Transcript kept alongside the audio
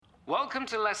Welcome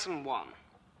to Lesson 1.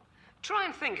 Try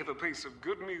and think of a piece of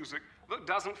good music that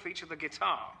doesn't feature the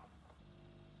guitar.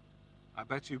 I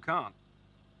bet you can't.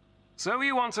 So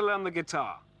you want to learn the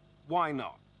guitar. Why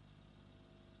not?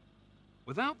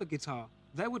 Without the guitar,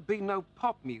 there would be no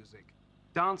pop music,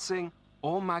 dancing,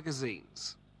 or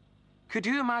magazines. Could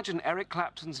you imagine Eric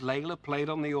Clapton's Layla played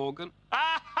on the organ?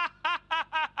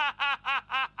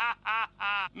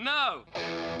 No!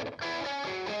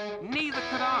 Neither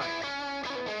could I.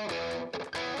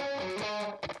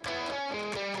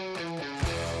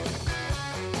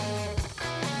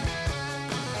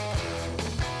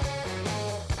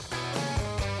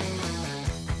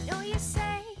 Know you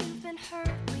say you've been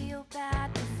hurt real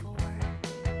bad before.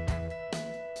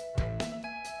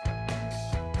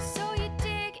 So you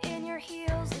dig in your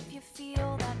heels if you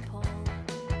feel that pull.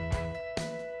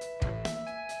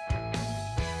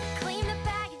 Clean the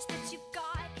baggage that you've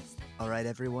got is the All right,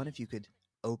 everyone, if you could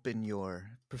open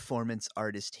your performance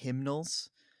artist hymnals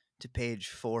to page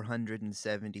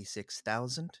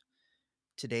 476,000.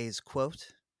 Today's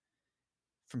quote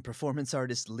from performance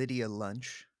artist Lydia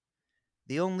Lunch: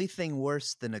 "The only thing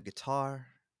worse than a guitar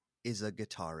is a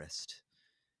guitarist."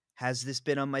 Has this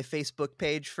been on my Facebook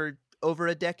page for over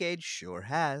a decade? Sure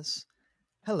has.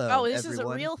 Hello, Oh, this everyone. is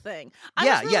a real thing. Yeah,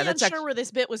 I was yeah, really that's unsure where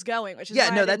this bit was going, which is Yeah,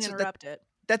 why no, I didn't that's- interrupt it.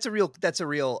 That's a real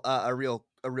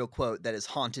quote that has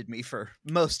haunted me for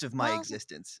most of my Well,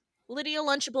 existence. Lydia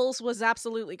Lunchables was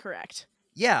absolutely correct.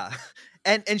 Yeah,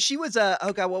 and she was the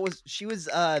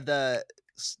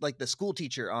school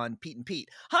teacher on Pete and Pete.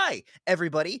 Hi,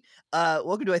 everybody.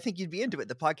 Welcome to I Think You'd Be Into It,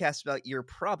 the podcast about your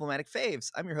problematic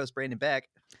faves. I'm your host, Brandon Beck.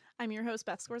 I'm your host,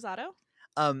 Beth Scorzato.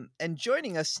 And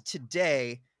joining us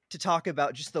today to talk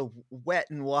about just the wet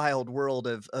and wild world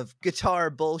of guitar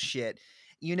bullshit.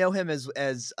 You know him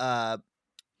as a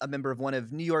member of one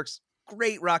of New York's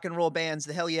great rock and roll bands,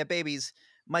 the Hell Yeah Babies,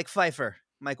 Mike Pfeiffer.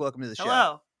 Mike, welcome to the show.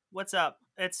 Hello. What's up?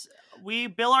 We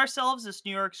bill ourselves as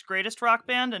New York's greatest rock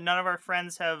band, and none of our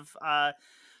friends have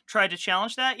tried to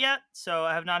challenge that yet. So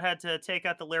I have not had to take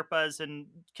out the Lirpas and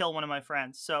kill one of my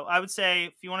friends. So I would say,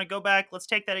 if you want to go back, let's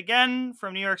take that again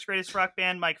from New York's greatest rock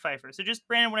band, Mike Pfeiffer. So just,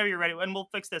 Brandon, whenever you're ready, and we'll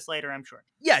fix this later, I'm sure.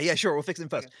 Yeah, sure. We'll fix it in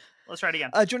post. Okay. Let's try it again.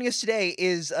 Joining us today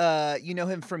is, you know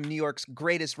him from New York's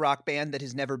greatest rock band that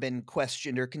has never been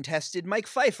questioned or contested, Mike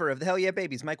Pfeiffer of the Hell Yeah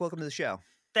Babies. Mike, welcome to the show.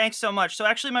 Thanks so much. So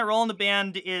actually, my role in the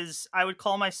band is I would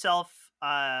call myself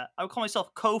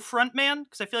co-frontman,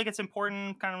 because I feel like it's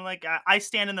important. Kind of like I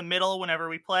stand in the middle whenever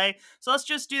we play. So let's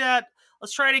just do that.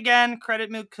 Let's try it again. Credit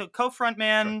me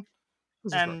co-frontman.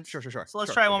 And Sure. So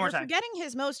let's try it one more You're time. forgetting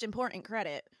his most important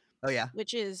credit, Oh, yeah?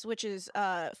 which is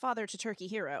father to Turkey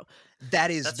Hero.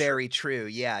 That is That's very true.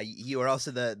 Yeah, you are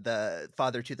also the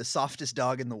father to the softest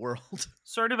dog in the world.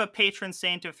 Sort of a patron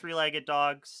saint of three-legged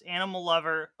dogs, animal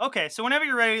lover. Okay, so whenever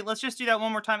you're ready, let's just do that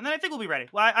one more time, and then I think we'll be ready.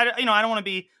 Well, I don't want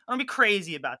to be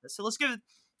crazy about this, so let's give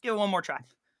it one more try.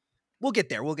 We'll get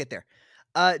there.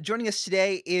 Joining us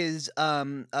today is a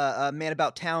man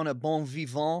about town, a bon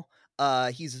vivant.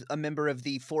 He's a member of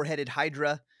the Four-Headed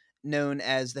Hydra, known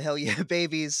as the Hell Yeah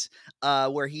Babies,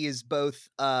 where he is both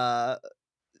the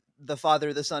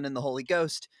Father, the Son, and the Holy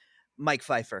Ghost. Mike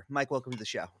Pfeiffer. Mike, welcome to the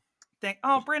show.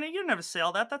 Oh, Brandon, you didn't have to say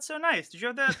all that. That's so nice. Did you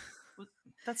have that?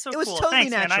 That's so It was cool. totally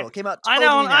Thanks, man. natural. It came out I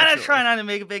totally know. I naturally. try not to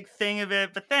make a big thing of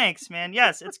it, but thanks, man.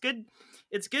 Yes, it's good.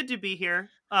 It's good to be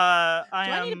here. Do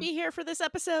I need to be here for this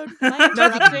episode? Am I No, I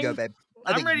think you can interrupting? go, babe.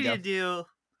 I'm ready to do.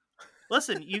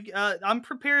 Listen, I'm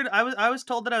prepared. I was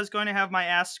told that I was going to have my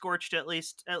ass scorched at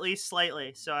least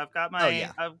slightly. So I've got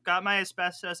my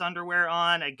asbestos underwear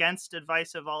on against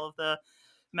advice of all of the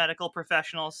medical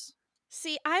professionals.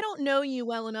 See, I don't know you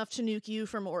well enough to nuke you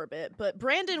from orbit, but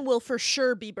Brandon will for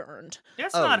sure be burned.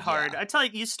 It's Oh, not hard. yeah. I tell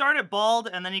you, you start at bald,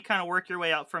 and then you kind of work your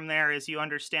way up from there as you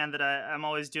understand that I'm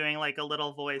always doing like a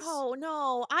little voice. Oh,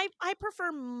 no. I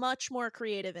prefer much more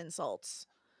creative insults.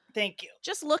 Thank you.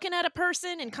 Just looking at a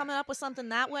person and coming up with something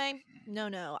that way?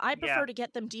 No. I prefer to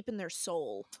get them deep in their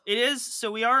soul. It is.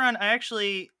 So we are on.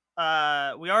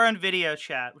 We are on video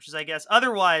chat, which is, I guess,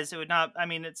 otherwise it would not. I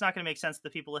mean, it's not going to make sense to the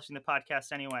people listening to the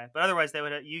podcast anyway. But otherwise,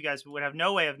 you guys would have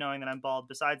no way of knowing that I'm bald,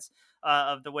 besides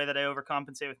of the way that I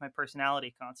overcompensate with my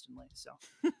personality constantly. So,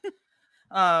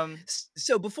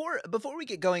 So before we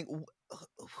get going,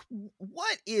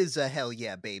 what is a Hell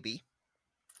Yeah Baby?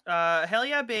 Hell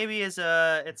Yeah Baby is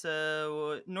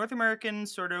a North American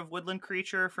sort of woodland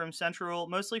creature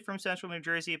mostly from central New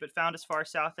Jersey, but found as far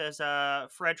south as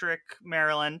Frederick,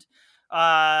 Maryland. There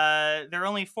are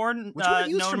only four known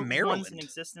ones in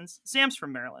existence. Sam's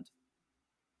from Maryland.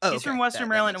 He's from Western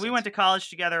Maryland, and we went to college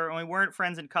together, and we weren't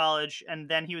friends in college, and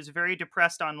then he was very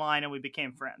depressed online, and we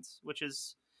became friends, which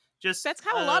is Just That's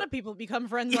how a lot of people become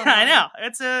friends. Yeah, online. I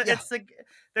know.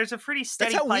 There's a pretty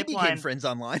steady That's how pipeline. we became friends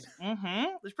online.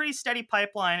 There's a pretty steady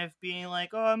pipeline of being like,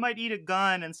 oh, I might need a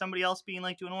gun, and somebody else being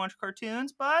like, do you want to watch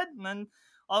cartoons, bud? And then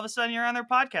all of a sudden you're on their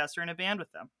podcast or in a band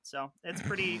with them. So it's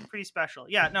pretty special.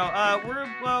 Yeah, no, we're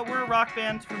a rock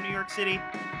band from New York City.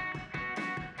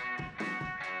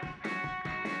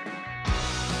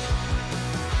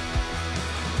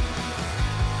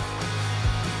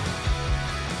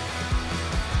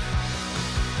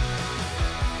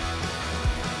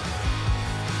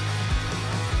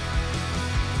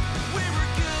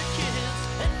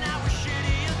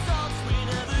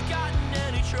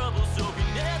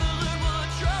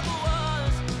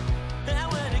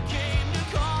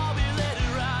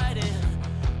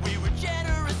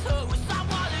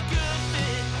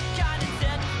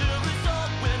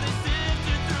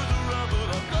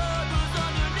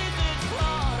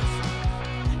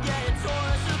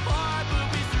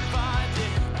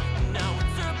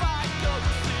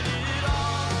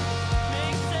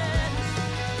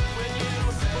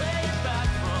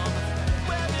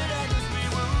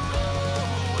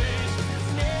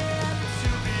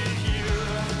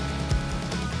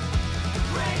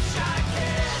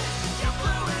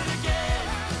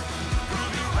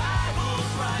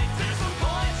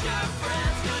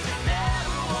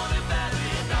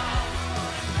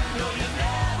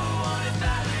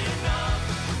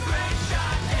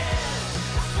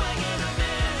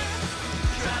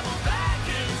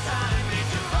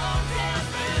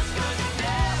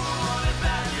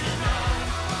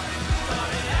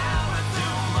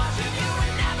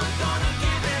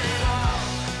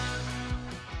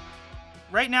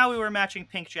 Right now we were matching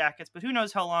pink jackets, but who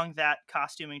knows how long that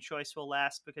costuming choice will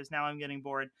last, because now I'm getting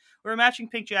bored. We're matching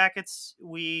pink jackets.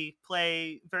 We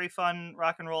play very fun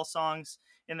rock and roll songs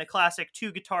in the classic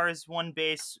 2 guitars, 1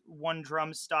 bass, 1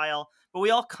 drum style, but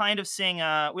we all kind of sing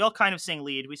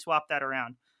lead. We swap that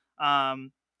around.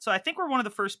 So I think we're one of the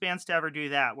first bands to ever do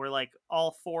that, where like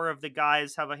all 4 of the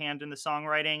guys have a hand in the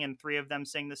songwriting and 3 of them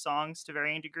sing the songs to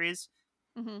varying degrees.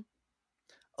 Mm-hmm.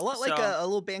 A lot like a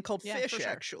little band called Yeah, Fish, for sure.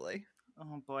 actually.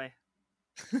 Oh boy.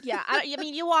 Yeah, I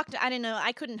mean, you walked. I didn't know.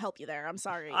 I couldn't help you there. I'm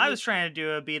sorry. I was trying to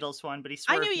do a Beatles one, but he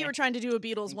I swerved knew you me. were trying to do a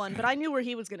Beatles one, but I knew where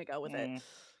he was going to go with it.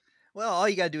 Well, all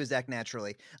you gotta do is act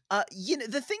naturally.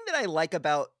 The thing that I like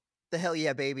about the Hell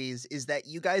Yeah Babies is that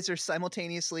you guys are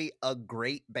simultaneously a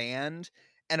great band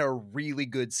and a really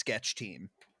good sketch team.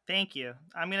 Thank you.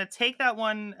 I'm gonna take that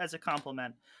one as a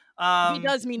compliment. He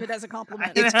does mean it as a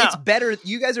compliment. It's better.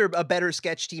 You guys are a better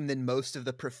sketch team than most of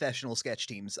the professional sketch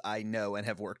teams I know and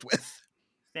have worked with.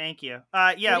 Thank you.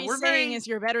 What We're he's saying is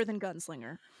you're better than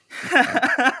Gunslinger.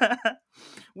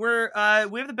 we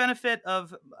have the benefit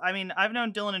of, I mean, I've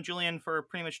known Dylan and Julian for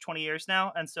pretty much 20 years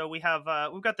now, and so we've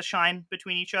got the shine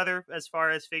between each other as far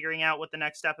as figuring out what the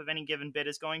next step of any given bit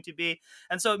is going to be.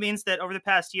 And so it means that over the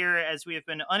past year, as we have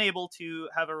been unable to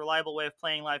have a reliable way of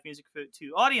playing live music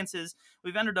to audiences,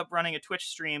 we've ended up running a Twitch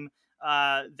stream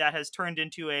that has turned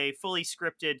into a fully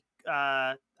scripted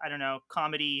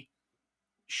comedy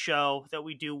show that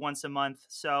we do once a month.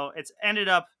 So it's ended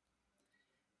up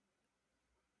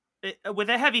with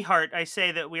a heavy heart. I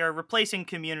say that we are replacing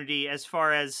Community as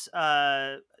far as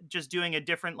just doing a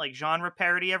different like genre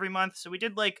parody every month. So we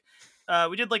did like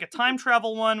a time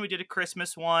travel one, we did a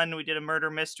Christmas one, we did a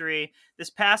murder mystery. This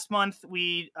past month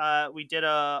we did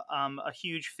a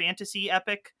huge fantasy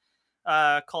epic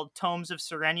called Tomes of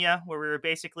Serenia, where we were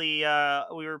basically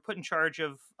we were put in charge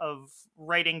of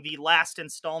writing the last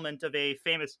installment of a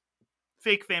famous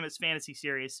fantasy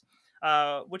series,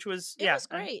 which was It was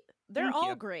great. They're Thank all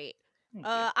you. great. Thank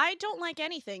you. I don't like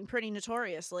anything pretty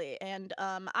notoriously, and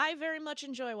I very much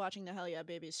enjoy watching the Hell Yeah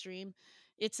Babies stream.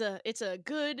 It's a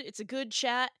good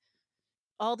chat.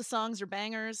 All the songs are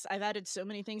bangers. I've added so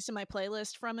many things to my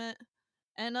playlist from it.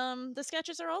 And the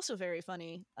sketches are also very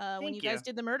funny. When Thank you guys you.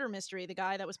 did the murder mystery, the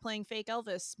guy that was playing fake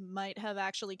Elvis might have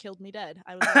actually killed me dead.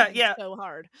 I was laughing Yeah. so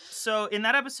hard. So in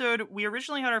that episode, we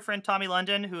originally had our friend Tommy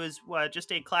London, who is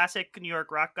just a classic New York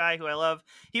rock guy who I love.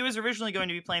 He was originally going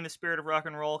to be playing the spirit of rock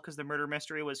and roll because the murder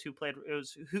mystery was who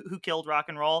killed rock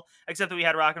and roll, except that we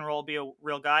had rock and roll be a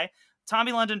real guy.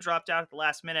 Tommy London dropped out at the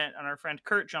last minute, and our friend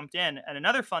Kurt jumped in. And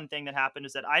another fun thing that happened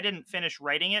is that I didn't finish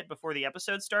writing it before the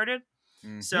episode started.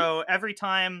 Mhm. So every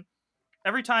time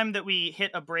that we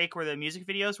hit a break where the music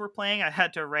videos were playing, I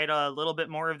had to write a little bit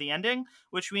more of the ending,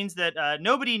 which means that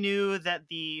nobody knew that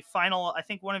the final, I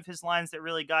think one of his lines that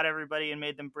really got everybody and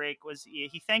made them break was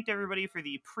he thanked everybody for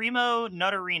the primo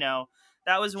nutterino.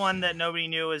 That was one that nobody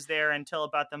knew was there until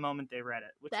about the moment they read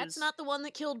it. That's not the one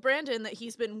that killed Brandon that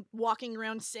he's been walking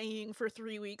around saying for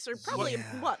 3 weeks, or probably,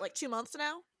 Yeah. like 2 months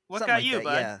now? What Something got like you,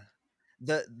 that,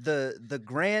 bud? yeah. The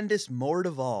grandest mort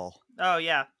of all Oh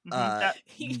yeah.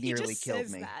 He nearly just killed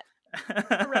says me.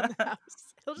 that around the house.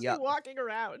 He'll just Yep. be walking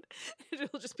around, and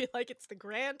it'll just be like, "It's the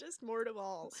grandest mort of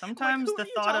all." I'm like, Sometimes who the are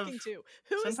you thought talking of to?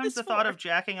 Who is sometimes this the thought for? of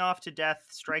jacking off to death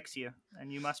strikes you,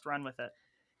 and you must run with it.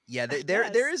 Yeah, I there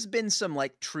guess. has been some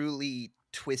like truly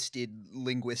twisted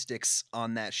linguistics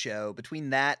on that show.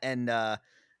 Between that and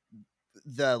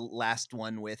the last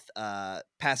one with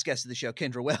past guest of the show,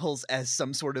 Kendra Wells, as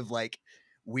some sort of like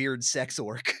weird sex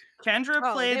orc. Kendra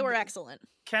Oh, played they were excellent.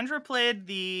 Kendra played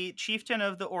the chieftain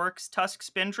of the orcs, Tusk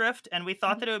Spindrift, and we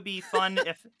thought that it would be fun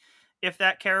if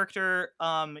that character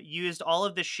used all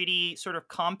of the shitty sort of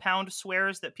compound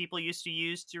swears that people used to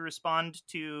use to respond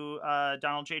to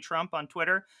Donald J. Trump on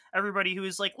Twitter. Everybody who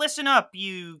was like, "Listen up,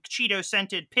 you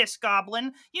Cheeto-scented piss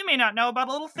goblin! You may not know about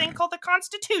a little thing called the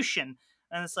Constitution."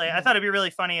 And it's like, I thought it'd be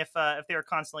really funny if they were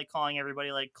constantly calling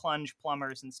everybody like clunge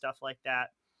plumbers and stuff like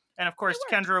that. And of course,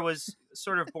 worked. Kendra was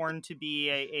sort of born to be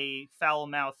a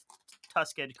foul-mouthed,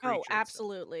 tusked creature. Oh, so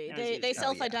absolutely. it was They easy. yeah.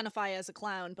 self-identify as a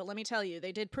clown, but let me tell you,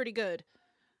 they did pretty good.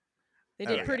 They Oh,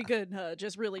 did yeah. pretty good,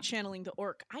 just really channeling the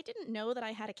orc. I didn't know that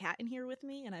I had a cat in here with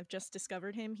me, and I've just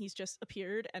discovered him. He's just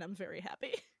appeared, and I'm very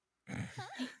happy.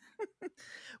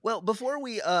 Well, before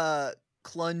we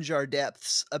clunge our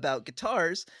depths about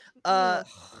guitars, Ugh.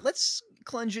 let's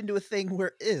plunge into a thing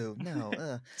where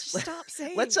Just stop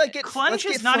saying let's it. get Clunge let's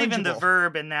is get not even the fungible.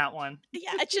 verb in that one.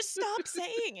 Yeah, just stop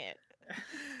saying it.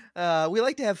 We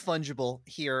like to have fungible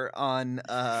here on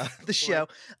the show.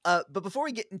 But before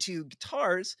we get into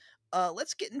guitars,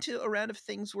 let's get into a round of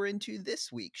things we're into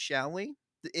this week, shall we?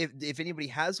 If anybody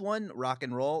has one, rock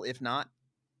and roll. If not,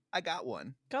 I got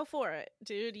one. Go for it,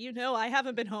 dude. You know I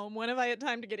haven't been home. When have I had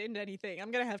time to get into anything? I'm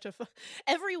gonna have to.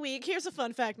 Every week, here's a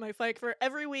fun fact, my Fike. For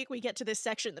every week, we get to this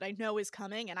section that I know is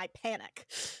coming, and I panic.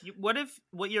 What if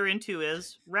what you're into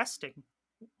is resting?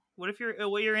 What if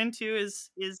what you're into is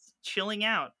chilling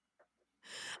out?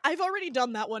 I've already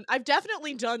done that one. I've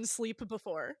definitely done sleep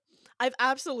before. I've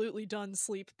absolutely done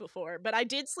sleep before, but I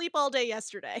did sleep all day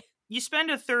yesterday. You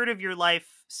spend a third of your life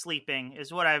sleeping,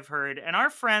 is what I've heard. And our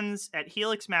friends at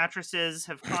Helix Mattresses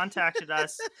have contacted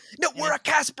us. No, we're a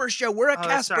Casper show. We're a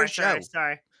Casper show.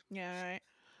 Sorry. Yeah,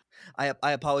 all right.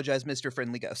 I apologize, Mr.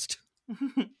 Friendly Ghost.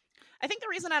 I think the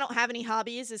reason I don't have any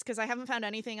hobbies is because I haven't found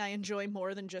anything I enjoy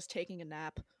more than just taking a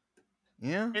nap.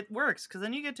 Yeah. It works because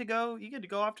then you get to go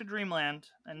off to dreamland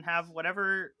and have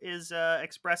whatever is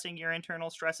expressing your internal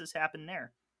stresses happen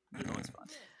there. It's always fun.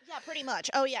 Yeah, pretty much.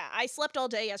 Oh yeah, I slept all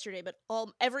day yesterday, but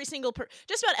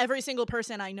just about every single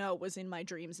person I know was in my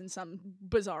dreams in some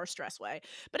bizarre stress way.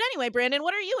 But anyway, Brandon,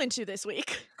 what are you into this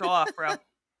week? Go off, bro.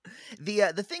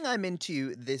 The thing I'm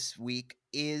into this week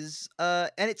is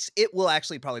and it will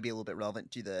actually probably be a little bit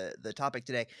relevant to the topic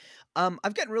today.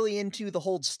 I've gotten really into the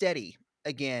Hold Steady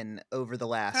again over the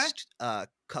last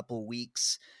couple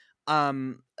weeks.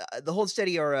 The Hold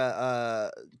Steady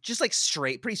are just like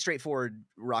pretty straightforward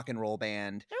rock and roll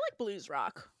band. They're like blues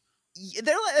rock. I think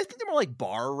they're more like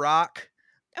bar rock.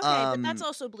 Okay, but that's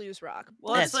also blues rock.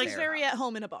 Well, Well, it's like- very at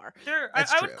home in a bar.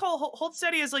 That's I would true. call Hold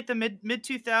Steady as like the mid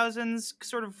 2000s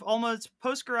sort of almost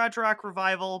post garage rock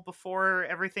revival before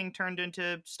everything turned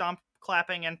into stomp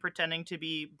clapping and pretending to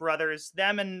be brothers.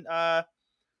 Them and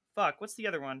what's the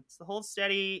other one? It's the Hold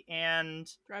Steady and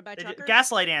Drive-by truckers.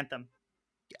 Gaslight Anthem.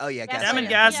 Oh yeah, Gaslight Them and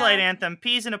Anthem. Gaslight Yeah. Anthem,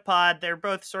 Peas in a Pod. They're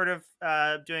both sort of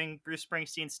doing Bruce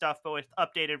Springsteen stuff, but with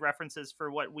updated references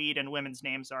for what weed and women's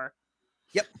names are.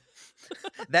 Yep.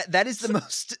 that is the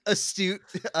most astute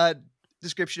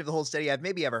description of the Hold Steady I've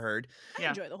maybe ever heard. I Yeah.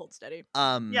 enjoy the Hold Steady.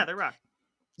 Yeah, they're rock.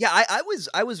 Yeah, I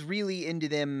was really into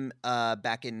them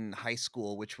back in high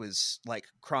school, which was like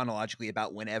chronologically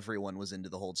about when everyone was into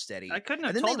the Hold Steady. I couldn't And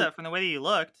have then told that from the way that you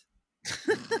looked.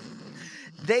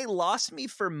 They lost me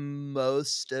for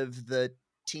most of the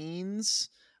teens.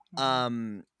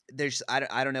 There's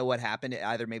I don't know what happened.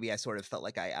 Either maybe I sort of felt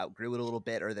like I outgrew it a little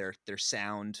bit, or their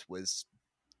sound was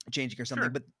changing or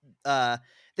something. Sure. But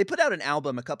they put out an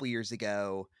album a couple years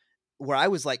ago where I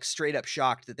was like straight up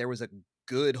shocked that there was a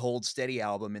good Hold Steady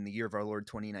album in the year of our Lord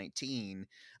 2019.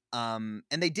 And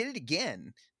they did it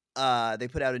again. They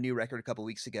put out a new record a couple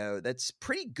weeks ago that's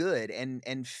pretty good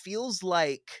and feels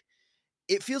like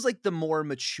the more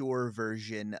mature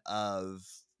version of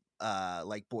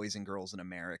like Boys and Girls in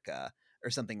America or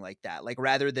something like that. Like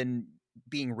rather than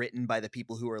being written by the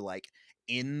people who are like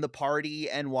in the party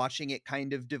and watching it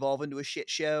kind of devolve into a shit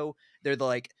show, they're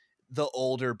the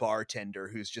older bartender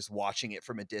who's just watching it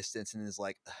from a distance and is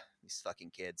like, these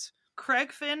fucking kids.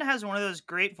 Craig Finn has one of those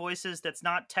great voices that's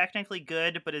not technically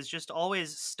good, but is just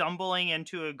always stumbling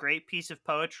into a great piece of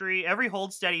poetry. Every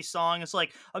Hold Steady song is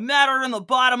like, I met her in the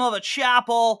bottom of a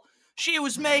chapel. She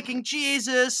was making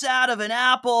Jesus out of an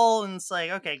apple. And it's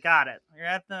like, okay, got it.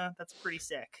 That's pretty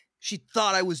sick. She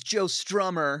thought I was Joe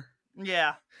Strummer,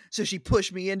 Yeah. so she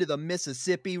pushed me into the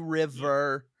Mississippi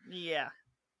River. Yeah.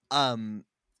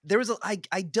 There was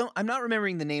I'm not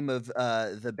remembering the name of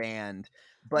the band,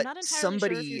 I'm but not entirely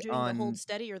somebody sure if you're doing on the Hold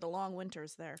Steady or the Long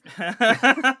Winters there.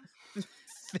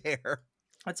 there.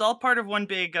 It's all part of one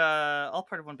big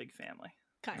family.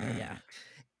 Kind of, yeah.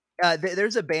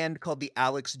 There's a band called the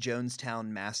Alex Jonestown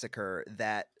Massacre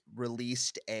that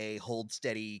released a Hold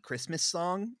Steady Christmas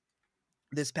song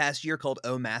this past year called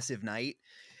Oh Massive Night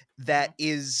that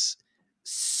is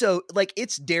so, like,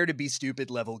 it's Dare to Be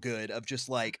Stupid level good of just,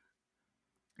 like,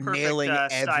 Perfect, nailing style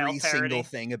every single parody.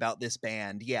 thing about this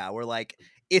band. Yeah, we're like,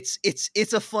 it's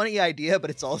a funny idea, but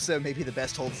it's also maybe the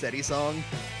best Hold Steady song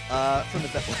from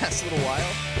the last little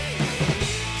while.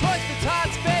 Toys for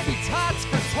tots, baby tots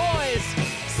for toys.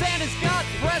 Santa's got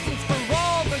presents for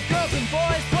all the girls and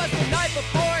boys. 'Twas the night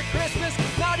before Christmas,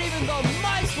 not even the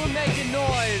mice were making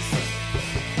noise.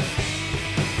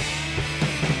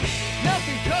 Milk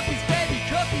and cookies, baby,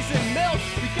 cookies and milk.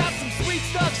 We got some sweet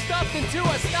stuff stuffed into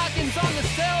our stockings on the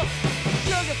sill.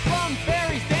 Sugar plum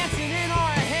fairies dancing in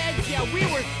our heads, yeah, we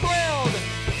were thrilled.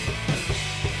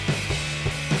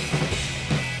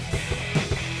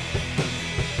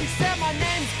 He said my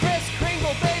name's Chris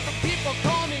Kringle, babe, but people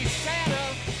call me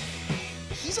Santa.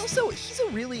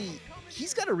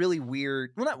 He's got a really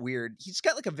weird, well, not weird, he's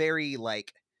got like a very,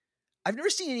 like, I've never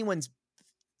seen anyone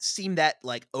seem that,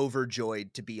 like,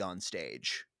 overjoyed to be on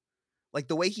stage. Like,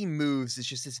 the way he moves is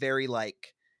just this very,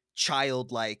 like,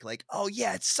 childlike, like, oh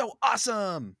yeah, it's so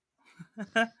awesome.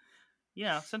 You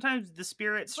know, sometimes the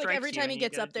spirit It's strikes like every you time and he you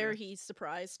gets gotta up there, do it. he's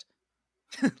surprised.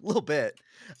 A little bit.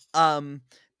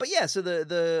 But yeah, so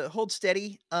the Hold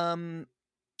Steady,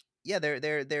 yeah,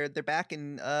 they're back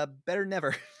and better than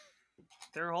ever.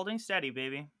 They're holding steady,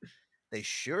 baby. They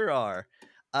sure are.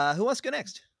 Who wants to go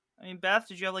next? I mean, Beth,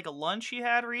 did you have like a lunch you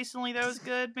had recently that was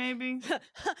good, maybe?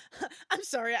 I'm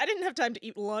sorry, I didn't have time to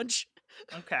eat lunch.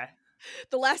 Okay.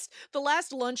 The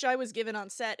last lunch I was given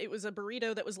on set, it was a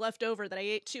burrito that was left over that I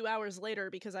ate 2 hours later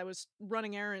because I was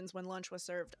running errands when lunch was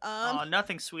served. Oh,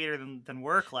 nothing sweeter than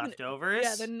work leftovers.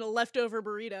 Yeah, then a leftover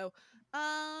burrito.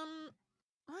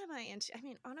 What am I into? I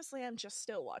mean, honestly, I'm just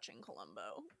still watching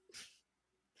Columbo.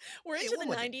 We're Hey, into the one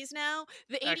with it. 90s now.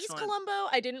 The 80s Excellent. Columbo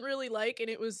I didn't really like, and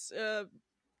it was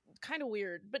kind of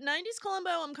weird. But 90s Columbo,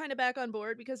 I'm kind of back on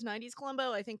board because 90s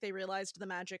Columbo, I think they realized the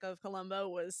magic of Columbo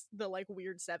was the like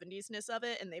weird 70s-ness of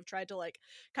it, and they've tried to like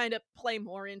kind of play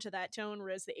more into that tone,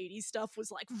 whereas the 80s stuff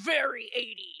was like very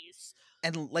 80s.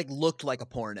 And like looked like a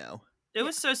porno. It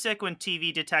was so sick when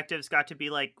TV detectives got to be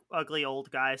like ugly old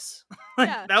guys. Like,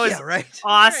 Yeah. that was Yeah, right.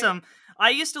 awesome.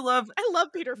 I used to love. I love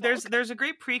Peter Falk. There's a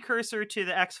great precursor to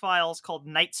the X-Files called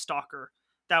Night Stalker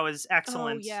that was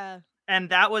excellent. Oh yeah.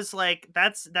 And that was like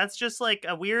that's just like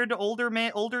a weird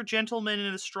older gentleman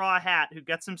in a straw hat who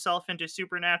gets himself into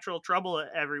supernatural trouble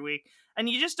every week. And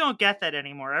you just don't get that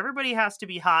anymore. Everybody has to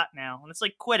be hot now. And it's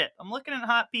like, quit it. I'm looking at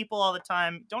hot people all the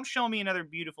time. Don't show me another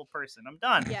beautiful person. I'm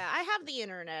done. Yeah, I have the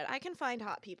internet. I can find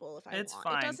hot people if I It's want.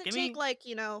 fine. It doesn't Give take me- like,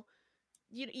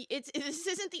 this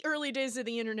isn't the early days of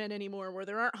the internet anymore where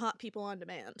there aren't hot people on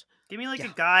demand. Give me like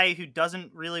Yeah. a guy who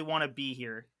doesn't really want to be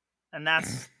here. And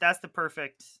that's the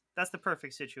perfect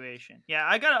situation. Yeah,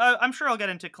 I'm sure I'll get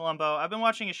into Columbo. I've been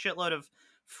watching a shitload of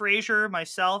Frasier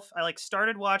myself. I like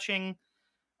started watching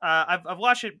I've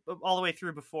watched it all the way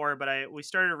through before, but we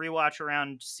started a rewatch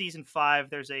around season 5.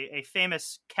 There's a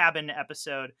famous cabin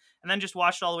episode, and then just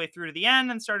watched all the way through to the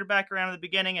end and started back around at the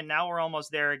beginning, and now we're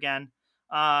almost there again.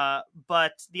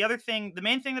 But the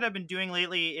main thing that I've been doing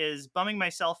lately is bumming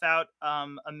myself out,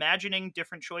 imagining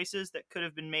different choices that could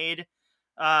have been made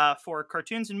for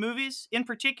cartoons and movies. In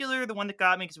particular, the one that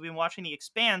got me because we've been watching The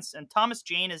Expanse, and Thomas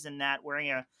Jane is in that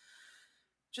wearing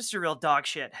just a real dog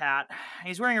shit hat.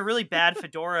 He's wearing a really bad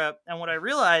fedora, and what I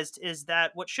realized is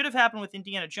that what should have happened with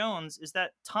Indiana Jones is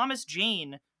that Thomas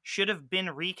Jane should have been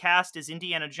recast as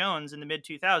Indiana Jones in the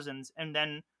mid-2000s, and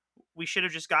then we should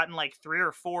have just gotten like 3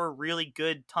 or 4 really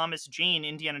good Thomas Jane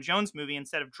Indiana Jones movie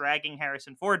instead of dragging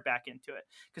Harrison Ford back into it.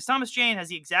 Because Thomas Jane has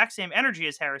the exact same energy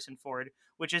as Harrison Ford,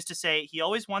 which is to say he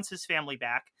always wants his family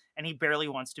back, and he barely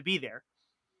wants to be there.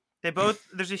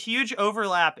 There's a huge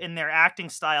overlap in their acting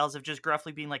styles of just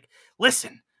gruffly being like,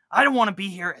 listen, I don't want to be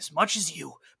here as much as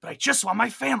you, but I just want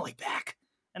my family back.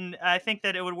 And I think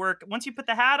that it would work. Once you put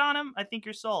the hat on him, I think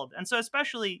you're sold. And so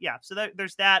especially, yeah, so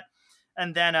there's that.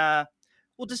 And then,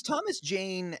 Well, Well, does Thomas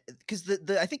Jane, because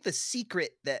I think the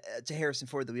secret that to Harrison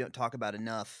Ford that we don't talk about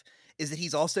enough is that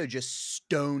he's also just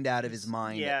stoned out of his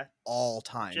mind Yeah. at all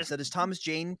times. Just- So does Thomas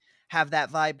Jane have that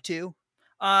vibe too?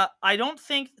 I don't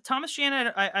think Thomas Jane.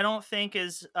 I don't think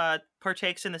is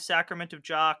partakes in the sacrament of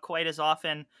Jah quite as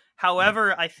often.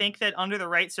 However, I think that under the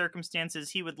right circumstances,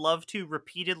 he would love to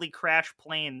repeatedly crash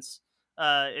planes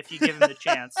if you give him the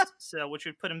chance. So, which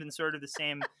would put him in sort of the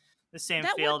same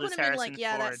That field would as put him in Harrison like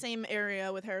Ford. that same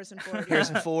area with Harrison Ford.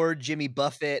 Harrison Ford, Jimmy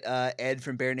Buffett, Ed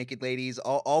from Bare Naked Ladies,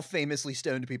 all famously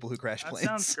stoned people who crash That planes.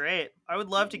 sounds great. I would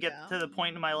love to get Yeah. to the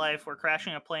point in my life where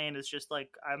crashing a plane is just like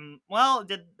I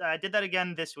did that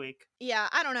again this week. Yeah,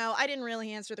 I don't know. I didn't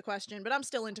really answer the question, but I'm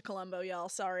still into Columbo, y'all.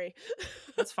 Sorry.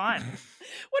 That's fine.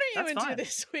 What are you That's into fine.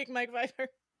 this week, Mike Pfeiffer?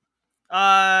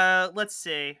 Let's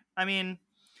see. I mean,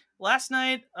 last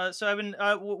night, so I've been.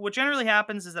 What generally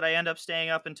happens is that I end up staying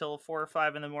up until 4 or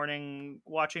 5 in the morning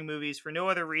watching movies for no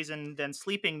other reason than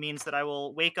sleeping means that I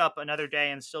will wake up another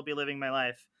day and still be living my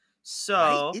life.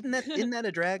 So Right? Isn't that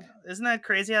a drag? isn't that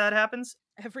crazy how that happens?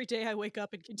 Every day I wake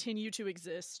up and continue to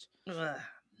exist. Ugh,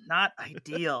 not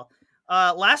ideal.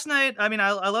 Last night, I mean,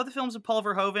 I love the films of Paul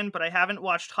Verhoeven, but I haven't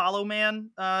watched Hollow Man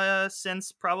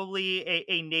since probably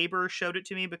a neighbor showed it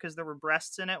to me because there were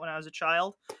breasts in it when I was a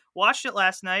child. Watched it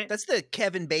last night. That's the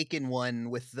Kevin Bacon one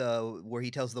with where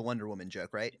he tells the Wonder Woman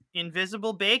joke, right?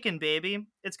 Invisible Bacon, baby.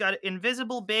 It's got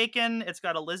Invisible Bacon. It's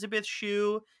got Elizabeth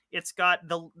Shue. It's got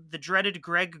the dreaded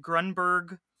Greg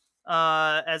Grunberg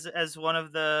as one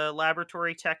of the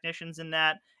laboratory technicians in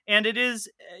that. And it is,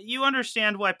 you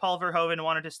understand why Paul Verhoeven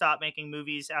wanted to stop making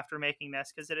movies after making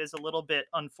this, because it is a little bit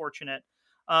unfortunate.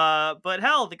 But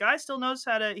hell, the guy still knows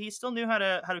he still knew how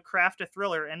to craft a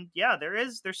thriller. And yeah,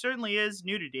 there certainly is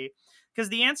nudity. Because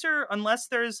the answer, unless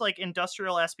there's like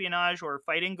industrial espionage or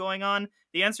fighting going on,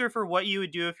 the answer for what you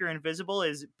would do if you're invisible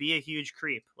is be a huge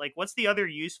creep. Like, what's the other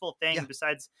useful thing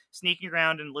besides sneaking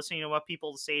around and listening to what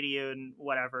people say to you and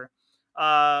whatever?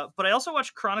 But I also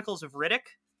watched Chronicles of Riddick,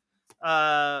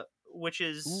 which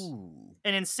is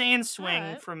an insane swing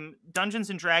Alright. from Dungeons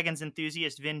and Dragons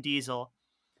enthusiast Vin Diesel.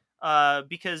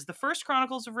 Because the first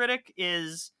Chronicles of Riddick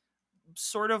is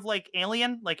sort of like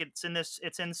Alien, like it's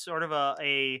in sort of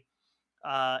a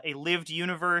lived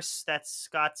universe that's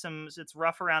got it's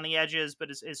rough around the edges, but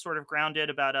is sort of grounded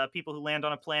about people who land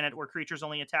on a planet where creatures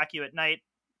only attack you at night.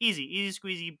 Easy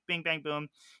squeezy, bing bang boom.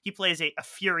 He plays a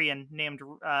Furian named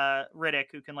Riddick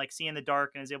who can like see in the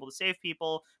dark and is able to save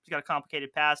people. He's got a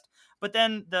complicated past. But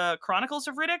then the Chronicles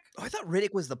of Riddick. Oh, I thought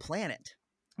Riddick was the planet.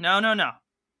 No.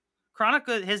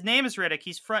 His name is Riddick.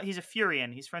 He's a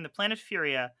Furian. He's from the planet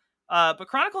Furia. But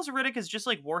Chronicles of Riddick is just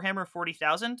like Warhammer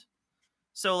 40,000.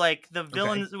 So like the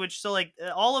villains,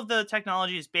 all of the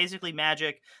technology is basically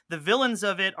magic. The villains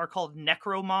of it are called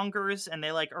necromongers, and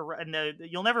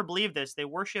you'll never believe this. They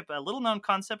worship a little known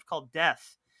concept called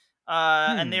death.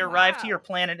 And they arrive to your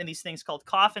planet in these things called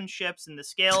coffin ships, and the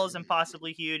scale is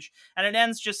impossibly huge. And it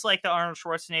ends just like the Arnold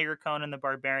Schwarzenegger Conan the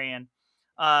Barbarian.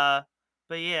 But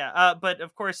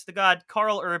of course the god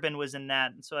Karl Urban was in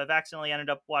that, and so I've accidentally ended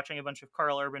up watching a bunch of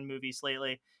Karl Urban movies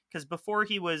lately, because before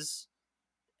he was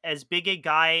as big a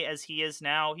guy as he is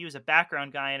now, he was a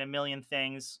background guy in a million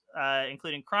things,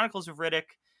 including Chronicles of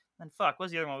Riddick. And what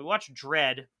was the other one? We watched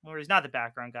Dredd, where he's not the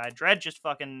background guy. Dredd just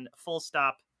fucking full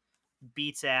stop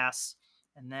beats ass.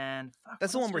 And then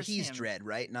that's the one where he's Dredd,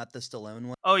 right? Not the Stallone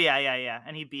one. Oh yeah,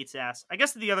 and he beats ass. I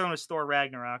guess the other one was Thor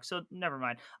Ragnarok, so never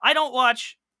mind.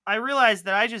 I realize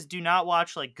that I just do not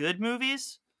watch like good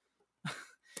movies.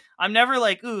 I'm never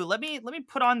like, ooh, let me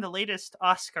put on the latest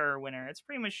Oscar winner. It's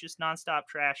pretty much just nonstop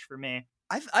trash for me.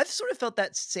 I've sort of felt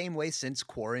that same way since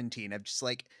quarantine. I've just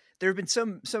like, there have been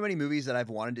so many movies that I've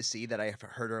wanted to see that I've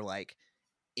heard are like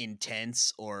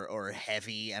intense or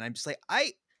heavy, and I'm just like,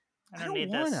 I don't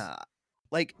wanna.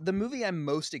 Like, the movie I'm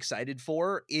most excited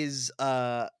for is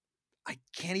I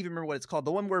can't even remember what it's called.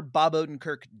 The one where Bob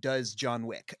Odenkirk does John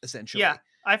Wick, essentially. Yeah,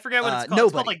 I forget what it's called. Nobody.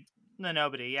 It's called like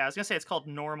Nobody. Yeah, I was gonna say it's called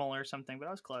Normal or something, but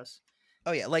I was close.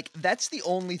 Oh yeah, like that's the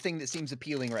only thing that seems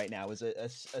appealing right now is a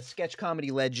sketch comedy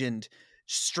legend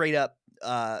straight up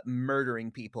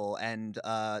murdering people and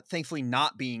thankfully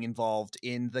not being involved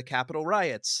in the Capitol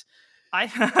riots. I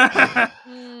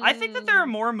think that there are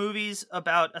more movies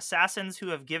about assassins who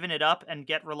have given it up and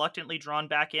get reluctantly drawn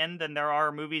back in than there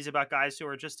are movies about guys who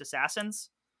are just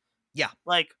assassins. Yeah.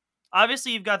 Like,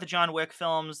 obviously you've got the John Wick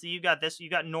films, you've got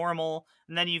Normal,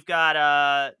 and then you've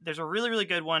got, there's a really, really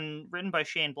good one written by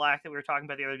Shane Black that we were talking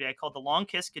about the other day called The Long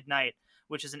Kiss Goodnight,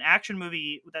 which is an action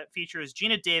movie that features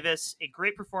Gina Davis, a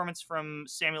great performance from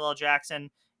Samuel L. Jackson,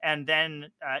 and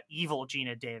then evil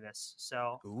Gina Davis.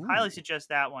 So highly Ooh. suggest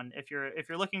that one if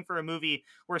you're looking for a movie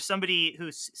where somebody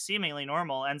who's seemingly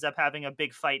normal ends up having a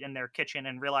big fight in their kitchen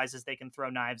and realizes they can throw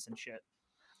knives and shit.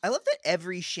 I love that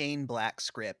every Shane Black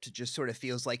script just sort of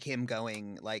feels like him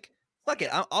going like, fuck it,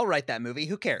 I'll write that movie.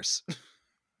 Who cares?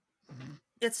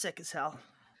 It's sick as hell.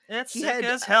 It's He sick had,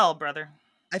 as hell, brother.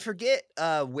 I forget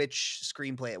which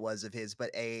screenplay it was of his, but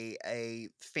a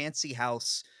fancy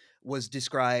house was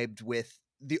described with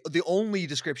the only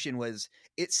description was,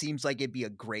 it seems like it'd be a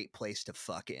great place to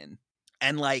fuck in.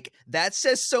 And like that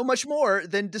says so much more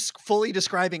than fully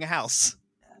describing a house.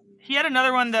 He had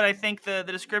another one that I think the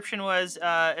description was,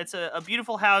 it's a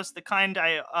beautiful house, the kind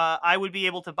I would be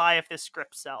able to buy if this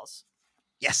script sells.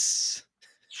 Yes.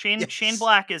 Shane Yes.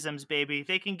 Blackisms, baby.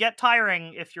 They can get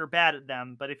tiring if you're bad at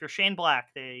them, but if you're Shane Black,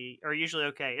 they are usually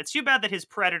okay. It's too bad that his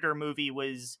Predator movie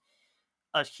was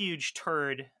a huge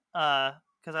turd,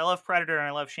 because I love Predator and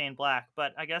I love Shane Black,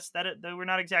 but I guess that they were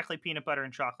not exactly peanut butter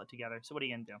and chocolate together, so what are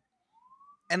you gonna do?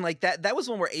 And like that was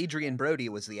one where Adrian Brody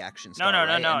was the action No, star. no,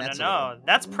 no, right? no, And no, that's a no. little-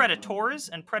 That's Predators,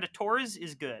 and Predators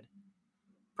is good.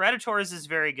 Predators is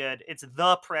very good. It's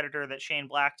the Predator that Shane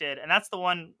Black did, and that's the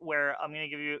one where I'm going to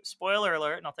give you spoiler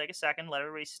alert, and I'll take a second, let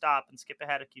everybody stop and skip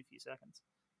ahead a few seconds.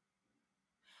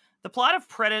 The plot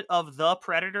of The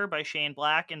Predator by Shane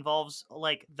Black involves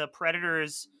like the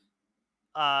Predators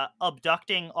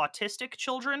abducting autistic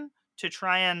children to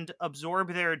try and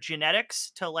absorb their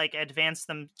genetics to like advance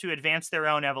their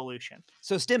own evolution.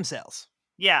 So stem cells.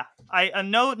 Yeah, I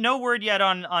no word yet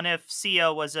on if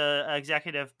Sia was a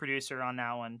executive producer on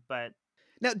that one, but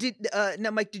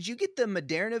Now Mike, did you get the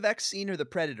Moderna vaccine or the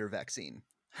Predator vaccine?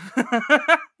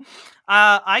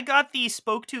 I got the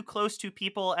spoke too close to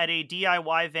people at a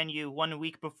DIY venue 1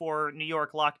 week before New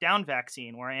York lockdown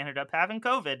vaccine, where I ended up having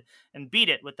COVID and beat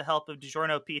it with the help of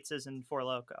DiGiorno pizzas and Four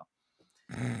Loko.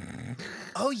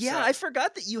 Oh yeah, So- I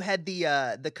forgot that you had the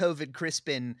COVID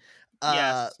Crispin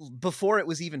Yes. before it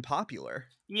was even popular.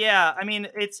 Yeah, I mean,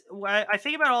 I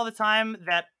think about all the time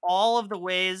that all of the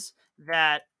ways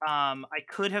that I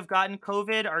could have gotten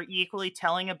COVID are equally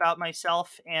telling about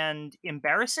myself and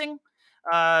embarrassing,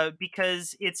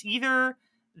 because it's either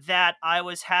that I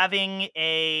was having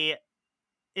from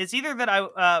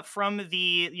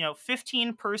the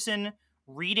 15-person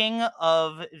reading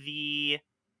of the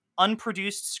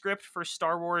unproduced script for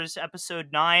Star Wars Episode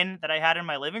 9 that I had in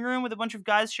my living room with a bunch of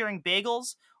guys sharing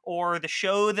bagels, or the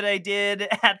show that I did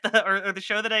at or the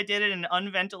show that I did at an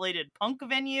unventilated punk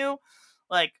venue,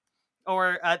 like,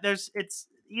 or it's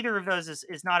either of those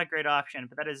is not a great option,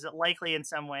 but that is likely in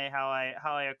some way how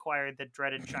I acquired the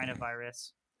dreaded China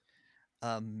virus.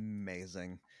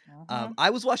 Amazing. Mhm.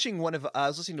 I was listening to one of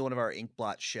our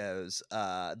Inkblot shows,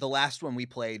 the last one we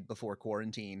played before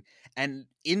quarantine, and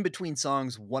in between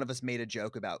songs, one of us made a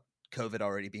joke about COVID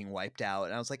already being wiped out,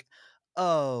 and I was like,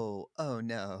 oh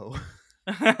no.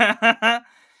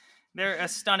 There a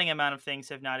stunning amount of things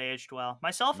have not aged well,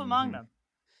 myself among Mhm. them.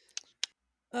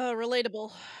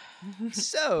 Relatable.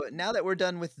 So now that we're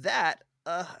done with that,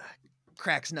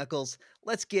 cracks knuckles,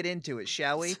 let's get into it,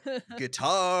 shall we?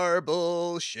 Guitar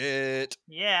bullshit.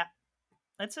 Yeah,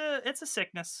 it's a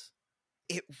sickness.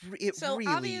 It So really.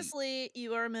 obviously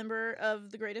you are a member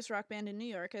of the greatest rock band in New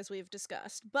York, as we've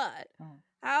discussed. But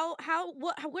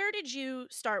Mhm. where did you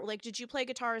start? Like, did you play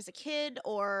guitar as a kid,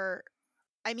 or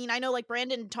I mean, I know like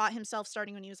Brandon taught himself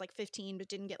starting when he was like 15, but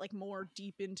didn't get like more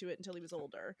deep into it until he was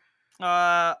older.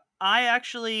 I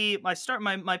actually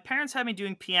my parents had me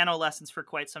doing piano lessons for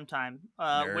quite some time,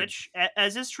 Nerd. which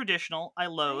as is traditional, I I had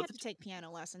to loathed. take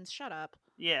piano lessons. Shut up.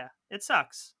 Yeah, it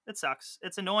sucks.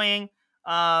 It's annoying.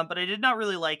 But I did not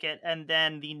really like it. And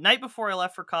then the night before I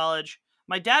left for college,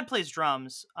 my dad plays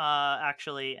drums,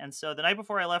 actually, and so the night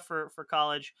before I left for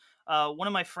college, one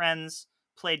of my friends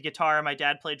played guitar, my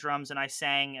dad played drums, and I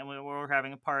sang, and we were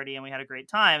having a party, and we had a great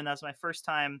time. And that was my first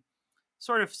time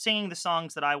sort of singing the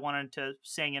songs that I wanted to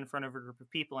sing in front of a group of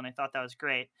people, and I thought that was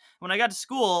great. When I got to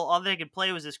school, all they could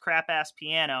play was this crap-ass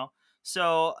piano.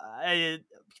 So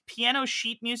piano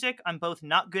sheet music, I'm both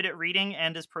not good at reading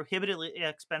and is prohibitively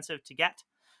expensive to get.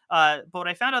 But what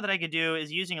I found out that I could do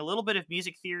is using a little bit of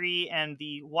music theory and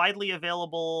the widely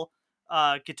available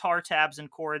guitar tabs and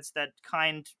chords that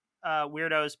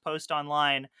weirdos post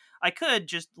online, I could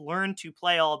just learn to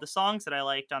play all the songs that I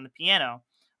liked on the piano.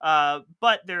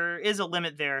 But there is a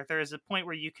limit there. There is a point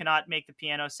where you cannot make the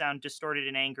piano sound distorted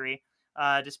and angry,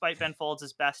 despite Ben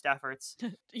Folds' best efforts.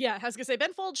 Yeah, I was gonna say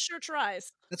Ben Folds sure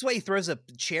tries. That's why he throws a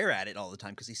chair at it all the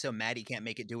time, because he's so mad he can't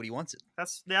make it do what he wants it.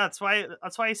 That's why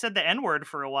he said the N-word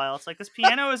for a while. It's like, this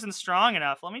piano isn't strong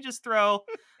enough. Let me just throw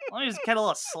Let me just get a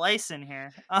little slice in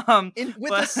here.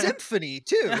 With a symphony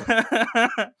too.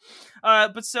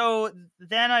 But so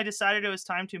then I decided it was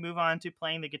time to move on to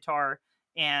playing the guitar,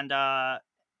 and yeah,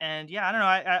 I don't know.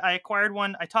 I acquired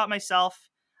one. I taught myself.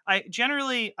 I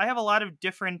have a lot of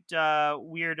different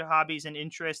weird hobbies and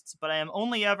interests, but I am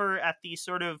only ever at the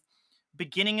sort of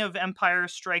beginning of Empire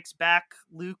Strikes Back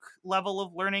Luke level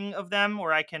of learning of them,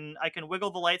 where I can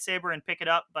wiggle the lightsaber and pick it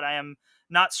up, but I am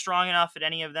not strong enough at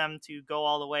any of them to go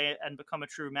all the way and become a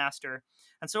true master.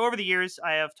 And so over the years,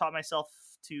 I have taught myself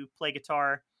to play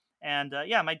guitar. And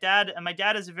yeah, my dad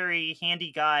is a very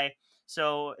handy guy,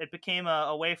 so it became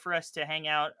a way for us to hang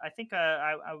out. I think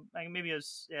I maybe I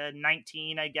was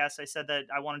 19, I guess. I said that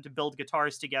I wanted to build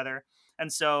guitars together.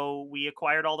 And so we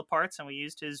acquired all the parts and we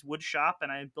used his wood shop,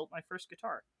 and I built my first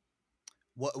guitar.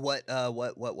 What was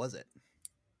it?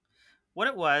 What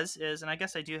it was is, and I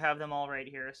guess I do have them all right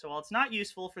here. So while it's not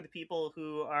useful for the people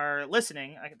who are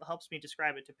listening, it helps me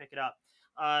describe it to pick it up.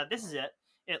 This is it.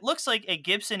 It looks like a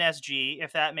Gibson SG,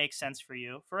 if that makes sense for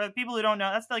you. For people who don't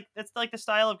know, that's like the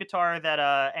style of guitar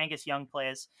that Angus Young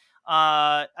plays.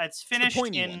 It's finished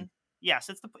in one. Yes,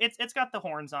 it's got the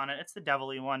horns on it. It's the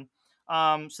devilly one.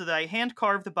 So that I hand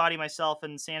carved the body myself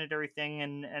and sanded everything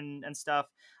and stuff.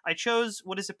 I chose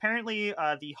what is apparently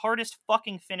the hardest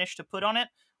fucking finish to put on it,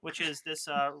 which is this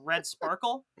red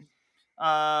sparkle,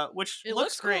 which It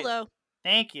looks great. cool though.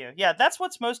 Thank you. Yeah, that's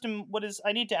what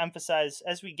I need to emphasize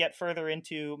as we get further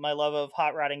into my love of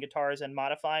hot rodding guitars and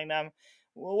modifying them.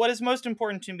 What is most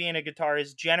important to me in a guitar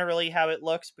is generally how it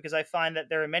looks, because I find that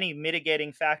there are many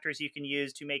mitigating factors you can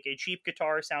use to make a cheap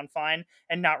guitar sound fine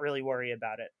and not really worry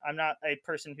about it. I'm not a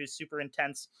person who's super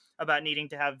intense about needing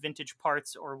to have vintage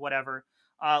parts or whatever.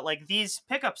 Like these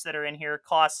pickups that are in here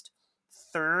cost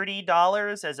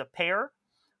 $30 as a pair.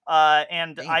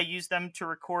 And Damn. I use them to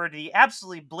record the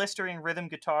absolutely blistering rhythm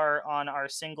guitar on our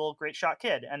single Great Shot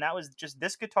Kid. And that was just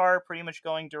this guitar pretty much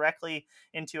going directly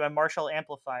into a Marshall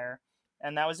amplifier.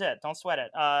 And that was it. Don't sweat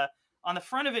it. On the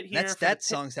front of it here... That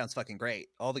song sounds fucking great.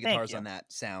 All the guitars you. on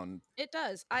that sound... It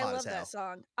does. I hot love as hell. that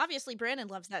song. Obviously, Brandon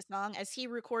loves that song, as he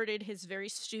recorded his very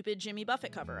stupid Jimmy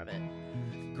Buffett cover of it.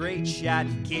 Great shot,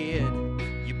 kid,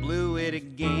 you blew it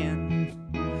again.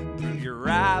 Prove your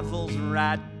rivals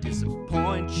right,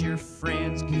 disappoint your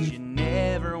friends, 'cause you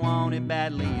never want it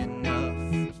badly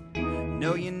enough.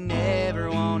 No, you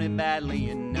never want it badly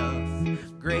enough.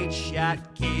 Great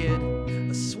shot, kid,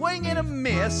 a swing and a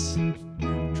miss.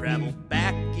 Travel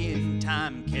back in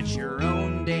time, catch your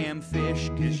own damn fish,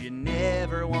 'cause you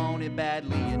never want it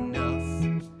badly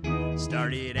enough.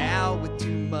 Started out with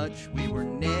too much, we were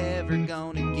never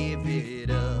gonna give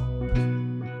it up.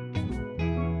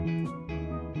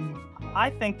 I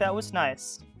think that was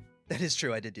nice. That is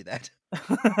true. I did do that.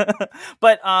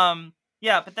 But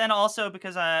yeah, but then also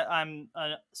because I'm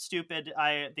stupid,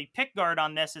 the pick guard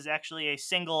on this is actually a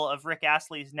single of Rick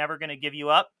Astley's "Never Gonna Give You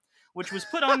Up," which was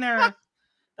put on there.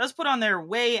 That was put on there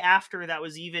way after that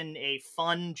was even a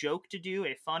fun joke to do,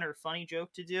 a fun or funny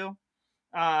joke to do.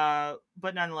 But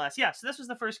nonetheless, yeah. So this was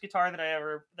the first guitar that I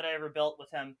ever built with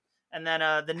him, and then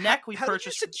the neck we How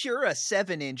purchased. did you secure a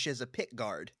 7-inch as a pick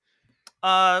guard?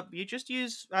 You just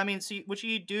use, what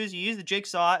you do is you use the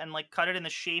jigsaw and like cut it in the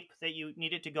shape that you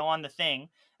need it to go on the thing.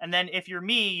 And then if you're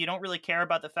me, you don't really care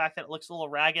about the fact that it looks a little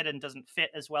ragged and doesn't fit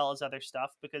as well as other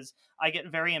stuff, because I get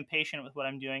very impatient with what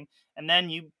I'm doing. And then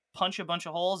you punch a bunch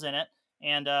of holes in it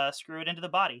and screw it into the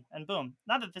body, and boom.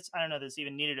 Not that I don't know this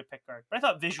even needed a pick guard, but I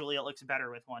thought visually it looks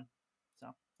better with one.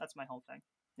 So that's my whole thing.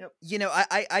 Yep. You know,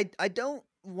 I don't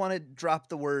want to drop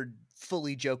the word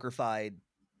fully Jokerfied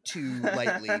too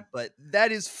lightly, but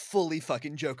that is fully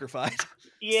fucking Jokerfied.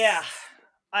 Yeah.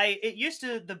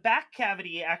 The back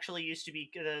cavity actually used to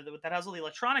be, that has all the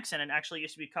electronics in it, actually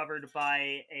used to be covered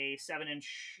by a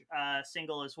 7-inch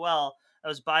single as well. It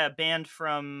was by a band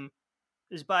from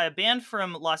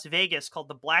Las Vegas called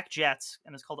the Black Jets,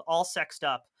 and it's called All Sexed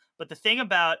Up. But the thing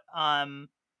about 7-inch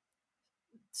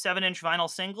vinyl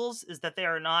singles is that they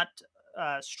are not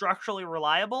structurally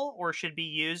reliable or should be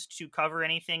used to cover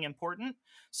anything important.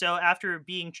 So after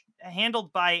being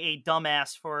handled by a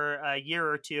dumbass for a year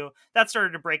or two, that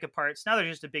started to break apart. So now they're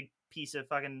just a big piece of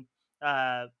fucking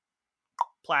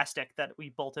plastic that we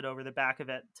bolted over the back of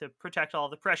it to protect all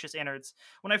the precious innards.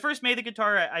 When I first made the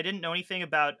guitar, I didn't know anything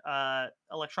about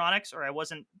electronics, or I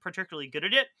wasn't particularly good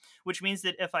at it, which means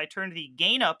that if I turned the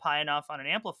gain up high enough on an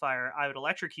amplifier, I would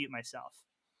electrocute myself.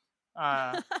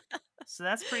 So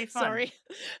that's pretty fun. Sorry.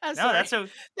 I'm No, sorry. that's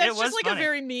That's just like funny. a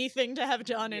very me thing to have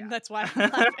done, and Yeah. that's why I'm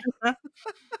laughing.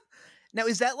 Now,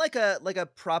 is that like a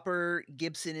proper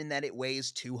Gibson in that it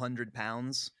weighs 200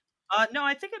 pounds? No,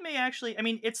 I think it may actually. I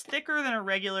mean, it's thicker than a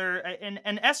regular, and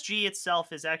SG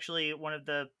itself is actually one of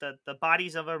the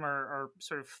bodies of them are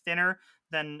sort of thinner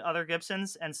than other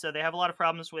Gibsons, and so they have a lot of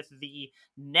problems with the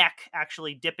neck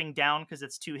actually dipping down because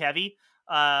it's too heavy.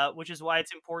 Which is why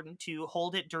it's important to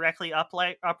hold it directly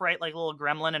upright like a little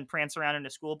gremlin and prance around in a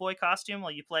schoolboy costume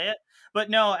while you play it. But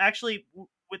no, actually,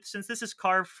 since this is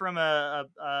carved from a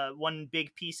one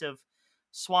big piece of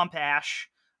swamp ash,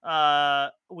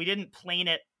 we didn't plane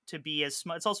it to be as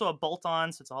it's also a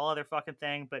bolt-on, so it's a whole other fucking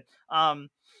thing, but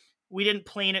we didn't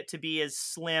plane it to be as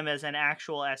slim as an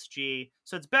actual SG,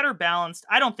 so it's better balanced.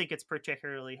 I don't think it's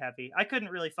particularly heavy. I couldn't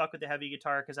really fuck with the heavy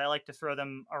guitar because I like to throw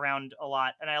them around a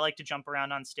lot and I like to jump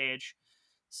around on stage,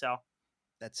 so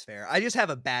That's fair. I just have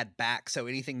a bad back, so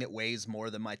anything that weighs more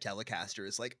than my Telecaster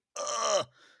is like, ugh.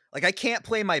 Like I can't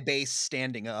play my bass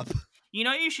standing up. you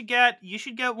know, you should get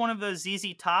one of those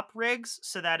ZZ Top rigs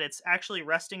so that it's actually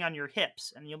resting on your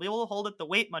hips, and you'll be able to hold it the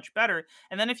weight much better.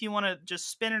 And then if you want to just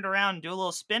spin it around, and do a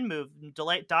little spin move, and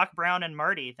delight Doc Brown and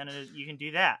Marty, then you can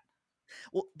do that.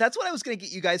 Well, that's what I was going to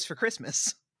get you guys for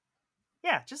Christmas.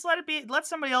 Yeah, just let it be. Let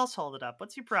somebody else hold it up.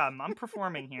 What's your problem? I'm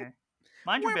performing here.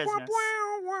 Mind your business.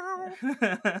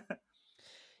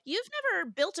 You've never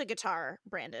built a guitar,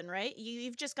 Brandon, right?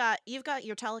 You've got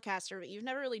your Telecaster, but you've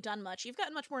never really done much. You've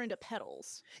gotten much more into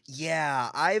pedals.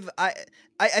 Yeah, I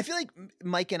feel like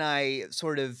Mike and I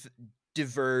sort of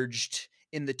diverged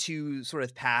in the two sort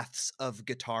of paths of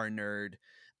guitar nerd.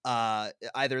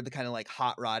 Either the kind of like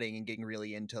hot rodding and getting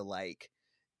really into like,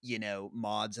 you know,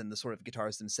 mods and the sort of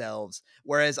guitars themselves.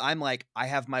 Whereas I'm like, I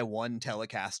have my one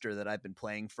Telecaster that I've been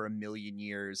playing for a million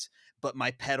years, but my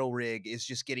pedal rig is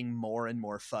just getting more and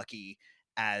more fucky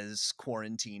as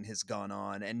quarantine has gone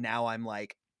on. And now I'm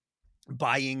like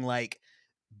buying like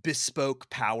bespoke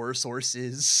power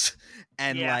sources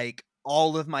and Yeah. like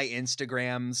all of my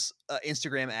Instagram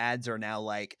ads are now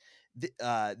like,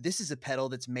 this is a pedal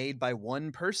that's made by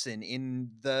one person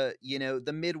in the, you know,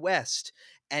 the Midwest,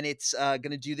 and it's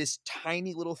gonna do this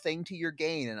tiny little thing to your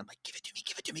gain. And I'm like, give it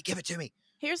to me.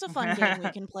 Here's a fun game we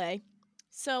can play.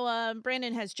 So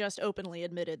Brandon has just openly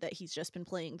admitted that he's just been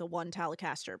playing the one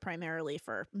Telecaster primarily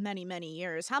for many, many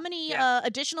years. How many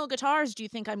additional guitars do you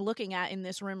think I'm looking at in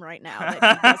this room right now that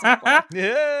he doesn't play?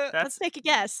 Yeah. Let's take a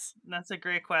guess. That's a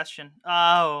great question.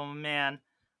 Oh man,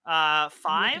 I'm looking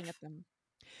 5. at them.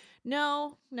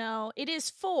 No, it is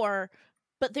 4,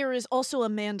 but there is also a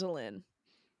mandolin.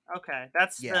 Okay,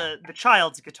 that's Yeah. the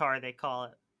child's guitar they call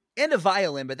it. And a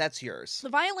violin, but that's yours. The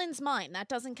violin's mine. That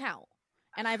doesn't count.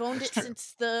 And I've owned it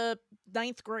since the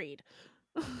 9th grade.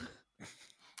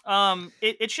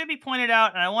 It should be pointed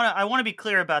out, and I want to be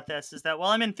clear about this, is that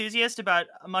while I'm enthusiastic about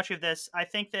much of this, I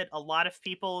think that a lot of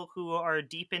people who are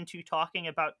deep into talking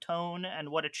about tone and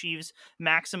what achieves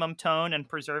maximum tone and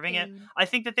preserving it, I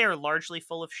think that they are largely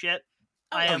full of shit.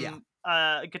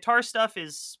 Guitar stuff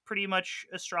is pretty much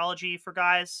astrology for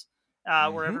guys,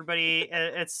 where everybody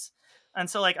and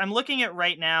so like I'm looking at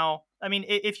right now. I mean,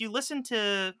 if you listen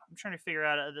to, I'm trying to figure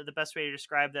out the best way to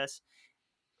describe this.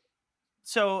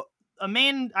 So a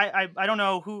main, I don't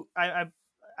know who I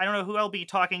don't know who I'll be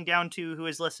talking down to who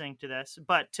is listening to this,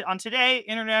 but on today,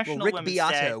 International Rick Women's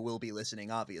Beato Day, will be listening,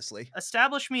 obviously.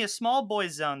 establish me a small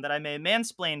boys zone that I may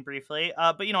mansplain briefly.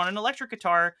 But you know, on an electric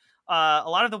guitar, a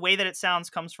lot of the way that it sounds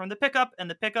comes from the pickup, and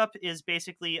the pickup is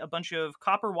basically a bunch of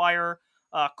copper wire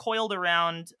coiled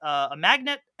around a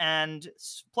magnet, and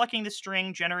plucking the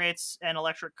string generates an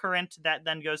electric current that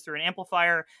then goes through an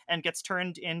amplifier and gets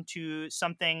turned into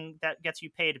something that gets you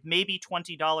paid maybe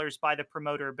 $20 by the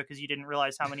promoter because you didn't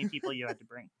realize how many people you had to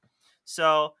bring.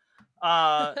 So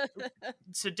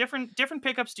different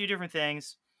pickups do different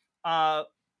things,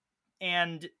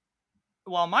 and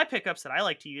while my pickups that I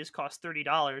like to use cost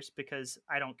 $30 because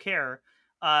I don't care,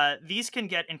 these can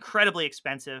get incredibly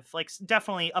expensive, like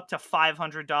definitely up to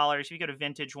 $500 if you go to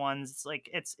vintage ones. It's like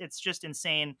it's just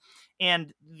insane,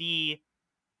 and the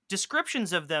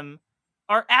descriptions of them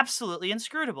are absolutely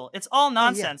inscrutable. It's all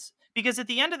nonsense. Because at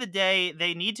the end of the day,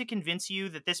 they need to convince you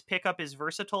that this pickup is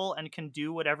versatile and can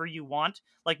do whatever you want.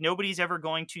 Like, nobody's ever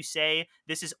going to say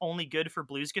this is only good for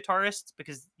blues guitarists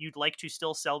because you'd like to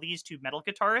still sell these to metal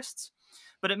guitarists.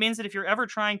 But it means that if you're ever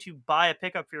trying to buy a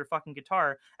pickup for your fucking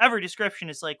guitar, every description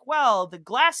is like, well, the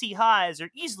glassy highs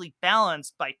are easily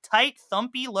balanced by tight,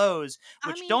 thumpy lows,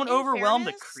 which don't overwhelm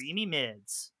the creamy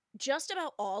mids. Just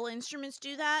about all instruments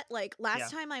do that. Like,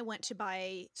 last time I went to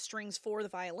buy strings for the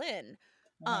violin,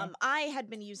 I had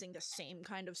been using the same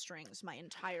kind of strings my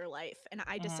entire life, and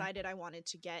I decided I wanted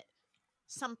to get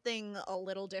something a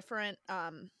little different,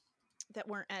 that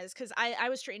weren't as, because I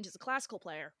was trained as a classical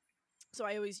player, So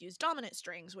I always use dominant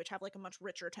strings, which have like a much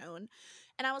richer tone.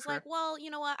 And I was Sure. like, well, you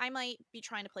know what? I might be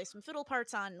trying to play some fiddle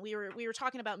parts on. We were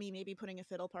talking about me maybe putting a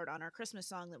fiddle part on our Christmas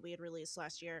song that we had released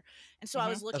last year. And so I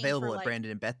was looking Available for at like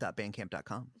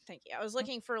brandonandbeth.bandcamp.com. thank you. I was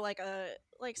looking for like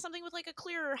something with like a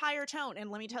clearer, higher tone. And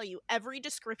let me tell you, every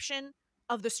description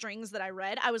of the strings that I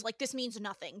read, I was like, this means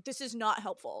nothing. This is not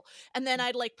helpful. And then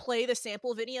I'd like play the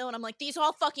sample video and I'm like, these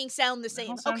all fucking sound the They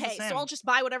all same. sound the Okay, so same. I'll just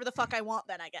buy whatever the fuck I want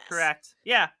then, I guess. Correct.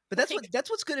 Yeah. But that's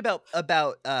what's good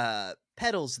about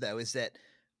pedals though, is that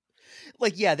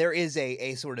like there is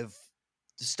a sort of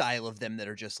style of them that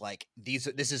are just like this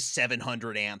is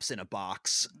 700 amps in a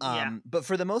box. Yeah. But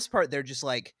for the most part they're just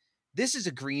like, this is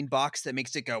a green box that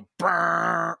makes it go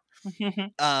brrr.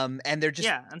 And they're just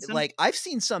and some, like, I've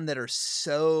seen some that are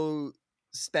so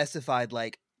specified,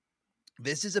 like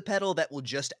this is a pedal that will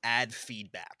just add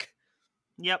feedback.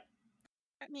 Yep.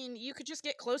 I mean, you could just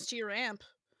get close to your amp.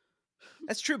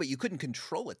 That's true, but you couldn't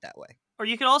control it that way. Or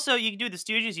you could do the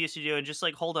Stooges used to do and just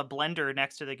like hold a blender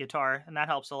next to the guitar, and that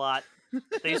helps a lot.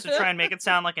 They used to try and make it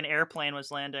sound like an airplane was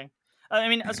landing. I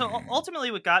mean, so ultimately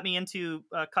what got me into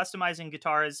customizing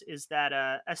guitars is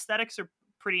that aesthetics are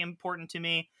pretty important to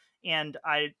me, and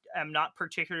I am not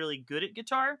particularly good at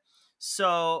guitar.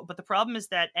 So, but the problem is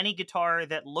that any guitar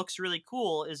that looks really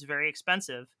cool is very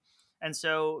expensive. And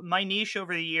so my niche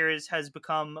over the years has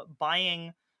become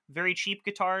buying very cheap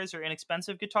guitars or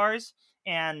inexpensive guitars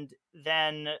and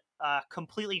then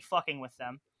completely fucking with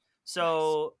them.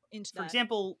 So, for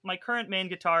example, my current main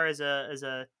guitar is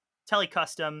a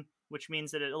Tele-Custom, which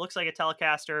means that it looks like a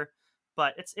Telecaster,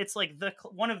 but it's like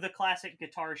one of the classic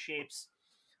guitar shapes.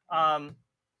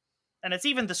 And it's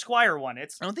even the Squier one. I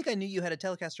don't think I knew you had a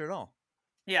Telecaster at all.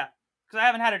 Yeah, because I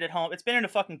haven't had it at home. It's been in a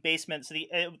fucking basement, so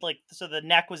the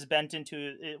neck was bent into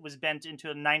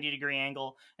a 90-degree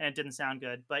angle, and it didn't sound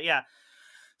good. But yeah,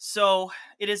 so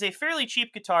it is a fairly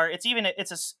cheap guitar. It's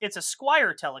a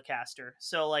Squier Telecaster,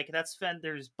 so like that's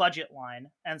Fender's budget line.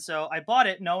 And so I bought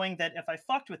it knowing that if I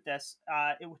fucked with this,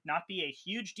 it would not be a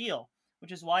huge deal,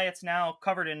 which is why it's now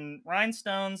covered in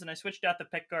rhinestones. And I switched out the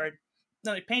pickguard.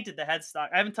 No, they painted the headstock.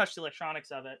 I haven't touched the electronics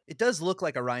of it. It does look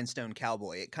like a rhinestone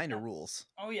cowboy. It kind of rules.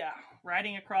 Oh yeah,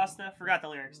 riding across forgot the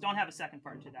lyrics. Don't have a second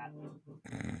part to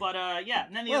that. But yeah,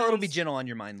 and then it'll be gentle on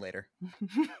your mind later.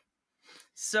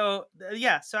 So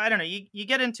yeah, so I don't know. You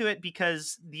get into it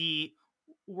because the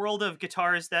world of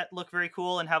guitars that look very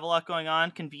cool and have a lot going on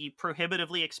can be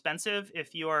prohibitively expensive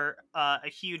if you are a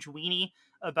huge weenie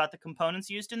about the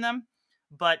components used in them.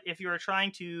 But if you are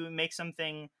trying to make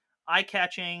something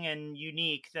eye-catching and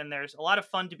unique, then there's a lot of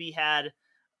fun to be had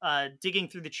digging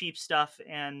through the cheap stuff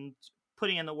and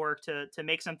putting in the work to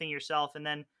make something yourself. And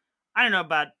then I don't know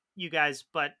about you guys,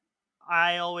 but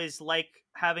I always like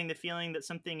having the feeling that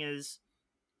something is,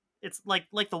 it's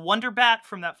like the Wonder Bat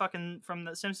from that fucking from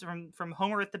the Simpsons, from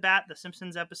Homer at the Bat, the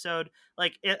Simpsons episode.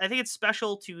 Like I think it's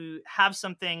special to have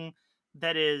something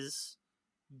that is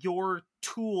your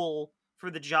tool for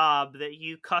the job that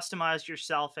you customized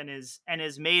yourself and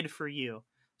is made for you.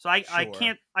 So I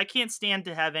can't stand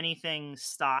to have anything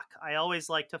stock. I always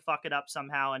like to fuck it up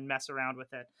somehow and mess around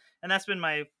with it. And that's been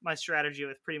my strategy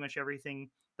with pretty much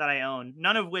everything that I own.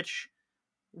 None of which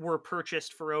were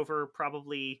purchased for over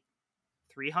probably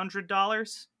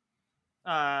 $300.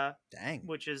 Dang.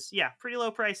 Which is pretty low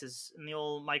prices in the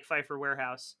old Mike Pfeiffer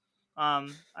warehouse. I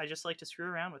just like to screw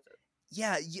around with it.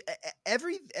 Yeah,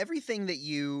 everything that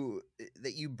you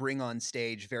bring on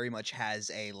stage very much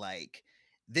has a like,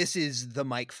 this is the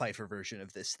Mike Pfeiffer version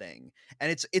of this thing,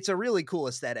 and it's a really cool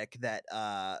aesthetic that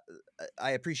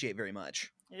I appreciate very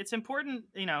much. It's important,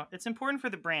 it's important for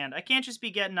the brand. I can't just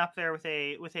be getting up there with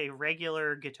a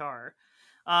regular guitar.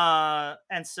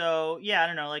 And so I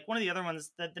don't know, like one of the other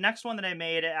ones, the next one that I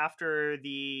made after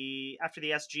the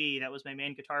SG, that was my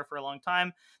main guitar for a long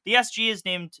time. The SG is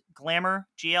named Glamour,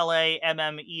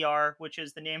 Glammer, which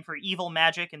is the name for Evil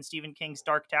Magic in Stephen King's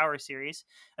Dark Tower series.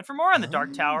 And for more on the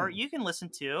Dark Tower, you can listen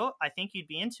to, I think you'd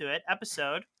be into it,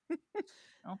 episode.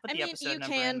 I'll put the episode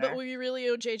number in there. But we really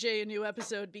owe JJ a new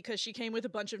episode because she came with a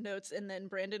bunch of notes and then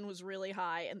Brandon was really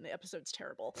high and the episode's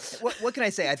terrible. What can I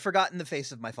say? I'd forgotten the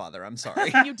face of my father. I'm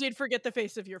sorry. You did forget the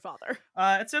face of your father.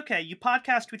 It's okay. You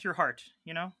podcast with your heart,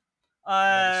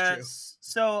 That is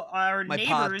true. So our my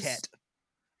neighbors, podcast.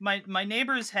 my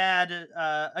neighbors had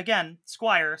again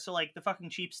Squier, so like the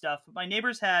fucking cheap stuff. My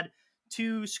neighbors had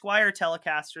 2 Squier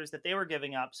Telecasters that they were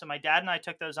giving up. So my dad and I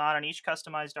took those on and each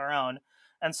customized our own.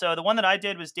 And so the one that I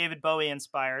did was David Bowie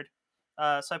inspired.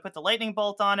 So I put the lightning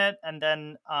bolt on it, and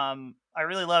then I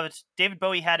really loved David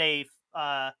Bowie had he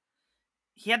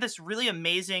had this really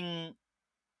amazing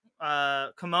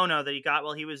kimono that he got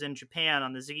while he was in Japan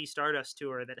on the Ziggy Stardust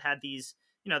tour that had these,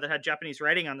 that had Japanese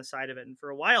writing on the side of it. And for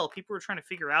a while, people were trying to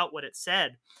figure out what it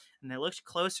said. And they looked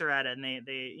closer at it, and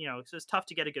they so it was tough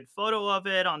to get a good photo of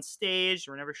it on stage.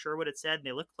 They were never sure what it said. And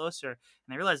they looked closer, and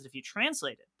they realized if you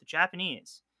translated the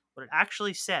Japanese, what it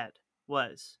actually said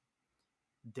was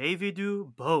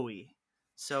Davidu Bowie.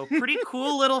 So pretty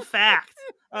cool little fact.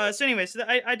 So anyway,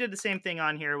 I did the same thing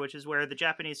on here, which is where the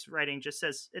Japanese writing just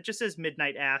says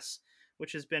Midnight Ass,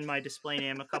 which has been my display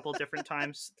name a couple different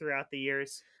times throughout the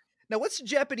years. Now, what's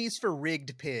Japanese for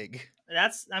rigged pig?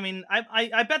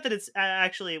 I bet that it's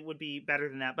actually it would be better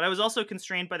than that. But I was also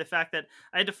constrained by the fact that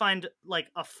I had to find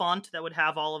like a font that would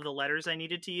have all of the letters I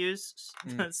needed to use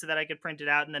so that I could print it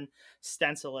out and then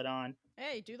stencil it on.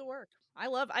 Hey, do the work. I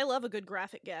love a good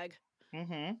graphic gag.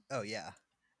 Mm-hmm. Oh, yeah.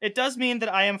 It does mean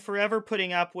that I am forever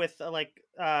putting up with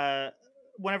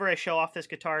whenever I show off this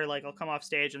guitar, like I'll come off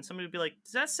stage and somebody will be like,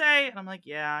 "Does that say?" And I'm like,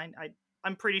 "Yeah,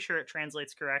 I'm pretty sure it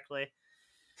translates correctly."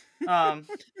 I'm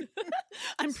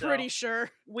pretty sure.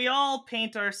 We all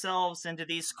paint ourselves into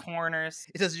these corners.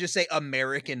 It doesn't just say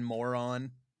American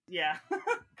moron. Yeah.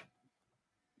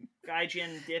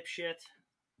 Gaijin dipshit.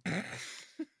 But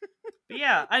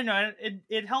yeah, I don't know.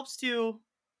 It helps to.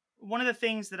 One of the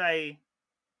things that I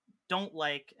don't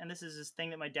like, and this is this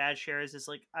thing that my dad shares, is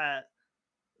like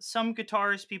some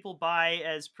guitars people buy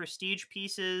as prestige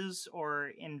pieces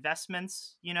or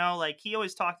investments. Like he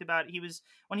always talked about,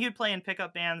 when he would play in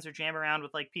pickup bands or jam around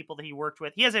with like people that he worked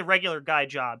with, he has a regular guy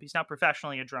job. He's not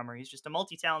professionally a drummer. He's just a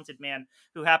multi-talented man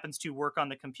who happens to work on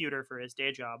the computer for his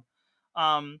day job.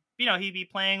 He'd be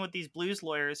playing with these blues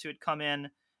lawyers who would come in,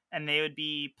 and they would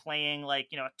be playing like,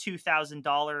 a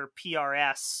 $2,000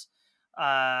 PRS,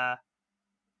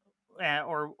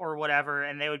 or whatever,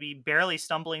 and they would be barely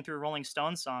stumbling through Rolling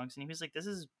Stones songs, and he was like, "This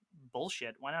is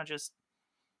bullshit. Why not just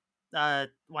why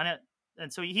not?"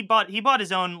 And so he bought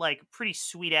his own like pretty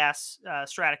sweet ass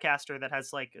Stratocaster that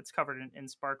has like it's covered in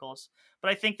sparkles.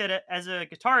 But I think that as a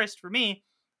guitarist, for me,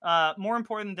 more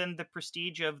important than the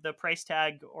prestige of the price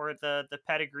tag or the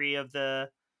pedigree of the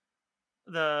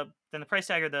price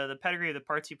tag or the pedigree of the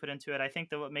parts you put into it, I think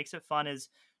that what makes it fun is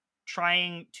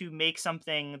trying to make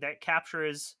something that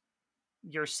captures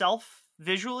yourself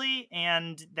visually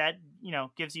and that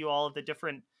gives you all of the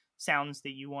different sounds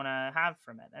that you want to have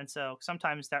from it. And so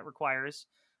sometimes that requires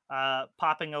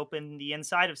popping open the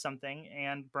inside of something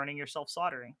and burning yourself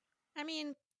soldering. I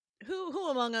mean, who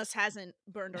among us hasn't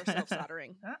burned ourselves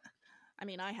soldering? I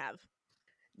mean, I have.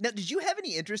 Now, did you have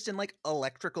any interest in like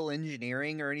electrical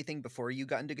engineering or anything before you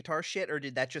got into guitar shit, or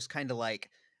did that just kind of like,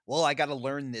 well, I got to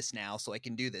learn this now so I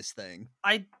can do this thing?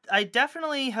 I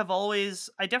definitely have always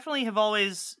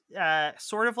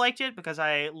sort of liked it because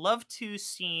I love to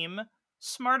seem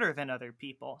smarter than other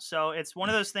people. So it's one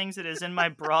of those things that is in my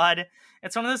broad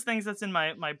it's one of those things that's in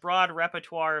my broad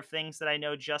repertoire of things that I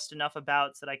know just enough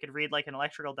about so that I could read like an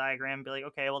electrical diagram and be like,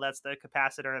 okay, well, that's the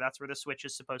capacitor, that's where the switch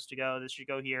is supposed to go, this should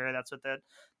go here, that's what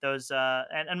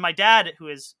and my dad, who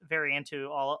is very into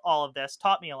all of this,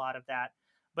 taught me a lot of that.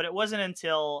 But it wasn't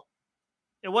until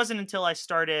I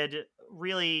started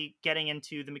really getting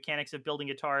into the mechanics of building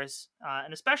guitars,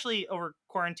 and especially over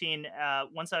quarantine,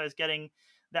 once I was getting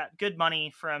that good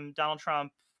money from Donald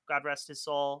Trump, God rest his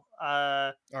soul.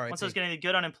 Once I was getting the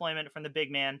good unemployment from the big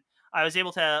man, I was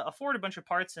able to afford a bunch of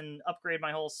parts and upgrade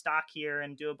my whole stock here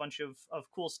and do a bunch of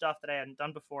cool stuff that I hadn't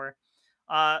done before.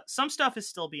 Some stuff is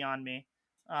still beyond me.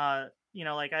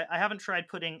 Like I haven't tried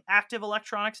putting active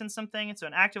electronics in something. So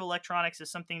an active electronics is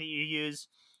something that you use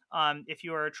if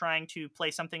you are trying to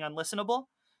play something unlistenable.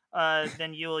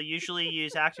 Then you'll usually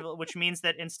use active, which means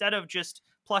that instead of just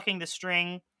plucking the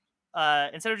string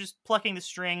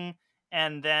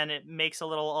and then it makes a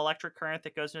little electric current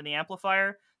that goes into the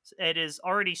amplifier, it is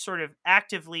already sort of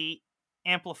actively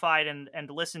amplified and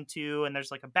listened to, and there's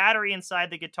like a battery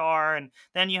inside the guitar, and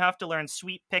then you have to learn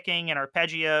sweep picking and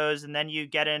arpeggios, and then you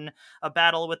get in a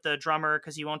battle with the drummer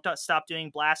because he won't stop doing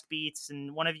blast beats,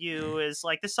 and one of you is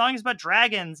like, this song is about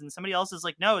dragons, and somebody else is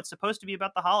like, no, it's supposed to be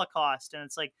about the Holocaust, and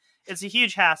it's like, it's a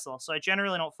huge hassle. So I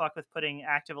generally don't fuck with putting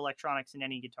active electronics in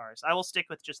any guitars. I will stick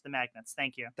with just the magnets.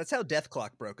 Thank you. That's how Death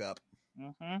Clock broke up.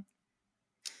 Mm-hmm.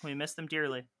 We miss them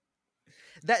dearly.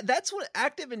 That's what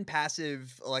active and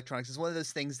passive electronics is. One of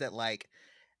those things that, like,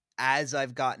 as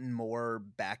I've gotten more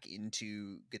back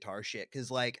into guitar shit,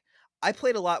 because like I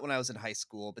played a lot when I was in high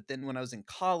school, but then when I was in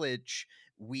college,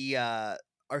 we our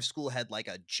school had like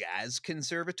a jazz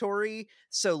conservatory,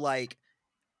 so like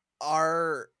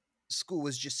our school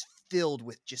was just filled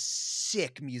with just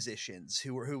sick musicians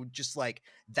who just like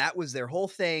that was their whole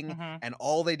thing, Mhm. and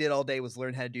all they did all day was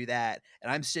learn how to do that.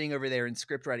 And I'm sitting over there in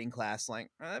script writing class, like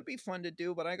that'd be fun to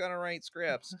do, but I gotta write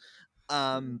scripts.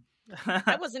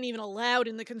 I wasn't even allowed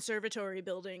in the conservatory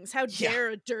buildings. How Yeah. dare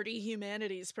a dirty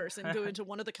humanities person go into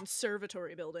one of the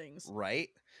conservatory buildings? Right.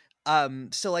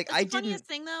 So like But I the funniest didn't.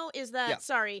 thing though is that Yeah.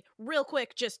 sorry, real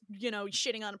quick, just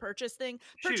shitting on a Purchase thing.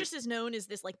 Shoot. Purchase is known as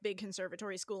this like big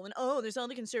conservatory school, and oh, there's all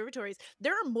the conservatories.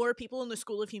 There are more people in the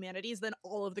School of Humanities than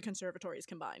all of the conservatories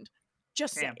combined.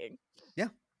 Just Damn. saying.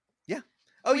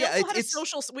 Oh we yeah, also had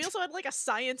it's we also had like a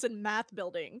science and math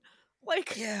building.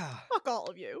 Like, yeah. fuck all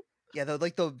of you. Yeah, though,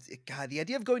 like the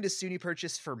idea of going to SUNY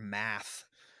Purchase for math.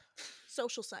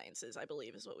 Social sciences, I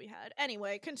believe, is what we had.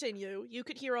 Anyway, continue. You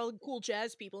could hear all the cool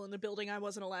jazz people in the building I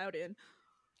wasn't allowed in.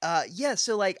 Yeah,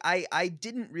 so like I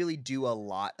didn't really do a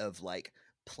lot of like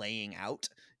playing out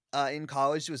in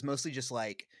college. It was mostly just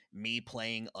like me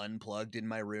playing unplugged in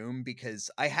my room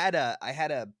because I had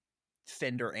a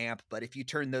Fender amp, but if you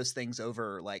turn those things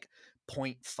over like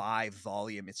 0.5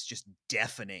 volume, it's just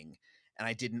deafening, and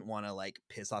I didn't want to like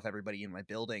piss off everybody in my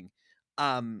building.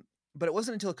 But it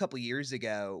wasn't until a couple years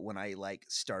ago when I like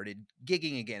started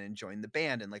gigging again and joined the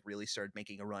band and like really started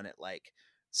making a run at like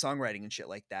songwriting and shit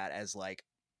like that as like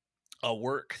a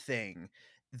work thing,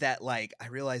 that like I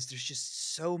realized there's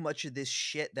just so much of this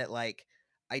shit that like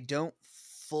I don't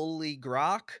fully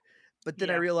grok. But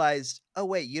then I Yeah. realized, oh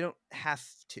wait, you don't have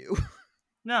to.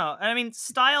 No, I mean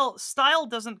style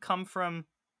doesn't come from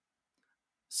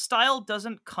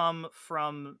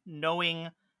knowing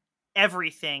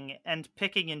everything and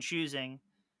picking and choosing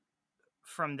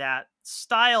from that.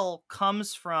 Style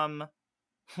comes from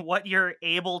what you're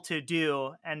able to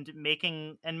do and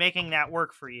making that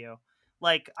work for you.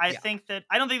 Like I Yeah. don't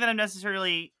think that I'm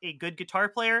necessarily a good guitar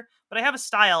player, but I have a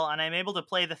style and I'm able to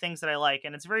play the things that I like,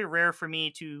 and it's very rare for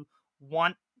me to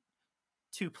want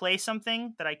to play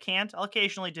something that I can't. I'll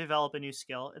occasionally develop a new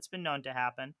skill. It's been known to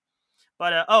happen.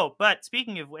 But but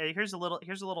speaking of, here's a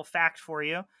little fact for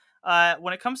you.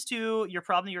 When it comes to your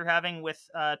problem you're having with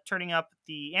turning up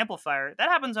the amplifier, that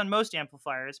happens on most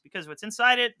amplifiers because what's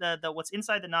inside it, what's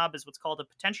inside the knob is what's called a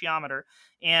potentiometer,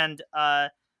 and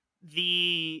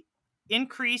the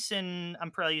increase in,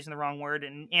 I'm probably using the wrong word,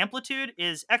 in amplitude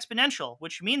is exponential,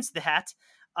 which means that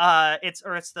it's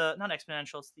the not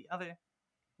exponential, it's the other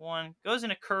one, goes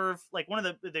in a curve, like one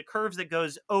of the curves that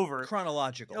goes over.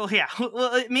 Chronological. Oh yeah.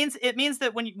 Well, it means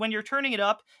that when you're turning it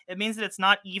up, it means that it's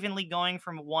not evenly going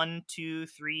from 1, 2,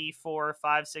 3, 4,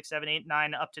 5, 6, 7, 8,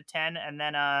 9 up to 10, and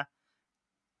then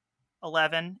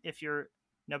 11 if you're,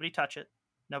 nobody touch it,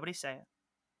 nobody say it,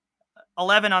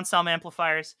 11 on some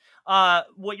amplifiers.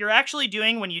 What you're actually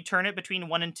doing when you turn it between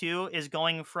 1 and 2 is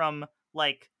going from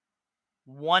like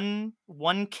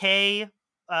 1K,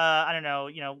 I don't know,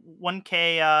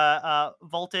 1K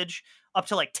voltage up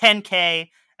to like 10K,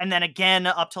 and then again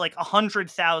up to like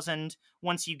 100,000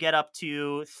 once you get up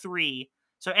to 3.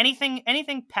 So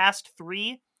anything past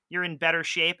 3, you're in better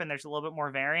shape and there's a little bit more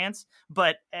variance,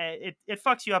 but it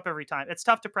fucks you up every time. It's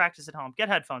tough to practice at home. Get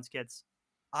headphones, kids.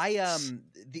 I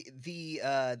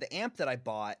the amp that I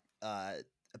bought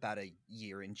about a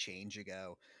year and change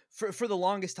ago, for the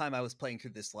longest time I was playing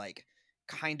through this like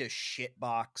kind of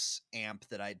shitbox amp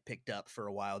that I'd picked up for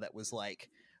a while that was like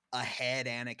a head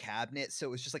and a cabinet, so it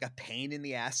was just like a pain in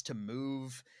the ass to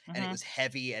move, and it Mhm. was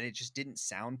heavy and it just didn't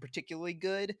sound particularly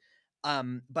good.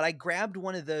 But I grabbed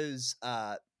one of those.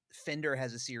 Fender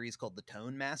has a series called the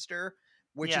Tone Master,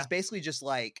 which Yeah. is basically just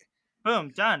like Boom,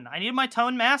 done. I need my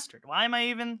tone mastered. Why am I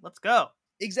even? Let's go.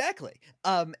 exactly.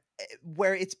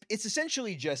 Where it's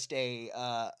essentially just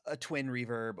a twin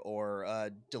reverb or a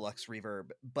deluxe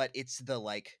reverb, but it's the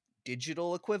like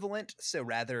digital equivalent. So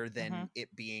rather than Mhm.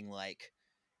 it being like,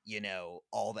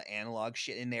 all the analog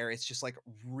shit in there, it's just like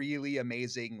really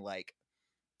amazing like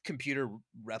computer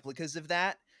replicas of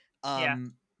that. Yeah.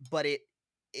 But it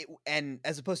and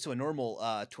as opposed to a normal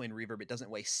twin reverb, it doesn't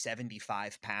weigh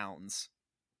 75 pounds.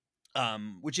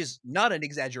 Which is not an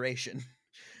exaggeration.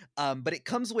 But it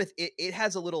comes with it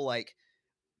has a little like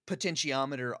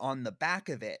potentiometer on the back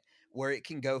of it where it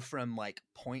can go from like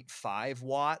 0.5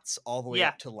 watts all the way Yeah,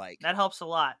 up to like that helps a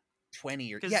lot.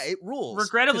 20 or 'Cause yeah, it rules.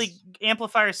 Regrettably, 'cause-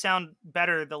 amplifiers sound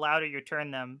better the louder you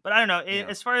turn them. But I don't know. Yeah.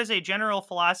 As far as a general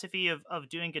philosophy of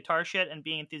doing guitar shit and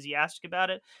being enthusiastic about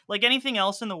it, like anything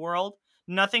else in the world,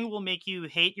 nothing will make you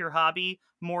hate your hobby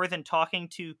more than talking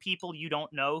to people you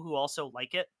don't know who also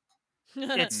like it.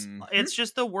 It's Mhm. it's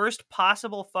just the worst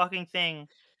possible fucking thing.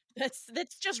 That's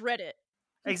just Reddit.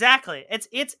 Exactly.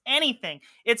 It's anything.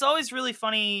 It's always really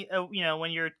funny,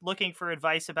 when you're looking for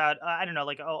advice about, I don't know,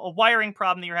 like a wiring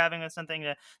problem that you're having with something,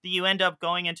 that you end up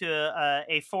going into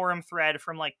a forum thread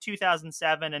from like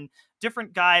 2007, and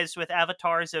different guys with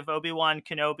avatars of Obi-Wan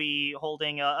Kenobi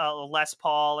holding a Les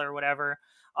Paul or whatever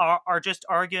are just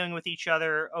arguing with each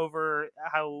other over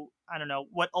how, I don't know,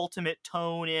 what ultimate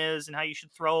tone is, and how you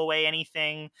should throw away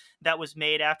anything that was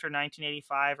made after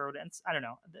 1985 or whatever. I don't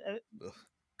know. Ugh.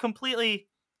 Completely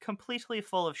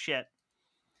full of shit.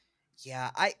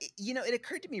 Yeah, it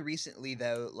occurred to me recently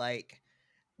though, like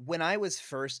when I was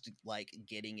first like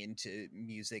getting into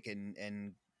music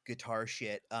and guitar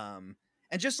shit, and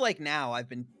just like now I've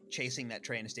been chasing that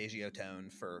Trey Anastasio tone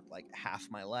for like half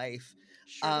my life.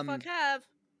 Sure the fuck have.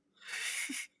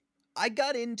 I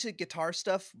got into guitar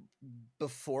stuff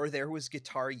before there was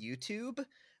Guitar YouTube,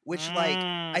 which like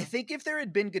I think if there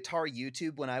had been Guitar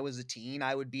YouTube when I was a teen,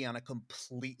 I would be on a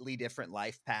completely different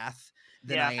life path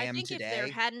than Yeah. I am I think today. if there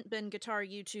hadn't been Guitar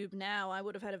YouTube now, I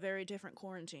would have had a very different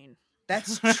quarantine.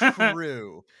 That's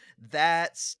true.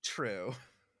 That's true.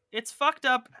 It's fucked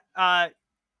up.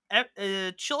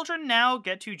 Children now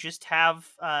get to just have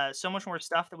so much more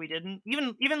stuff that we didn't.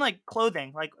 Even like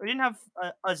clothing. Like we didn't have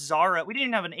a Zara. We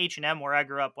didn't have an H&M where I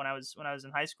grew up when I was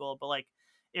in high school. But like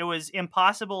it was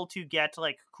impossible to get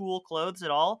like cool clothes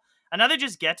at all. And now they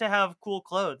just get to have cool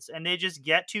clothes, and they just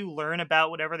get to learn about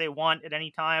whatever they want at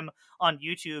any time on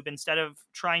YouTube, instead of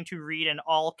trying to read an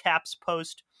all caps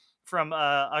post from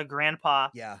a grandpa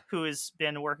Yeah. who has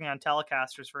been working on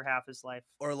Telecasters for half his life.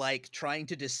 Or like trying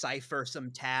to decipher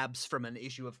some tabs from an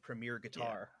issue of Premiere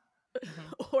Guitar.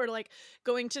 Or like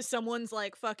going to someone's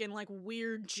like fucking like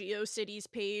weird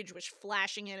GeoCities page with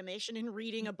flashing animation and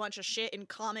reading a bunch of shit in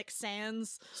Comic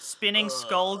Sans. Spinning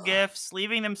skull gifs,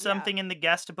 leaving them something in the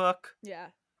guest book. Yeah.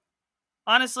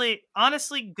 Honestly,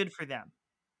 good for them.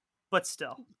 But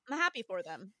still. I'm happy for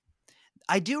them.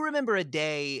 I do remember a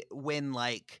day when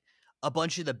like a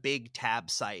bunch of the big tab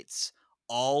sites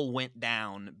all went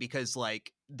down because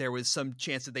like there was some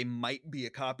chance that they might be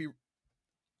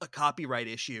a copyright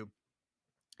issue.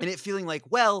 And it feeling like,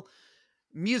 well,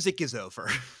 music is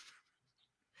over.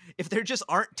 If there just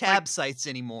aren't tab sites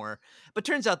anymore. But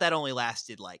turns out that only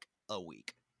lasted like a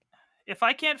week. If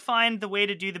I can't find the way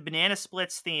to do the Banana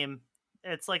Splits theme,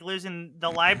 it's like losing the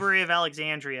Library of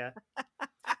Alexandria.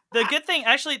 The good thing,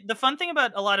 actually, the fun thing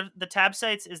about a lot of the tab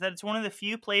sites is that it's one of the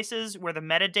few places where the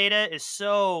metadata is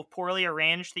so poorly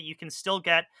arranged that you can still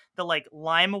get the like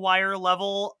LimeWire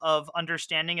level of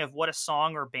understanding of what a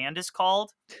song or band is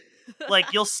called.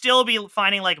 Like you'll still be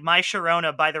finding like My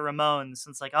Sharona by the Ramones.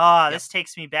 It's like, this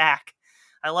takes me back.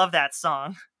 I love that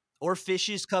song. Or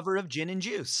Fish's cover of Gin and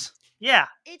Juice. Yeah.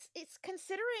 It's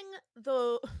considering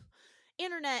the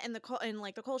internet and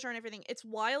like the culture and everything. It's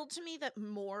wild to me that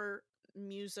more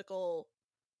musical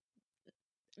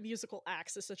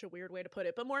acts is such a weird way to put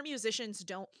it, but more musicians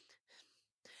don't.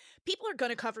 People are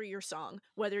gonna cover your song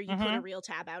whether you put a real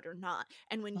tab out or not,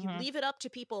 and when you leave it up to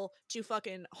people to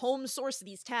fucking home source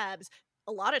these tabs,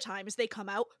 a lot of times they come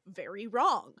out very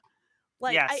wrong.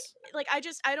 Like yes.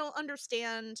 I don't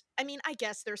understand. I mean, I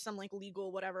guess there's some like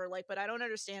legal whatever, like, but I don't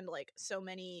understand like so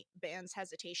many bands'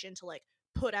 hesitation to like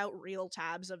put out real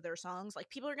tabs of their songs. Like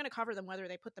people are gonna cover them whether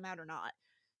they put them out or not.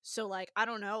 So like, I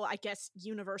don't know, I guess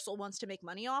Universal wants to make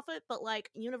money off it, but like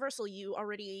Universal, you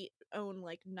already own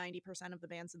like 90% of the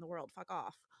bands in the world. Fuck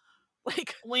off.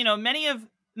 Like, well, many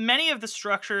of the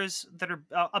structures that are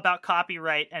about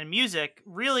copyright and music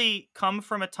really come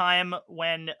from a time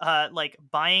when like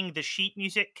buying the sheet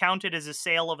music counted as a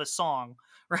sale of a song,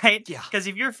 right? Yeah. Because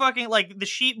if you're fucking like the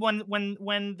sheet,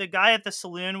 when the guy at the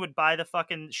saloon would buy the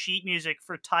fucking sheet music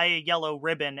for Tie a Yellow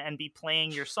Ribbon and be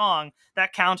playing your song,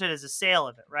 that counted as a sale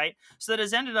of it, right? So that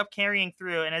has ended up carrying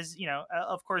through, and as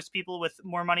of course, people with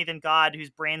more money than God, whose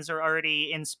brains are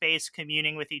already in space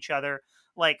communing with each other,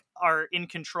 like are in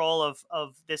control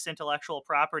of this intellectual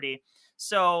property.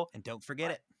 So, and don't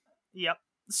forget it. Yep.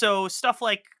 So stuff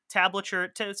like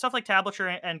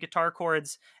tablature and guitar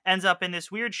chords ends up in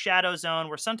this weird shadow zone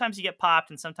where sometimes you get popped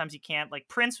and sometimes you can't. Like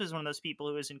Prince was one of those people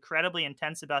who was incredibly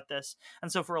intense about this,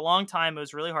 and so for a long time it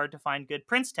was really hard to find good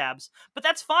Prince tabs. But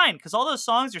that's fine because all those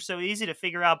songs are so easy to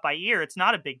figure out by ear. It's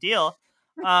not a big deal.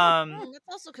 that's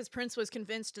also because Prince was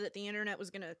convinced that the internet was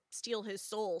going to steal his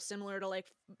soul, similar to like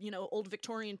old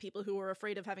Victorian people who were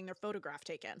afraid of having their photograph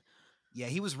taken. Yeah,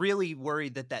 he was really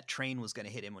worried that train was going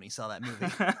to hit him when he saw that movie.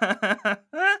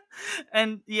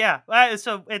 And yeah,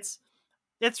 so it's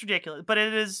ridiculous, but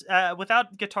it is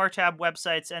without guitar tab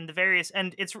websites and the various,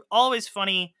 and it's always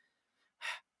funny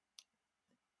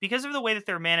because of the way that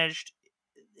they're managed.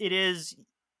 It is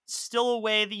still a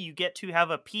way that you get to have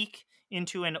a peek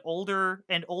into an older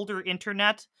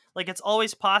internet. Like, it's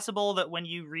always possible that when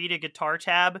you read a guitar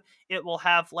tab, it will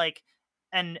have like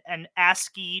an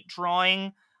ASCII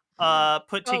drawing put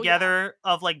Oh, yeah. together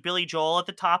of like Billy Joel at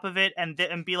the top of it, and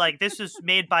be like, this is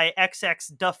made by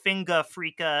XX Duffinga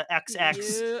Freaka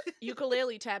XX. Yeah.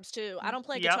 Ukulele tabs too. I don't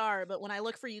play Yep. guitar, but when I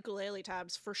look for ukulele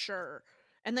tabs, for sure.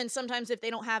 And then sometimes if they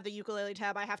don't have the ukulele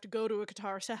tab, I have to go to a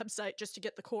guitar tab site just to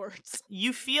get the chords.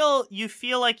 You feel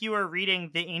like you are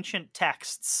reading the ancient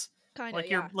texts. Kind of,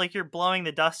 Like yeah. you're blowing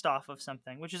the dust off of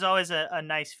something, which is always a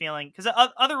nice feeling, because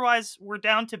otherwise we're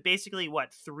down to basically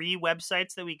 3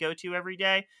 websites that we go to every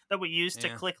day that we use to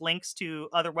Yeah. click links to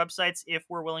other websites if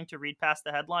we're willing to read past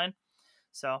the headline.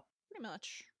 So Pretty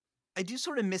much. I do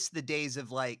sort of miss the days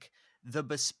of like the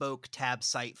bespoke tab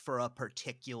site for a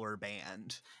particular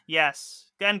band.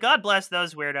 yes, and God bless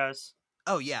those weirdos.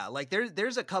 Oh yeah, like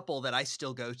there's a couple that I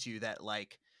still go to that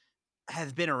like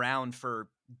have been around for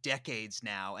decades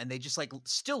now, and they just like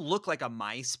still look like a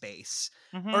MySpace,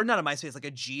 Mhm. or not a MySpace, like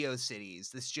a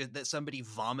GeoCities. This just that somebody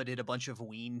vomited a bunch of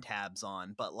Ween tabs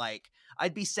on, but like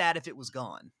I'd be sad if it was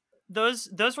gone. Those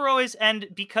were always, and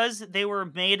because they were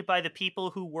made by the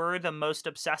people who were the most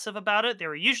obsessive about it, they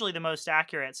were usually the most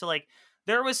accurate. So like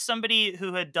there was somebody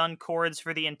who had done chords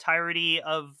for the entirety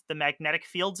of the Magnetic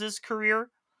Fields'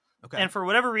 career. Okay. And for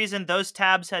whatever reason, those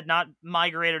tabs had not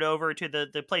migrated over to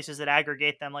the places that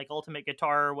aggregate them, like Ultimate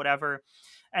Guitar or whatever.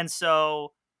 And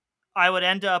so I would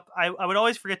end up, I would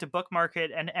always forget to bookmark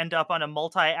it and end up on a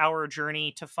multi-hour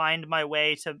journey to find my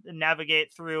way to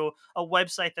navigate through a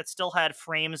website that still had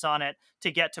frames on it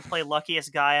to get to play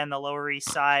Luckiest Guy on the Lower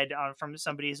East Side from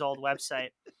somebody's old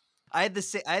website. I had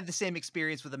the same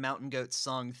experience with the Mountain Goats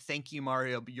song "Thank You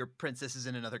Mario, but your princess is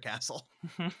in another castle."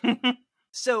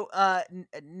 So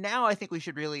now I think we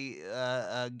should really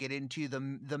get into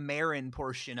the Marin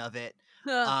portion of it.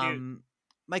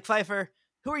 Mike Pfeiffer,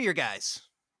 who are your guys?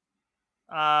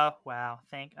 Wow.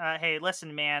 Hey,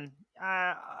 listen, man.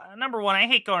 Number one, I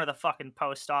hate going to the fucking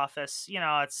post office. You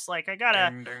know, it's like I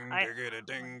guess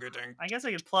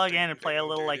I could plug in and play a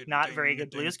little like not very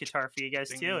good blues guitar for you guys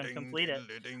too and complete it.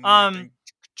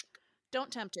 Don't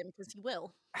tempt him because he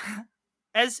will.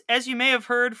 As you may have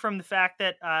heard from the fact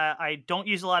that I don't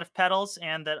use a lot of pedals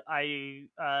and that I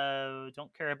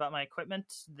don't care about my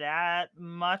equipment that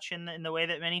much in the way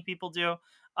that many people do.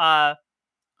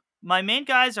 My main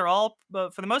guys are all,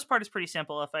 for the most part, it's pretty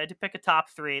simple. If I had to pick a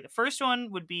top 3, the first one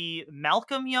would be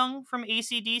Malcolm Young from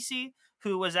AC/DC,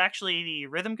 who was actually the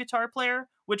rhythm guitar player,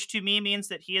 which to me means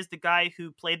that he is the guy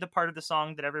who played the part of the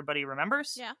song that everybody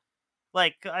remembers. Yeah.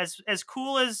 Like as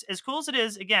cool as it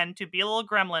is, again, to be a little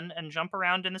gremlin and jump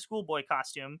around in the schoolboy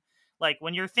costume. Like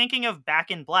when you're thinking of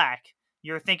Back in Black,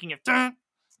 you're thinking of dun,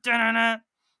 dun, dun,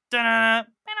 dun,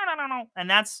 dun, and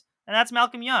that's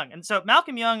Malcolm Young. And so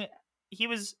Malcolm Young, he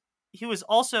was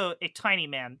also a tiny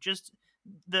man. Just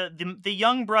the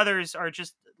Young brothers are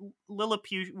just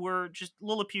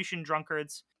Lilliputian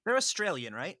drunkards. They're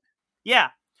Australian, right? Yeah.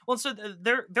 Well, so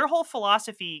their whole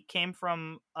philosophy came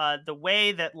from the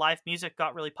way that live music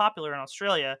got really popular in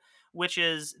Australia, which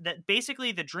is that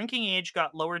basically the drinking age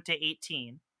got lowered to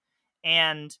 18,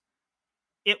 and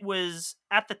it was,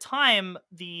 at the time,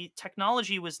 the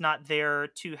technology was not there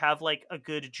to have like a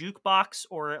good jukebox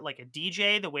or like a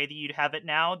DJ the way that you'd have it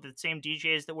now. The same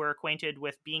DJs that we're acquainted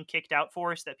with being kicked out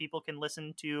for, so that people can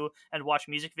listen to and watch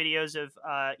music videos of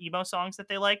emo songs that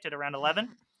they liked at around 11.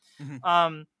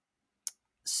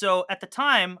 So at the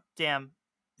time,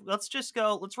 let's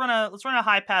run a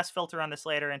high pass filter on this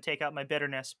later and take out my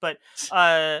bitterness. But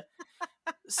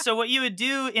so what you would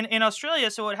do in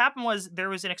Australia, so what happened was there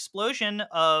was an explosion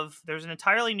there's an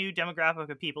entirely new demographic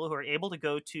of people who are able to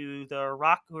go to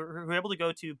who are able to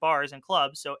go to bars and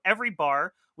clubs. So every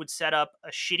bar would set up a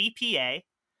shitty PA,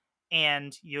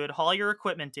 and you would haul your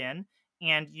equipment in,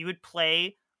 and you would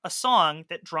play a song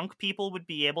that drunk people would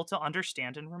be able to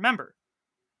understand and remember.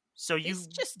 So This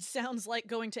just sounds like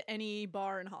going to any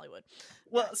bar in Hollywood.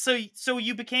 Well, so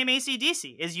you became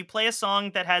AC/DC. Is you play a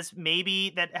song that has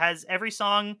every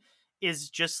song is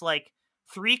just like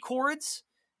 3 chords,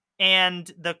 and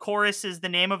the chorus is the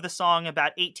name of the song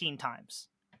about 18 times,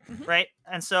 right?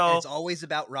 And so And it's always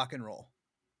about rock and roll.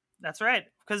 That's right,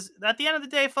 because at the end of the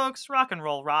day, folks, rock and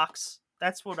roll rocks.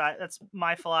 That's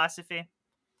my philosophy.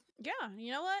 Yeah,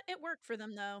 you know what? It worked for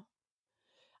them though.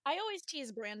 I always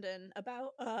tease Brandon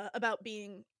about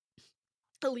being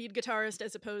a lead guitarist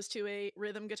as opposed to a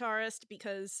rhythm guitarist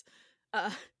because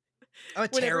I'm a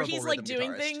Whenever terrible he's like rhythm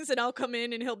doing guitarist. things, and I'll come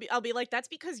in and I'll be like, "That's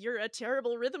because you're a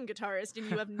terrible rhythm guitarist and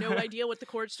you have no idea what the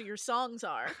chords to your songs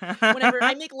are." Whenever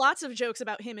I make lots of jokes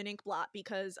about him and Inkblot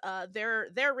because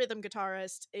their rhythm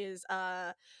guitarist is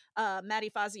Maddie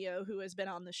Fazio, who has been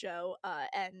on the show,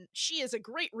 and she is a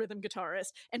great rhythm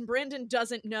guitarist, and Brandon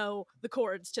doesn't know the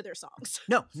chords to their songs.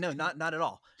 No, not at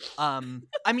all.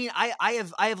 I mean, I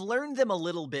have learned them a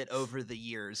little bit over the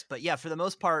years, but yeah, for the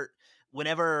most part,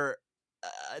 whenever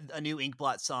a new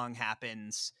Inkblot song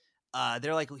happens,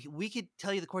 they're like, we could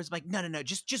tell you the chords. I'm like, no,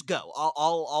 just go.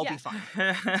 I'll Yeah. be fine.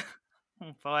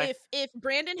 Oh, boy. If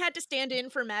Brandon had to stand in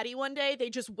for Maddie one day,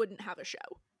 they just wouldn't have a show.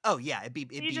 Oh yeah, it'd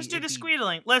You just do it'd the be-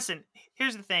 squealing. Listen,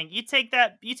 here's the thing. You take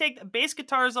the bass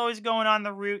guitar is always going on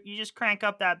the root. You just crank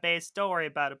up that bass. Don't worry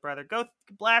about it, brother. Go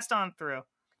blast on through.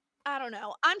 I don't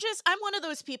know. I'm one of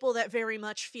those people that very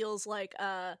much feels like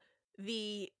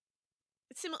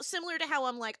similar to how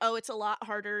I'm like, oh, it's a lot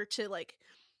harder to like,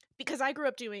 because I grew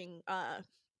up doing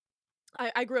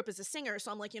I grew up as a singer,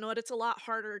 so I'm like, you know what, it's a lot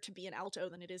harder to be an alto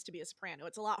than it is to be a soprano.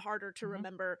 It's a lot harder to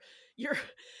remember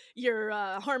your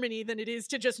harmony than it is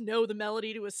to just know the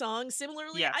melody to a song.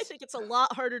 Similarly, I Yes. think it's a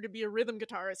lot harder to be a rhythm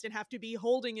guitarist and have to be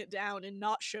holding it down and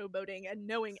not showboating and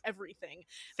knowing everything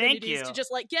Thank than it is to you.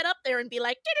 just like get up there and be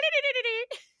like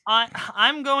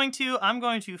I'm going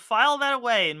to file that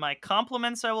away in my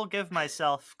compliments I will give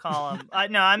myself column.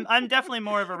 No, I'm definitely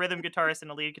more of a rhythm guitarist and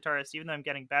a lead guitarist, even though I'm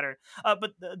getting better.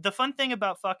 But the fun thing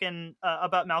about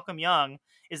about Malcolm Young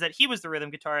is that he was the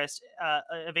rhythm guitarist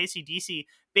of AC/DC,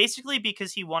 basically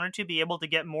because he wanted to be able to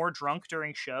get more drunk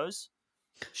during shows.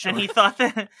 Sure. And he thought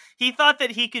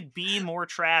that he could be more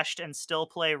trashed and still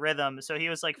play rhythm. So he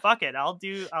was like, "Fuck it, I'll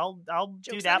do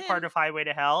Joke's that on part him. of Highway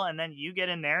to Hell, and then you get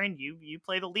in there and you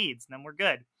play the leads, and then we're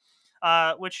good."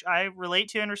 Which I relate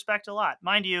to and respect a lot.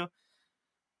 Mind you,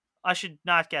 I should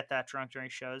not get that drunk during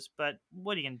shows, but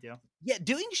what are you gonna do? Yeah,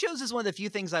 doing shows is one of the few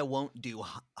things I won't do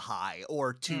high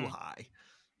or too high.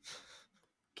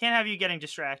 Can't have you getting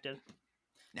distracted.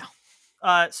 No.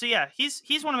 So yeah,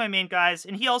 he's one of my main guys,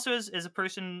 and he also is a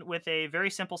person with a very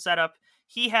simple setup.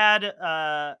 He had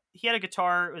a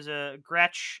guitar. It was a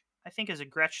Gretsch, I think, is a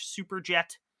Gretsch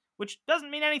Superjet, which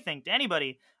doesn't mean anything to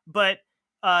anybody, but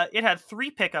it had 3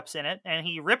 pickups in it, and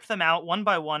he ripped them out one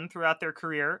by one throughout their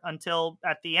career until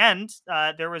at the end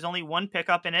there was only 1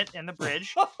 pickup in it in the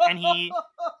bridge, and he.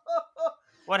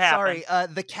 What happened? Sorry,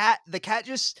 the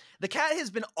cat has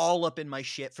been all up in my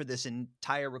shit for this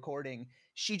entire recording.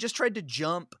 She just tried to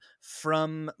jump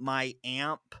from my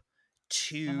amp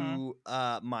to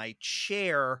my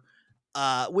chair,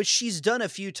 which she's done a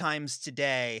few times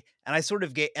today. And I sort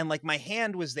of and like my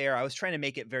hand was there. I was trying to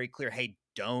make it very clear, hey,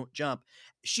 don't jump.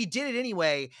 She did it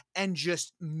anyway and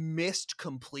just missed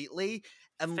completely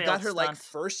and Failed got her like stunt.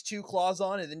 first 2 claws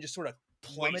on and then just sort of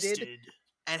plummeted. Wasted.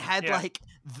 And had Yeah. like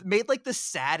made like the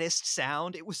saddest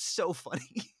sound. It was so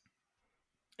funny.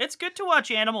 It's good to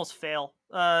watch animals fail.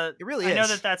 It really is. I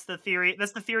know that's the theory.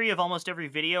 That's the theory of almost every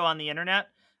video on the internet.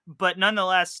 But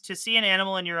nonetheless, to see an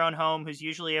animal in your own home who's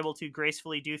usually able to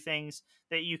gracefully do things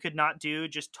that you could not do,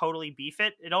 just totally beef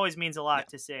it, it always means a lot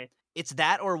to see. It's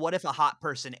that, or what if a hot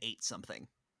person ate something?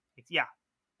 Yeah.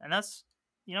 And that's,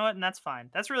 you know what? And that's fine.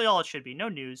 That's really all it should be. No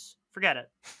news. Forget it.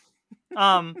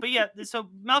 But yeah, so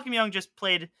Malcolm Young just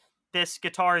played this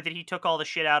guitar that he took all the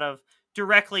shit out of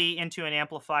directly into an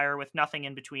amplifier with nothing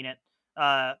in between it,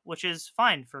 which is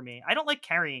fine for me. I don't like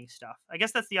carrying stuff. I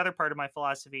guess that's the other part of my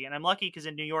philosophy, and I'm lucky because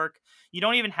in New York, you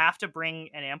don't even have to bring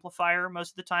an amplifier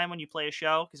most of the time when you play a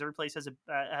show because every place has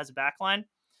a backline.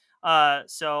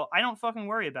 So I don't fucking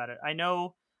worry about it. I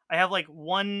know I have like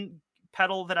one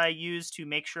pedal that I use to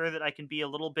make sure that I can be a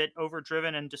little bit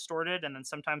overdriven and distorted, and then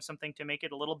sometimes something to make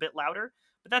it a little bit louder.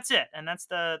 But that's it, and that's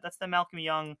the Malcolm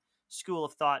Young school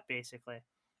of thought, basically.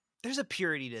 There's a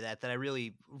purity to that I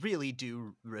really, really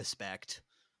do respect.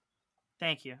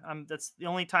 Thank you. That's the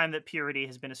only time that purity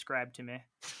has been ascribed to me.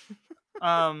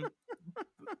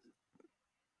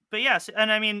 But yes, and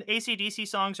I mean, AC/DC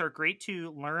songs are great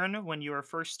to learn when you are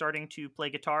first starting to play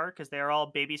guitar because they are all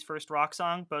baby's first rock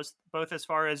song, both as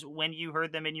far as when you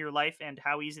heard them in your life and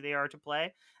how easy they are to play.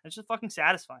 And it's just fucking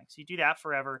satisfying. So you do that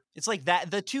forever. It's like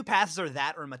that. The 2 paths are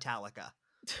that or Metallica.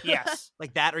 Yes.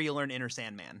 Like that or you learn Inner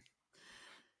Sandman.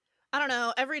 I don't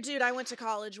know. Every dude I went to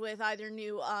college with either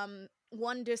knew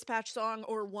one Dispatch song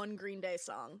or one Green Day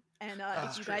song. And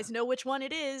if you true. guys know which one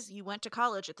it is, you went to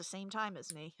college at the same time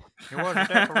as me. He was a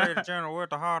decorated general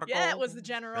with a heart of gold. Yeah, it was the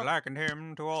general. They likened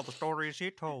him to all the stories he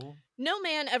told. No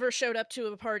man ever showed up to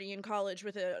a party in college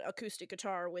with an acoustic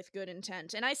guitar with good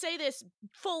intent. And I say this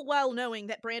full well knowing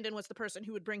that Brandon was the person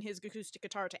who would bring his acoustic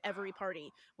guitar to every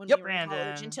party when Yep. we were in college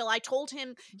Brandon. until I told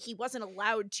him he wasn't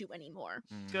allowed to anymore.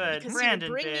 Good. Because Brandon,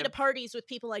 he would bring me babe. to parties with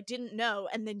people I didn't know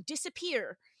and then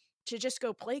disappear to just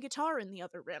go play guitar in the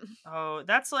other room. Oh,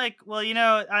 that's like, well, you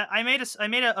know, I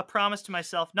made a promise to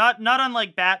myself, not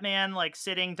unlike Batman, like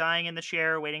sitting, dying in the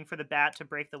chair, waiting for the bat to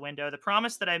break the window. The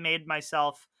promise that I made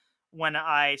myself when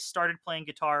I started playing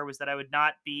guitar was that I would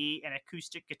not be an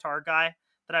acoustic guitar guy,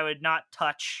 that I would not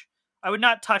touch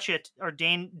it or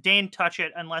deign touch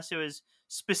it unless it was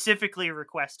specifically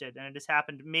requested. And it has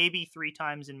happened maybe 3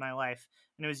 times in my life.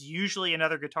 And it was usually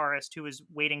another guitarist who was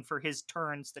waiting for his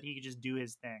turns that he could just do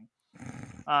his thing. So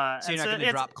you're not going to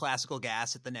it's- drop Classical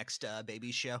Gas at the next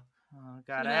Babies show? Oh,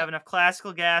 God, Yeah. I have enough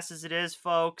classical gas as it is,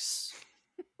 folks.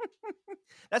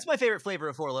 That's my favorite flavor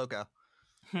of Four Loko.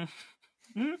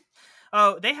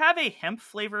 Oh, they have a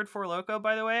hemp-flavored Four Loko,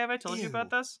 by the way. Have I told you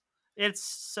about Ew. this? It's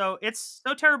so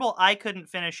terrible I couldn't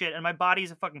finish it, and my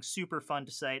body's a fucking super fun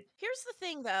to sight. Here's the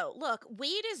thing though. Look,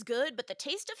 weed is good, but the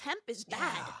taste of hemp is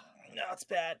bad. No, it's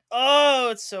bad.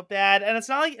 Oh, it's so bad. And it's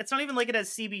not even like it has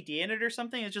CBD in it or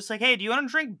something. It's just like, hey, do you want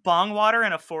to drink bong water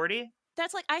in a 40?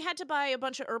 That's like I had to buy a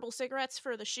bunch of herbal cigarettes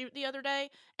for the shoot the other day,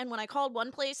 and when I called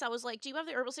one place, I was like, "Do you have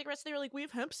the herbal cigarettes?" They were like, "We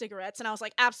have hemp cigarettes," and I was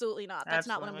like, "Absolutely not. That's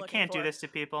not what I'm looking I can't for." do this to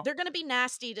people. They're gonna be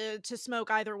nasty to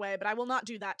smoke either way, but I will not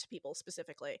do that to people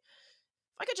specifically.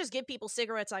 If I could just give people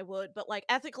cigarettes, I would, but like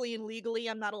ethically and legally,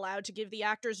 I'm not allowed to give the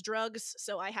actors drugs,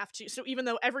 so I have to. So even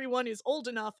though everyone is old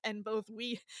enough and both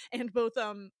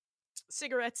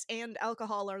cigarettes and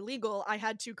alcohol are legal, I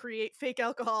had to create fake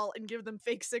alcohol and give them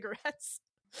fake cigarettes.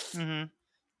 Mm-hmm. And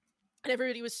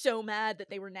everybody was so mad that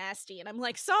they were nasty. And I'm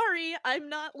like, sorry, I'm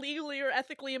not legally or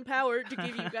ethically empowered to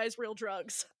give you guys real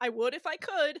drugs. I would if I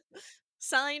could.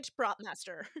 Signed, Prop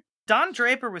Master. Don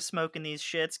Draper was smoking these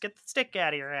shits. Get the stick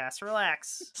out of your ass.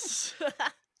 Relax.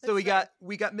 So we got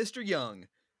Mr. Young.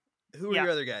 Who are Yeah.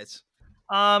 your other guys?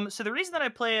 So the reason that I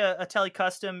play a Tele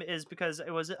Custom is because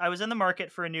I was in the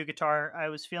market for a new guitar. I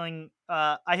was feeling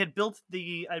I had built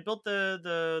the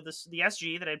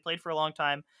SG that I'd played for a long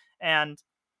time, and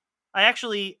I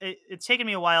actually it's taken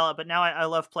me a while, but now I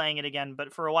love playing it again.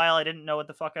 But for a while I didn't know what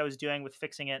the fuck I was doing with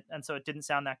fixing it, and so it didn't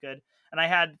sound that good. And I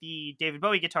had the David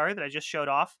Bowie guitar that I just showed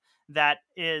off that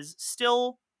is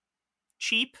still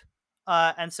cheap.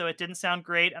 And so it didn't sound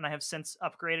great, and I have since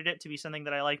upgraded it to be something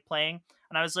that I like playing.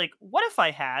 And I was like, what if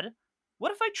I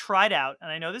tried out,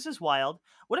 and I know this is wild,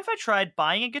 what if I tried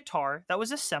buying a guitar that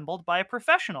was assembled by a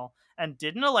professional and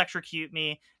didn't electrocute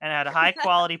me and had high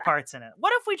quality parts in it?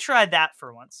 What if we tried that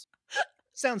for once?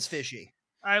 Sounds fishy.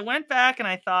 I went back and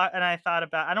I thought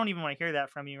about, I don't even want to hear that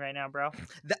from you right now, bro.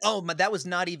 That was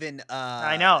not even.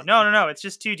 I know. No. It's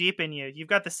just too deep in you. You've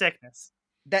got the sickness.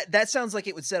 That sounds like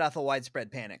it would set off a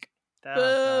widespread panic. Oh,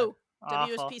 Boo!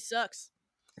 God. Awful. WSP sucks.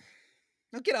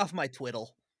 Now get off my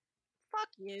twiddle. Fuck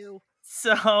you.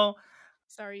 So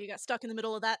Sorry, you got stuck in the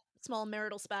middle of that small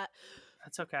marital spat.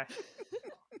 that's okay.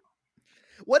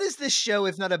 What is this show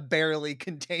if not a barely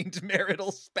contained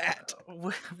marital spat?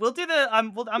 We'll do the.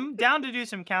 I'm down to do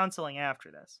some counseling after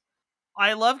this.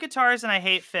 I love guitars and I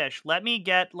hate fish. Let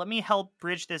me help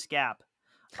bridge this gap.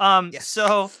 Yes.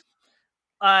 So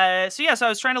I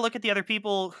was trying to look at the other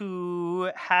people who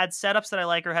had setups that I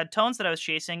like or had tones that I was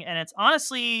chasing, and it's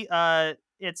honestly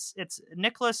it's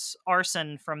Nicholas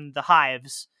Arson from The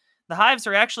Hives. The Hives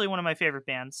are actually one of my favorite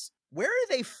bands. Where are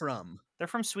they from? They're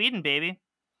from Sweden, baby.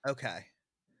 Okay.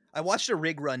 I watched a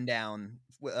rig rundown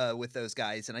with those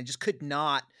guys, and I just could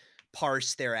not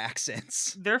parse their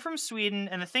accents. They're from Sweden,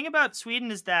 and the thing about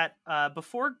Sweden is that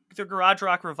before the garage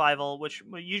rock revival, which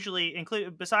usually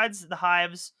include besides the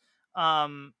Hives,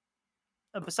 the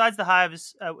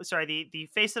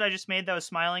face that I just made that was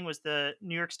smiling was the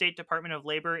New York State Department of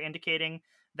Labor indicating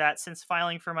that since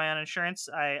filing for my uninsurance,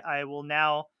 I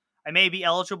may be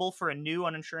eligible for a new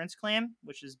uninsurance claim,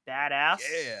 which is badass.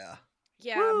 Yeah.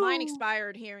 Yeah, mine Woo!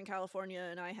 expired here in California,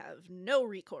 and I have no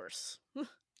recourse.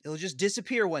 It'll just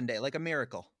disappear one day like a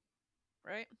miracle.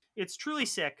 Right? It's truly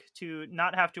sick to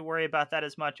not have to worry about that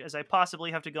as much as I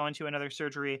possibly have to go into another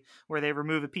surgery where they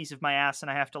remove a piece of my ass and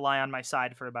I have to lie on my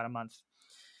side for about a month.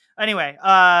 Anyway,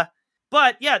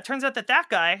 But yeah, it turns out that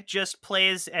guy just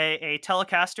plays a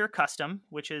Telecaster Custom,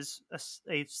 which is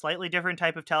a slightly different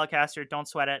type of Telecaster. Don't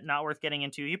sweat it, not worth getting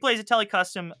into. He plays a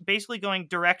Telecustom, basically going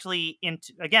directly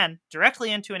into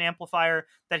an amplifier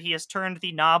that he has turned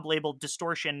the knob labeled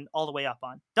distortion all the way up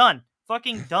on. Done.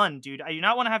 Fucking done, dude. I do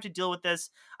not want to have to deal with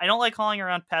this. I don't like hauling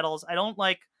around pedals. I don't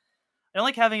like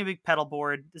having a big pedal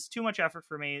board. It's too much effort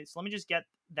for me. So let me just get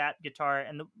that guitar.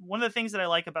 And one of the things that I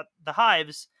like about the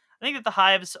Hives, I think that the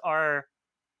Hives are,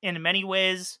 in many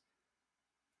ways,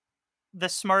 the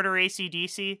smarter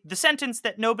AC/DC. The sentence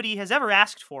that nobody has ever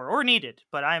asked for or needed,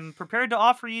 but I'm prepared to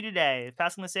offer you today.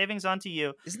 Passing the savings on to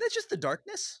you. Isn't that just the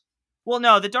darkness? Well,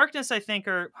 no, the darkness, I think,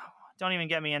 don't even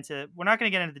get me into... We're not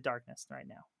going to get into the darkness right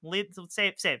now. Let's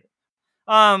save it.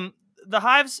 The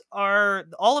Hives are...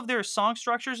 All of their song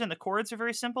structures and the chords are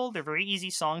very simple. They're very easy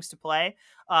songs to play.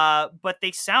 But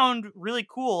they sound really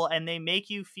cool, and they make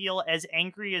you feel as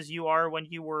angry as you are when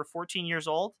you were 14 years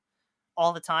old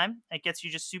all the time. It gets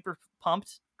you just super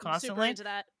pumped constantly. I'm super into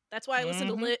that. That's why I listen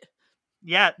to Lit.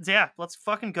 Yeah, let's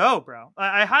fucking go, bro.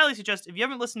 I highly suggest, if you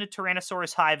haven't listened to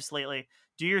Tyrannosaurus Hives lately,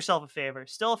 do yourself a favor.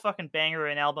 Still a fucking banger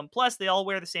of an album. Plus, they all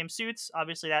wear the same suits.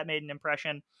 Obviously, that made an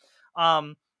impression.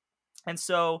 And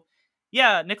so,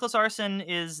 yeah, Nicholas Arson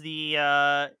is the...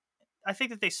 I think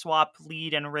that they swap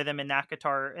lead and rhythm in that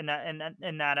guitar, in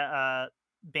that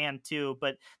band too,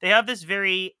 but they have this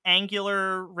very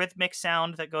angular rhythmic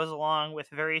sound that goes along with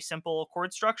very simple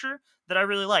chord structure that I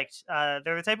really liked. They're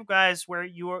the type of guys where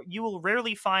you will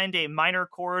rarely find a minor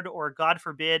chord or, God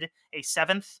forbid, a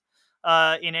seventh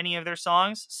in any of their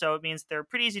songs. So it means they're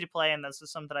pretty easy to play, and this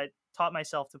is something that I taught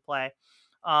myself to play.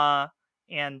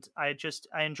 And I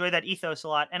enjoy that ethos a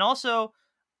lot. And also,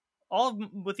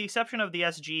 with the exception of the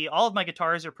SG, all of my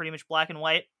guitars are pretty much black and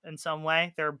white in some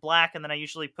way. They're black, and then I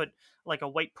usually put like a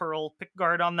white pearl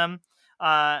pickguard on them.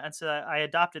 And so I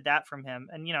adopted that from him.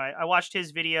 And, I watched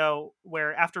his video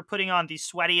where, after putting on the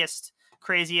sweatiest,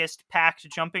 craziest, packed,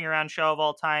 jumping around show of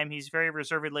all time, he's very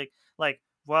reservedly like,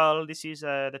 well, this is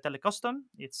the Telecustom.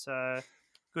 It's a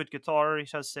good guitar.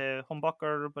 It has a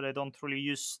humbucker, but I don't really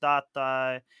use that.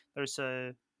 There's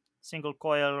a single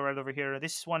coil right over here.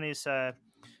 This one is...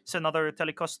 it's another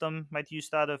Telecustom. Might use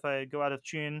that if I go out of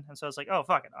tune. And so I was like, oh,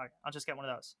 fuck it. Okay, I'll just get one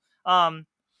of those.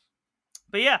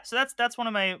 But yeah, so that's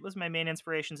was my main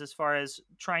inspirations as far as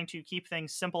trying to keep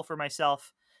things simple for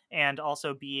myself and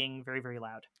also being very, very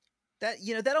loud. That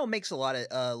that all makes a lot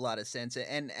of sense.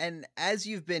 And as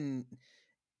you've been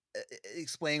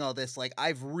explaining all this, like,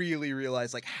 I've really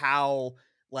realized like how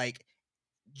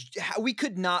we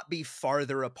could not be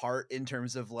farther apart in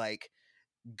terms of like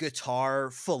guitar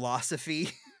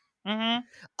philosophy.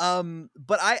 Mm-hmm.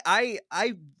 But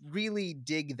I really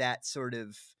dig that sort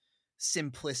of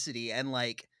simplicity, and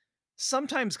like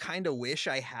sometimes kind of wish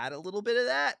I had a little bit of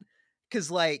that, because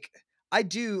like I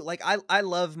do, like I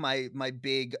love my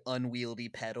big unwieldy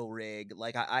pedal rig.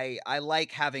 Like I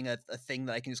like having a thing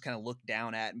that I can just kind of look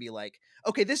down at and be like,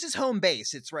 okay, this is home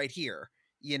base, it's right here.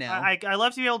 I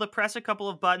love to be able to press a couple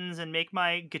of buttons and make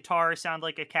my guitar sound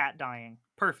like a cat dying.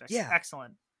 Perfect. Yeah.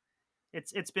 Excellent.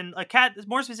 It's been a cat,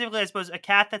 more specifically, I suppose, a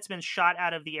cat that's been shot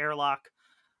out of the airlock,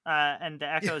 and the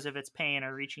echoes of its pain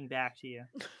are reaching back to you.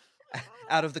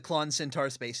 Out of the Klon Centaur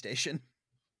space station.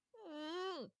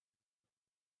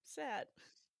 Sad.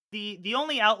 The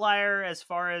only outlier as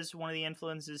far as one of the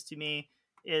influences to me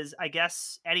is, I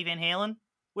guess, Eddie Van Halen,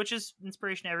 which is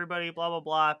inspiration to everybody, blah, blah,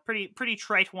 blah. Pretty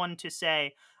trite one to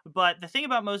say. But the thing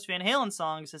about most Van Halen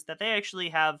songs is that they actually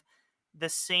have the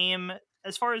same,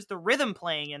 as far as the rhythm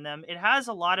playing in them, it has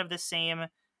a lot of the same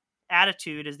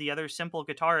attitude as the other simple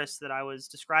guitarists that I was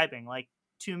describing. Like,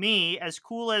 to me, as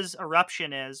cool as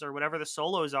Eruption is, or whatever the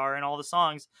solos are in all the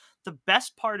songs, the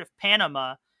best part of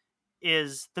Panama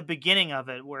is the beginning of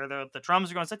it, where the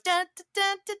drums are going like dun,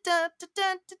 dun, dun, dun, dun,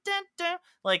 dun, dun, dun.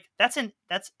 Like that's an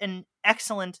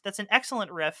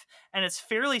excellent riff, and it's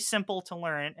fairly simple to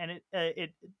learn, and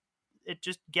it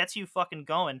just gets you fucking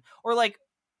going. Or like,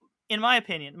 in my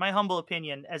opinion, my humble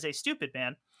opinion as a stupid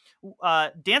man,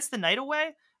 Dance the Night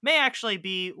Away may actually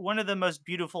be one of the most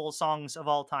beautiful songs of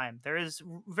all time. There has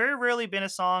very rarely been a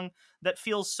song that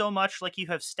feels so much like you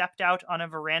have stepped out on a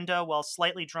veranda while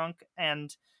slightly drunk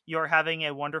and you're having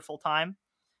a wonderful time.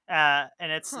 And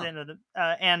it's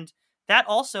and that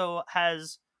also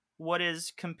has what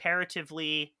is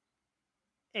comparatively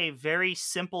a very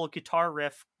simple guitar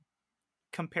riff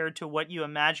compared to what you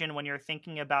imagine when you're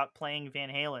thinking about playing Van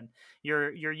Halen.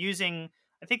 You're using,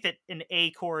 I think that an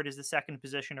A chord is the second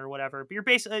position or whatever,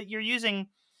 but you're using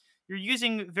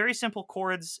very simple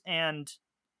chords and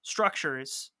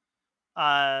structures,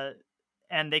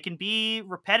 and they can be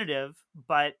repetitive,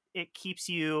 but it keeps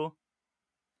you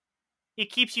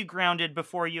it keeps you grounded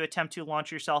before you attempt to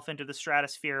launch yourself into the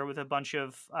stratosphere with a bunch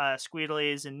of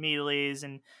squeedlies and meedlies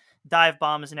and dive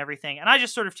bombs and everything. And I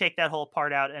just sort of take that whole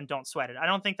part out and don't sweat it. I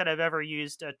don't think that I've ever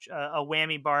used a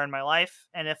whammy bar in my life.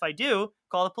 And if I do,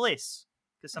 call the police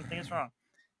because something is wrong.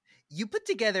 You put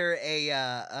together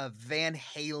a Van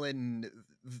Halen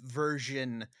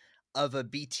version of a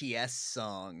BTS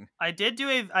song. I did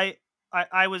do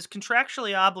I was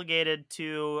contractually obligated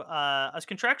to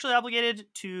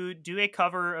do a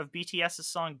cover of BTS's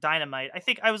song Dynamite. I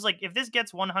think I was like, if this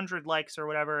gets 100 likes or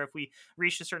whatever, if we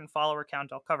reach a certain follower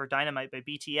count, I'll cover Dynamite by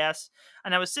BTS.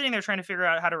 And I was sitting there trying to figure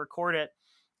out how to record it,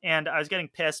 and I was getting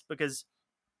pissed because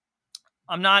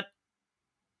I'm not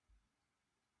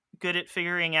good at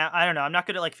figuring out, I don't know, I'm not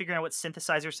good at like figuring out what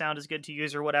synthesizer sound is good to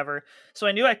use or whatever. So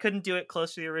I knew I couldn't do it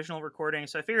close to the original recording,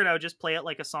 so I figured I would just play it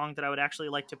like a song that I would actually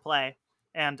like to play.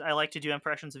 And I like to do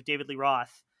impressions of David Lee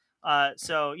Roth.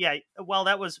 So yeah, while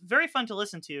that was very fun to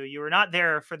listen to, you were not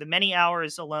there for the many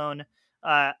hours alone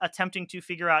attempting to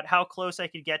figure out how close I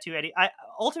could get to Eddie.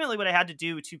 Ultimately, what I had to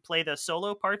do to play the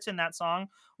solo parts in that song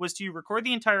was to record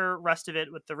the entire rest of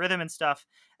it with the rhythm and stuff,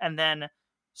 and then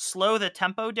slow the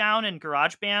tempo down in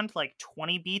GarageBand like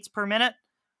 20 beats per minute,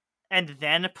 and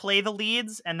then play the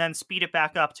leads, and then speed it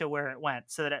back up to where it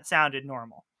went so that it sounded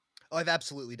normal. Oh, I've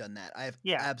absolutely done that.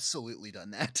 Absolutely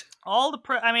done that. All the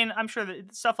I'm sure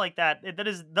that stuff like that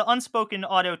is the unspoken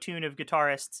auto tune of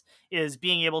guitarists, is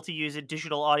being able to use a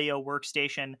digital audio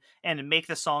workstation and make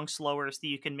the song slower so that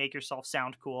you can make yourself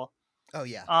sound cool. Oh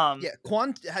yeah.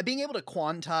 Being able to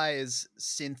quantize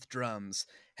synth drums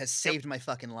has saved my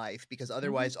fucking life, because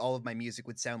otherwise all of my music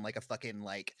would sound like a fucking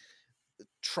like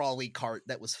trolley cart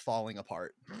that was falling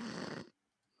apart.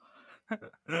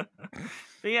 But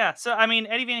yeah, so I mean,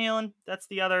 Eddie Van Halen, that's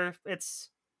the other, it's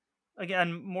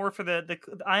again more for the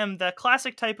I am the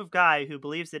classic type of guy who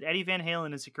believes that Eddie Van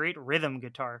Halen is a great rhythm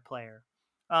guitar player.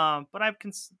 But I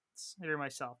consider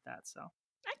myself that, so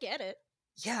I get it.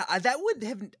 Yeah, that would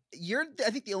have. You're, I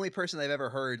think, the only person I've ever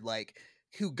heard like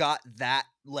who got that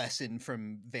lesson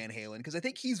from Van Halen, because I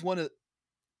think he's one of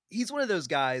those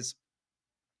guys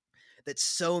that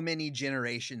so many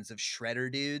generations of shredder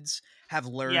dudes have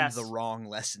learned the wrong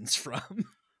lessons from.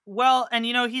 Well, and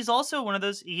you know, he's also one of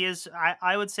those. He is,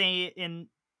 I would say, in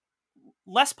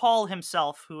Les Paul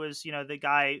himself, who is, you know, the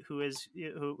guy who was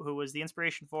the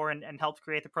inspiration for and helped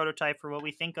create the prototype for what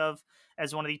we think of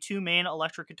as one of the two main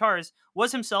electric guitars,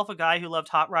 was himself a guy who loved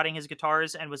hot rodding his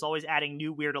guitars and was always adding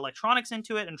new weird electronics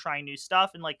into it and trying new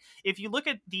stuff. And like, if you look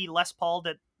at the Les Paul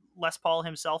that Les Paul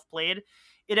himself played,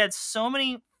 it had so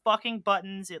many fucking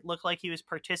buttons, it looked like he was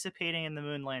participating in the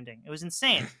moon landing. It was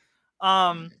insane.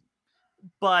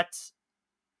 But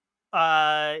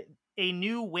a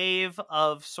new wave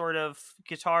of sort of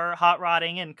guitar hot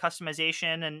rodding and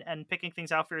customization and picking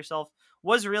things out for yourself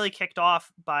was really kicked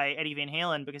off by Eddie Van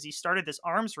Halen, because he started this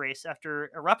arms race after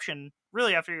Eruption,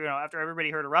 really after everybody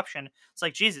heard Eruption. It's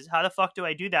like, Jesus, how the fuck do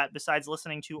I do that besides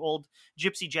listening to old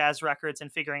gypsy jazz records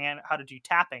and figuring out how to do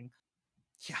tapping?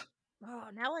 Yeah. Oh,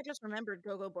 now I just remembered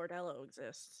Gogo Bordello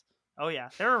exists. Oh yeah,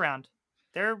 they're around.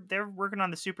 They're working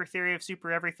on the super theory of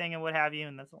super everything and what have you,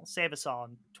 and that'll save us all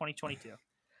in 2022.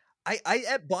 I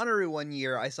at Bonnaroo one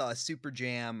year, I saw a super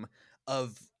jam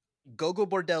of Gogo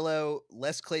Bordello,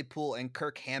 Les Claypool, and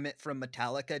Kirk Hammett from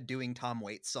Metallica doing Tom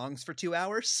Waits songs for 2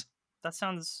 hours. That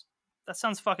sounds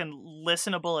fucking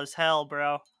listenable as hell,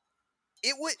 bro.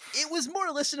 It was more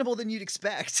listenable than you'd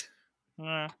expect.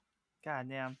 God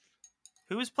damn.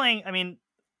 Who was playing? I mean,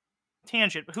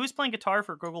 tangent. But who was playing guitar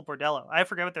for Gogo Bordello? I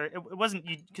forget what it wasn't,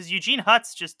 because Eugene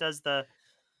Hutz just does the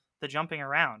jumping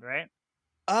around, right?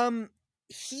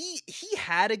 He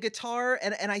had a guitar,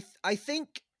 and I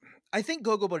think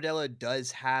Gogo Bordello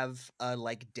does have a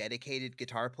like dedicated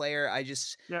guitar player. I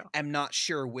just am not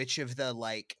sure which of the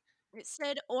like. It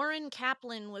said Oren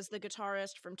Kaplan was the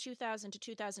guitarist from 2000 to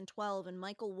 2012, and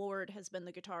Michael Ward has been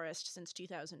the guitarist since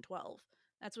 2012.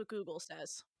 That's what Google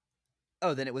says.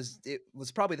 Oh, then it was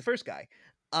probably the first guy.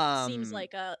 Seems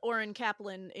like Oren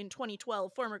Kaplan in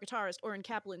 2012, former guitarist Oren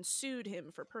Kaplan sued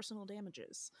him for personal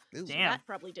damages. Ooh. So that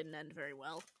probably didn't end very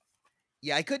well.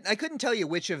 Yeah, I couldn't tell you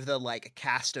which of the like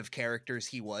cast of characters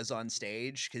he was on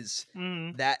stage, because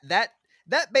that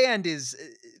band is,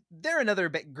 they're another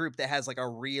group that has like a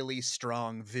really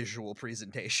strong visual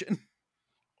presentation.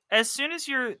 As soon as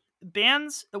your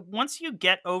bands, once you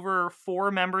get over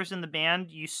 4 members in the band,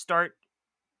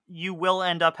 you will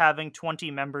end up having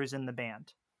 20 members in the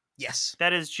band. Yes.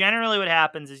 That is generally what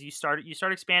happens. Is you start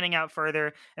expanding out further,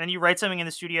 and then you write something in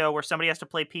the studio where somebody has to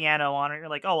play piano on it. You're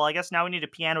like, oh well, I guess now we need a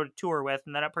piano to tour with,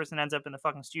 and then that person ends up in the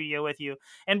fucking studio with you.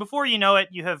 And before you know it,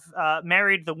 you have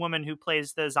married the woman who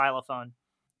plays the xylophone.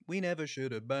 We never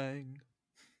should have banged.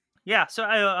 Yeah, so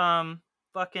I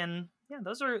fucking yeah,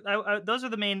 those are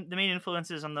the main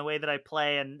influences on the way that I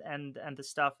play and the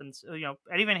stuff. And so,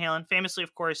 Eddie Van Halen famously,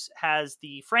 of course, has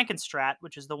the Frankenstrat,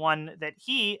 which is the one that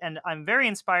and I'm very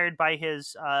inspired by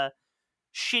his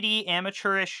shitty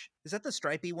amateurish. Is that the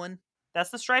stripy one? That's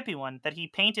the stripy one that he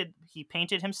painted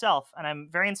himself, and I'm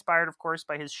very inspired, of course,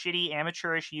 by his shitty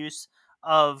amateurish use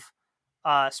of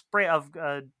spray of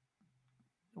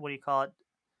what do you call it?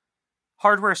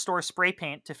 Hardware store spray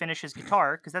paint to finish his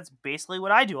guitar, because that's basically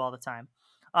what I do all the time.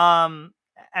 And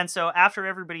so after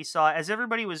as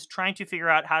everybody was trying to figure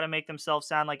out how to make themselves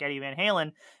sound like Eddie Van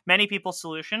Halen, many people's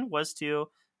solution was to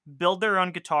build their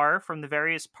own guitar from the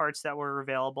various parts that were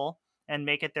available and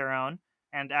make it their own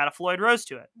and add a Floyd Rose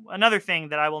to it. Another thing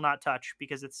that I will not touch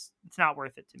because it's not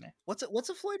worth it to me. What's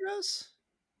a Floyd Rose?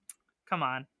 Come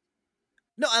on.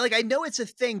 No, I know it's a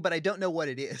thing, but I don't know what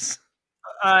it is.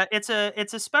 It's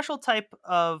a special type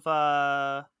of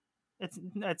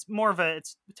it's more of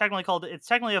it's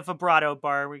technically a vibrato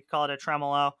bar. We call it a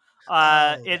tremolo.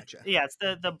 Gotcha. It's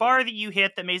the bar that you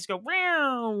hit that makes it go.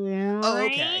 Oh,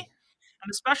 okay. And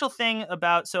the special thing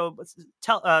about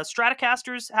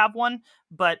Stratocasters have one,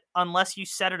 but unless you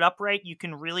set it up right, you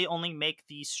can really only make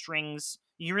the strings.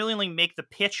 You really only make the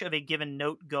pitch of a given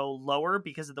note go lower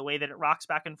because of the way that it rocks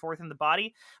back and forth in the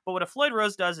body. But what a Floyd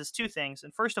Rose does is two things.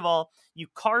 And first of all, you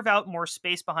carve out more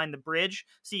space behind the bridge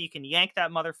so you can yank that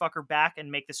motherfucker back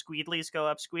and make the squeedlies go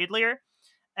up squeedlier.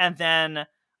 And then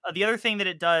the other thing that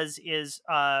it does is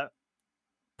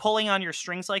pulling on your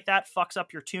strings like that fucks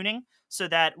up your tuning, so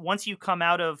that once you come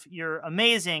out of your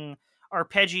amazing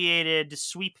arpeggiated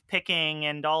sweep picking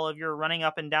and all of your running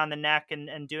up and down the neck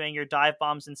and doing your dive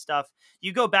bombs and stuff,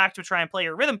 you go back to try and play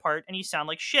your rhythm part and you sound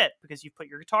like shit because you've put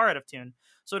your guitar out of tune.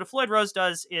 So what a Floyd Rose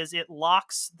does is it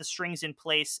locks the strings in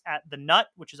place at the nut,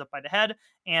 which is up by the head,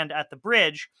 and at the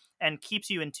bridge, and keeps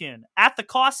you in tune at the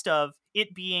cost of it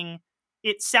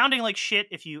sounding like shit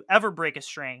if you ever break a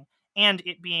string, and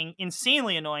it being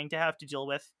insanely annoying to have to deal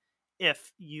with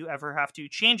if you ever have to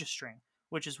change a string,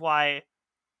 which is why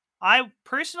I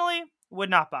personally would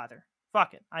not bother.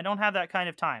 Fuck it. I don't have that kind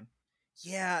of time.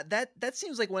 Yeah, that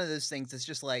seems like one of those things that's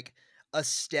just like a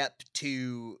step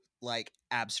to like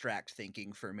abstract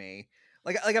thinking for me.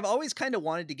 Like I've always kind of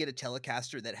wanted to get a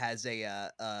Telecaster that has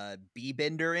a B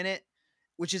bender in it,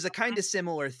 which is a kind of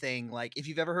similar thing. Like if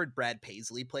you've ever heard Brad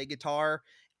Paisley play guitar,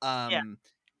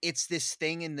 it's this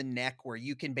thing in the neck where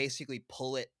you can basically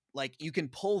pull it, like you can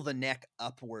pull the neck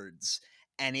upwards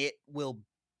and it will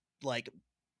like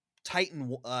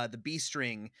tighten the B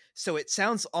string so it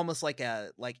sounds almost like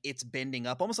it's bending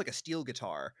up, almost like a steel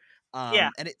guitar.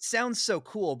 And it sounds so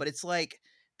cool, but it's like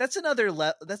that's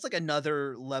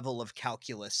another level of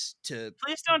calculus to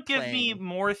please don't give me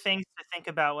more things to think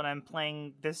about when I'm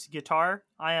playing this guitar.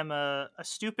 I am a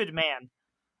stupid man.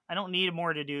 I don't need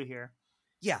more to do here.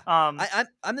 Yeah.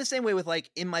 I'm the same way with like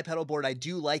in my pedal board. I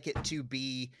do like it to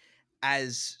be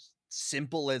as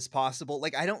simple as possible.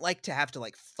 Like I don't like to have to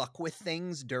like fuck with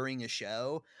things during a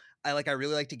show. I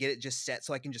really like to get it just set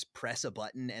so I can just press a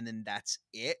button and then that's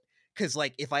it. Cause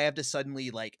like if I have to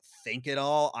suddenly like think it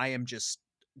all, I am just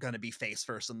gonna be face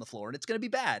first on the floor and it's gonna be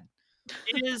bad.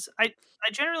 It is. I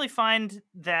generally find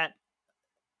that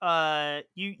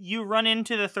you run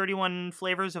into the 31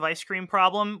 flavors of ice cream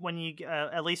problem when you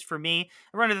at least for me,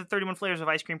 I run into the 31 flavors of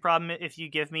ice cream problem if you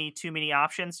give me too many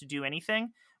options to do anything,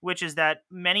 which is that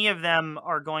many of them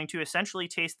are going to essentially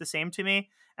taste the same to me,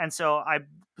 and so I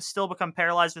still become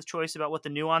paralyzed with choice about what the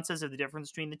nuances of the difference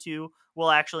between the two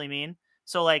will actually mean.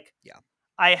 So like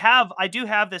I do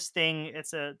have this thing.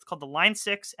 It's called the Line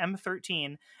 6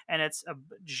 M13, and it's a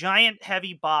giant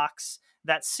heavy box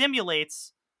that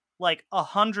simulates like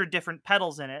 100 different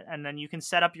pedals in it, and then you can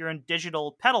set up your own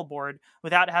digital pedal board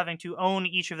without having to own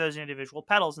each of those individual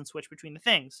pedals and switch between the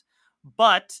things.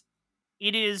 But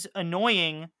it is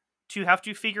annoying to have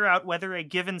to figure out whether a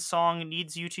given song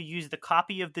needs you to use the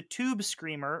copy of the Tube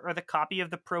Screamer or the copy of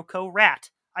the Proco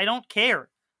Rat. I don't care.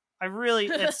 I really,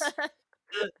 it's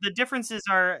the differences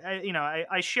are,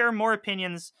 I share more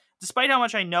opinions, despite how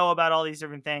much I know about all these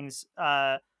different things.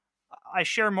 I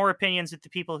share more opinions with the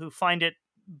people who find it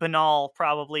banal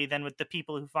probably than with the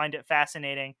people who find it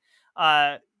fascinating,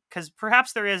 because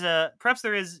perhaps there is a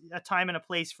time and a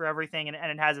place for everything, and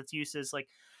it has its uses. Like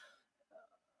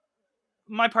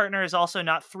my partner is also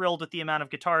not thrilled with the amount of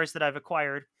guitars that I've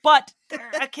acquired, but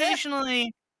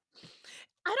occasionally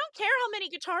I don't care how many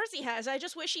guitars he has. I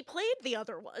just wish he played the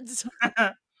other ones.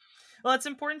 Well, it's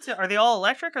important to. Are they all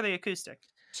electric or are they acoustic?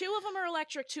 2 of them are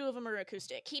electric, 2 of them are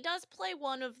acoustic. He does play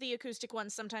one of the acoustic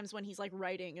ones sometimes when he's like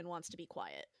writing and wants to be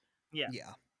quiet. Yeah.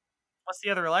 Yeah. What's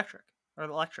the other electric or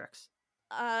the electrics?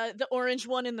 The orange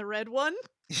one and the red one.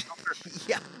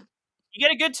 Yeah. You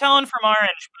get a good tone from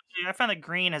orange, but I found that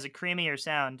green has a creamier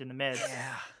sound in the mids.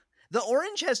 Yeah. The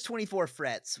orange has 24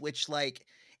 frets, which like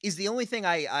is the only thing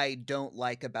I don't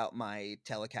like about my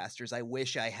Telecasters. I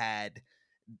wish I had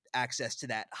access to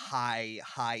that high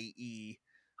E.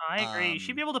 I agree. You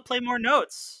should be able to play more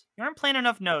notes. You aren't playing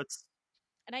enough notes.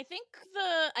 And I think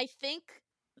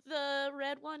the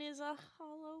red one is a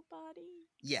hollow body.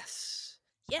 Yes.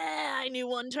 Yeah, I knew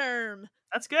one term.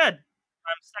 That's good. I'm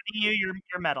sending you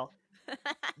your medal.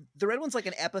 The red one's like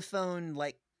an Epiphone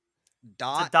like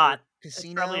dot. It's a dot. or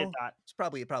Casino. It's probably a dot. It's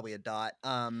probably a dot.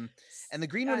 And the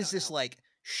green I one is don't this know. like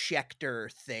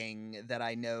Schecter thing that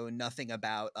I know nothing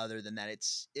about other than that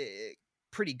it's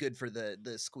pretty good for the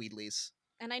squeedlies.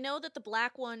 And I know that the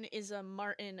black one is a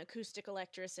Martin acoustic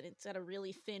Electris, and it's got a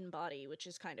really thin body, which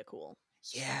is kind of cool.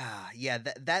 Yeah.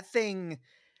 That thing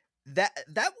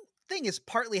is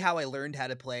partly how I learned how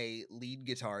to play lead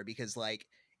guitar because like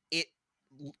it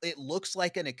looks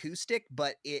like an acoustic,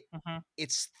 but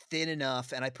it's thin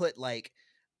enough, and I put like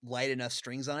light enough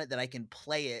strings on it that I can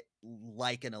play it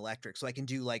like an electric. So I can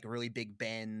do like really big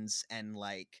bends and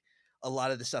like a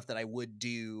lot of the stuff that I would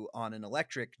do on an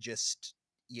electric, just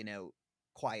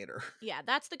quieter. Yeah,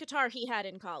 that's the guitar he had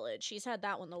in college. He's had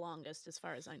that one the longest, as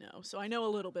far as I know. So I know a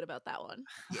little bit about that one.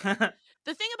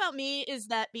 The thing about me is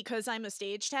that because I'm a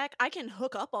stage tech, I can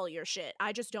hook up all your shit.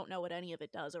 I just don't know what any of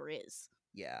it does or is.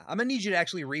 Yeah, I'm gonna need you to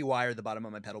actually rewire the bottom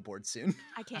of my pedal board soon.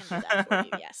 I can do that for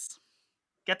you, yes.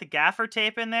 Get the gaffer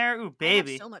tape in there. Ooh, I have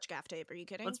baby. so much gaff tape. Are you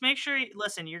kidding? Let's make sure.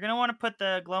 Listen, you're gonna want to put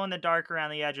the glow in the dark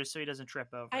around the edges so he doesn't trip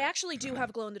over. I actually do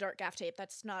have glow in the dark gaff tape.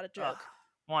 That's not a joke. Ugh,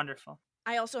 wonderful.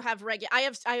 I also have I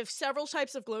have several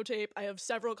types of glow tape. I have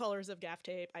several colors of gaff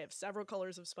tape. I have several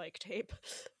colors of spike tape.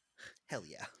 Hell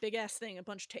yeah. Big ass thing, a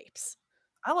bunch of tapes.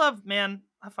 I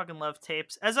fucking love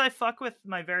tapes. As I fuck with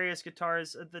my various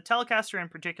guitars, the Telecaster in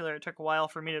particular, it took a while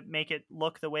for me to make it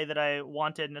look the way that I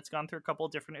wanted, and it's gone through a couple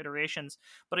of different iterations.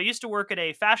 But I used to work at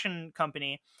a fashion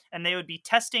company, and they would be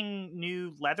testing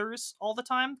new leathers all the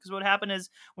time, because what would happen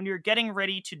is when you're getting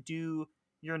ready to do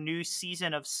your new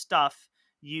season of stuff,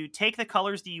 you take the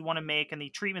colors that you want to make and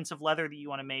the treatments of leather that you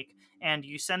want to make, and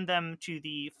you send them to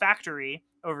the factory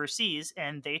overseas,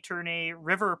 and they turn a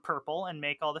river purple and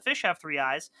make all the fish have 3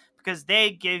 eyes, because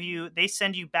they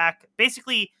send you back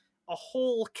basically a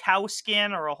whole cow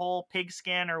skin or a whole pig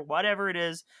skin or whatever it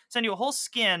is, send you a whole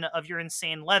skin of your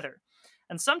insane leather.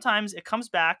 And sometimes it comes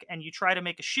back and you try to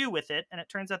make a shoe with it, and it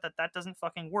turns out that doesn't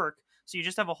fucking work. So you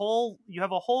just have a whole,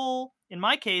 in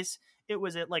my case, it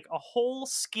was like a whole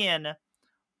skin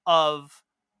of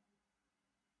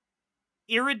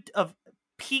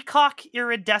peacock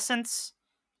iridescence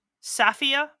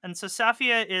Safia. And so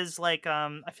Safia is like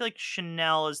I feel like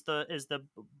Chanel is the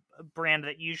brand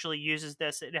that usually uses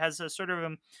this. It has a sort of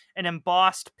an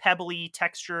embossed pebbly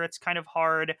texture. It's kind of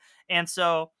hard, and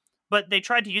so but they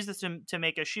tried to use this to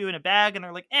make a shoe in a bag, and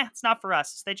they're like, it's not for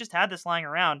us. They just had this lying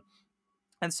around,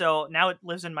 and so now it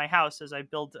lives in my house as I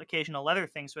build occasional leather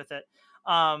things with it.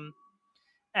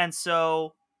 And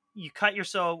so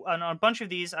on a bunch of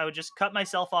these, I would just cut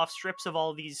myself off strips of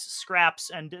all these scraps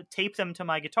and tape them to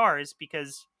my guitars,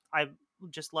 because I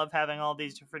just love having all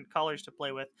these different colors to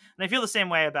play with. And I feel the same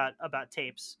way about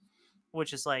tapes,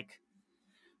 which is like,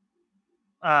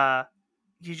 if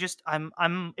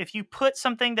you put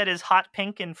something that is hot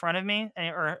pink in front of me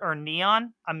or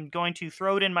neon, I'm going to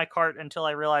throw it in my cart until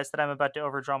I realize that I'm about to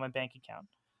overdraw my bank account.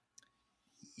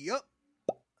 Yep.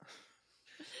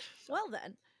 Well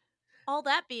then, all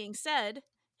that being said,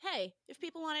 hey, if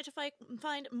people wanted to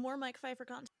find more Mike Pfeiffer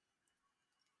content,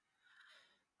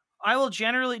 I will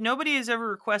nobody has ever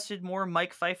requested more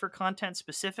Mike Pfeiffer content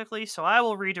specifically, so I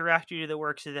will redirect you to the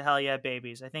works of the Hell Yeah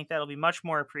Babies. I think that'll be much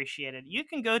more appreciated. You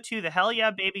can go to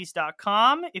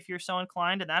thehellyahbabies.com if you're so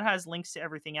inclined, and that has links to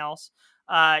everything else.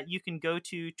 You can go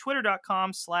to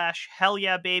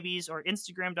twitter.com/hellyahbabies or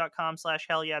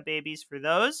instagram.com/hellyahbabies for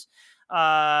those. Those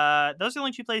are the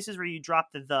only 2 places where you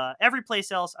drop the. Every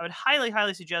place else, I would highly,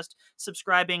 highly suggest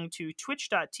subscribing to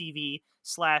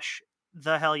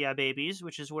twitch.tv/The Hell Yeah Babies,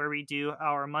 which is where we do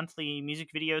our monthly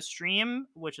music video stream,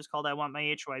 which is called I Want My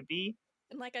HYB.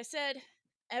 and like I said,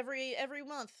 every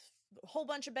month, a whole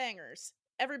bunch of bangers.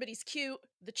 Everybody's cute.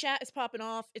 The chat is popping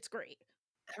off. It's great.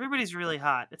 Everybody's really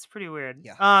hot. It's pretty weird.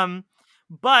 Yeah.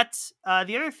 But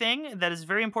the other thing that is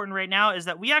very important right now is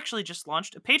that we actually just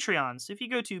launched a Patreon. So if you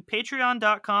go to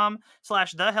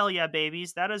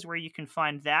patreon.com/thehellyeahbabies, that is where you can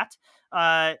find that.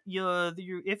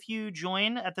 If you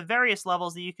join at the various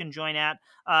levels that you can join at,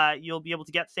 you'll be able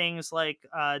to get things like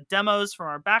demos from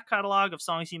our back catalog of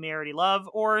songs you may already love,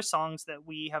 or songs that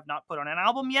we have not put on an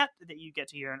album yet that you get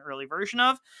to hear an early version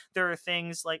of. There are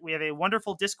things like we have a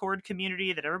wonderful Discord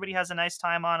community that everybody has a nice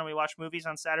time on, and we watch movies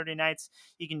on Saturday nights.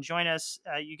 You can join us.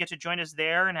 You get to join us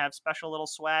there and have special little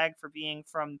swag for being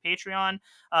from Patreon.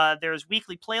 There's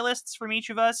weekly playlists from each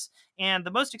of us. And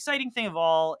the most exciting thing of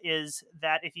all is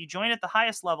that if you join at the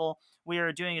highest level, we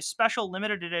are doing a special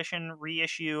limited edition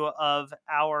reissue of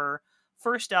our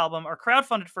first album, our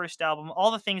crowdfunded first album,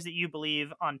 All the Things That You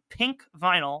Believe, on pink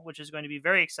vinyl, which is going to be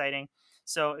very exciting.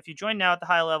 So if you join now at the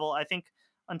high level, I think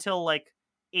until like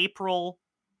April,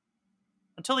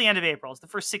 until the end of April, it's the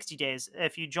first 60 days.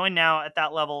 If you join now at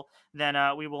that level, then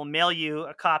we will mail you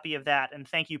a copy of that. And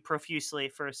thank you profusely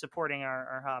for supporting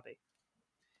our hobby.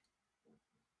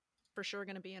 For sure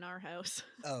going to be in our house.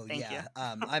 Oh Thank yeah.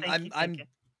 you. I'm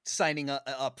signing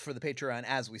up for the Patreon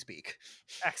as we speak.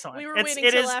 Excellent. We were waiting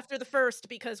till after the first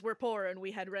because we're poor and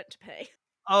we had rent to pay.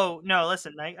 Oh no,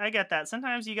 listen, I get that.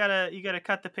 Sometimes you gotta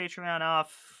cut the Patreon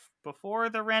off before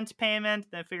the rent payment,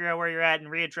 then figure out where you're at and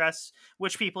readdress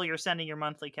which people you're sending your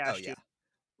monthly cash to.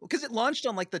 Because it launched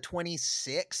on like the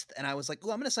 26th, and I was like,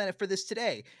 "Oh, I'm going to sign up for this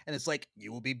today," and it's like,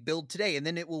 "You will be billed today," and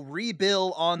then it will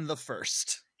rebill on the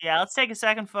 1st. Yeah, let's take a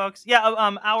second, folks. Yeah,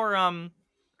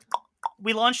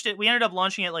 we launched it. We ended up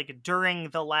launching it like during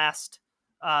the last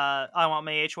I Want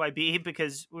My HYB,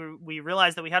 because we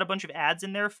realized that we had a bunch of ads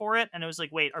in there for it, and it was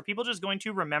like, wait, are people just going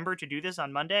to remember to do this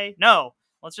on Monday? No,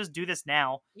 let's just do this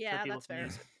now. Yeah, that's fair.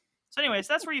 So anyways,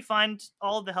 that's where you find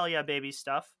all of the Hell Yeah Baby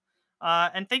stuff.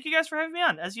 And thank you guys for having me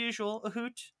on. As usual, a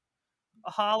hoot, a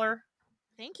holler.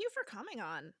 Thank you for coming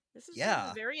on. This is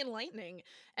very enlightening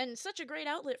and such a great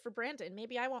outlet for Brandon.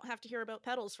 Maybe I won't have to hear about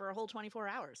pedals for a whole 24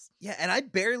 hours. Yeah, and I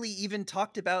barely even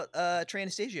talked about Trey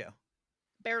Anastasio.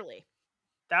 Barely.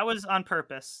 That was on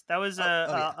purpose. That was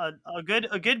a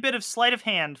good bit of sleight of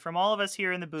hand from all of us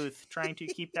here in the booth, trying to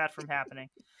keep that from happening.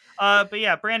 But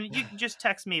yeah, Brandon, you can just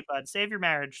text me, bud. Save your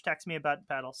marriage. Text me about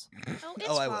pedals. Oh, it's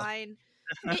fine.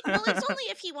 Well, it's only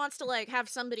if he wants to like have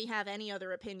somebody have any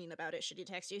other opinion about it should he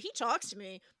text you. He talks to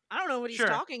me. I don't know what he's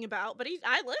talking about, but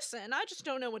I listen. I just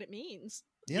don't know what it means.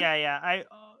 Yeah.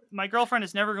 My girlfriend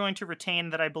is never going to retain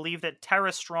that I believe that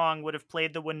Tara Strong would have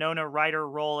played the Winona Ryder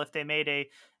role if they made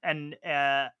an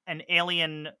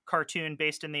alien cartoon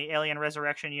based in the Alien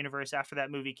Resurrection universe after that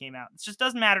movie came out. It just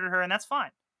doesn't matter to her, and that's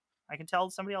fine. I can tell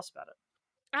somebody else about it.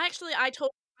 Actually, I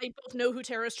both know who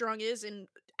Tara Strong is and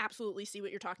absolutely see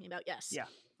what you're talking about. Yes. Yeah.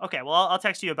 Okay. Well, I'll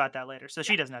text you about that later, so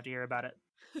she doesn't have to hear about it.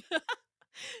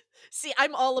 See,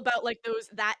 I'm all about like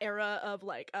that era of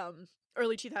like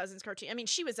early 2000s cartoon. I mean,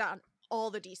 she was on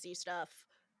all the DC stuff.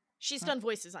 She's done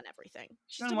voices on everything.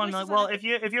 If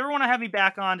you ever want to have me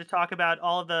back on to talk about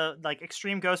all of the like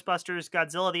Extreme Ghostbusters,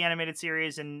 Godzilla the animated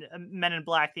series, and Men in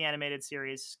Black the animated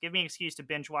series, give me an excuse to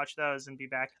binge watch those and be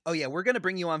back. Oh yeah, we're gonna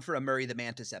bring you on for a Murray the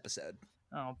Mantis episode.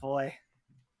 Oh boy.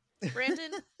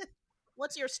 Brandon,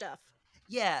 what's your stuff?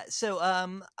 Yeah,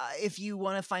 so if you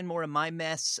want to find more of my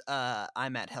mess,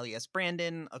 I'm at Hell Yes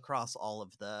Brandon across all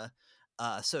of the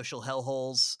social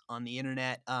hellholes on the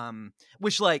internet.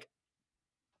 Which like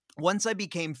once I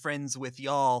became friends with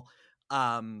y'all,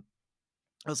 I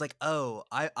was like, oh,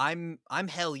 I'm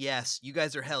Hell Yes, you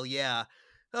guys are Hell Yeah.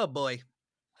 Oh boy,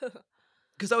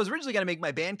 because I was originally gonna make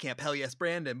my Bandcamp Hell Yes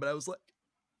Brandon, but I was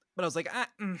like,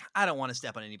 I don't want to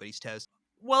step on anybody's toes.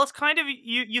 Well, it's kind of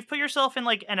you've put yourself in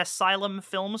like an Asylum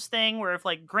Films thing where if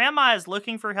like grandma is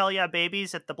looking for Hell Yeah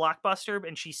Babies at the Blockbuster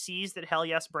and she sees that Hell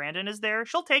Yes Brandon is there,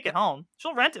 she'll take it home.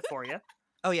 She'll rent it for you.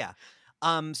 Oh yeah.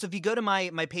 So if you go to my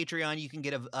Patreon, you can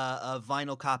get a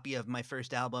vinyl copy of my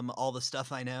first album, All the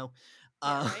Stuff I Know.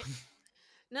 Yeah, right?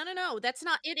 No, that's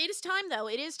not it. It is time though.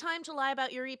 It is time to lie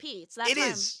about your EP. It's that time. It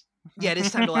is. Yeah, it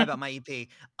is time to lie about my EP.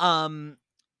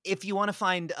 If you want to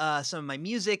find some of my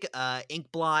music,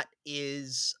 Inkblot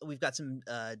we've got some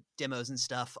demos and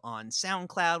stuff on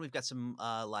SoundCloud. We've got some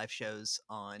live shows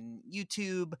on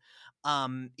YouTube.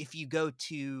 If you go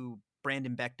to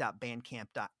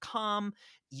brandonbeck.bandcamp.com,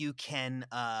 you can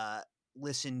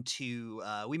listen to,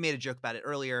 we made a joke about it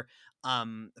earlier.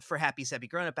 For Happy Sappy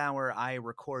Grown Up Hour, I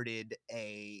recorded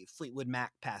a Fleetwood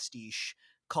Mac pastiche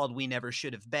called We Never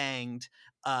Should Have Banged,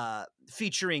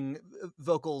 featuring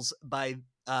vocals by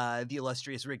the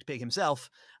illustrious Rigged Pig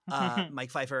himself, Mike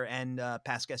Pfeiffer, and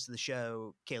past guest of the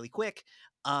show, Kaylee Quick,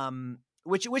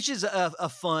 which is a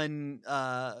fun,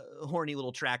 horny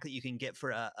little track that you can get for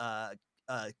a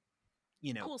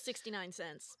you know, Cool 69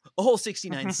 cents. a whole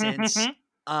 69 cents.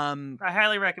 I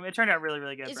highly recommend. It turned out really,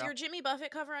 really good, Is bro. your Jimmy Buffett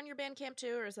cover on your Bandcamp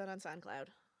too, or is that on SoundCloud?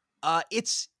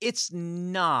 It's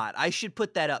not. I should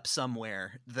put that up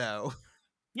somewhere though.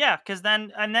 Yeah, because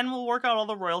then we'll work out all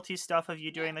the royalty stuff of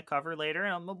you doing the cover later,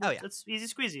 and Oh, yeah. it's easy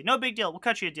squeasy. No big deal. We'll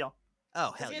cut you a deal. Oh, I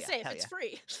was hell gonna yeah. say, if hell it's yeah.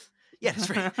 free. Yeah, that's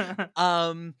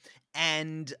right.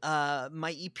 And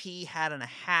my EP Hat on a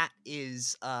Hat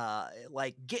is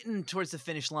like getting towards the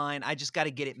finish line. I just got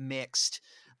to get it mixed.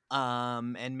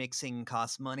 And mixing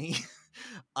costs money.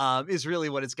 Is really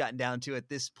what it's gotten down to at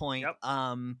this point. Yep.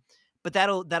 But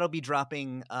that'll be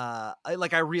dropping. I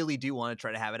really do want to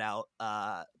try to have it out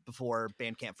before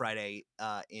Bandcamp Friday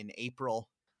in April.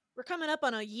 We're coming up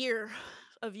on a year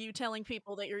of you telling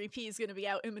people that your EP is going to be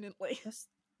out imminently.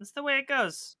 That's the way it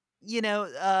goes. You know,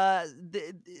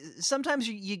 sometimes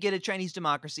you get a Chinese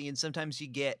Democracy, and sometimes you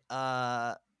get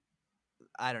I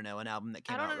don't know, an album that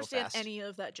came I out don't real understand fast. any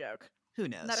of that joke. Who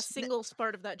knows? Not a single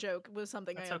part of that joke was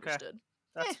something That's I okay. understood.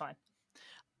 That's fine.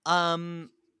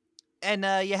 And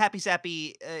Happy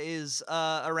Sappy is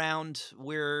around.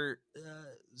 We're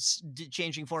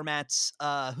changing formats.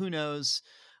 Who knows?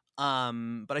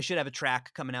 But I should have a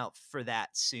track coming out for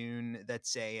that soon.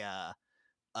 That's a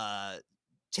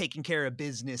taking care of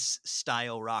business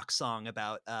style rock song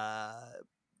about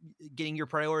getting your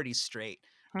priorities straight.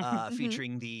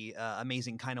 Featuring the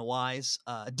amazing Kinda Wise,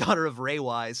 daughter of Ray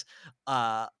Wise,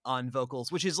 on vocals,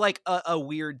 which is like a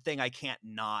weird thing I can't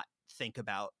not think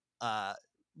about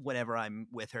whenever I'm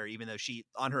with her, even though she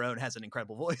on her own has an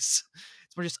incredible voice.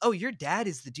 It's more just, oh, your dad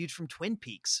is the dude from Twin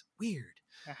Peaks. Weird.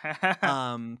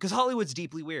 Because Hollywood's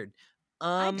deeply weird.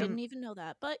 I didn't even know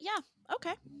that, but yeah,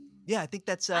 okay. Yeah, I think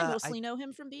that's I mostly know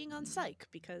him from being on Psych,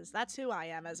 because that's who I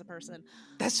am as a person.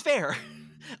 That's fair.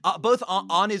 Both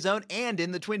on his own and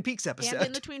in the Twin Peaks episode. And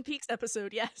in the Twin Peaks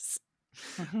episode, yes.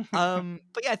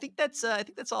 But yeah, I think that's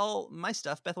all my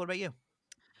stuff. Beth, what about you?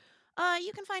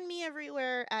 You can find me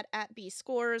everywhere at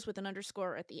 @bscores with an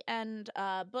underscore at the end.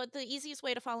 But the easiest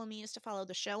way to follow me is to follow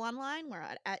the show online. We're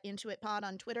at IntuitPod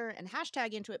on Twitter and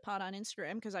hashtag IntuitPod on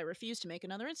Instagram, because I refuse to make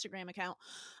another Instagram account.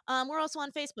 We're also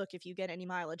on Facebook if you get any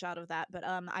mileage out of that. But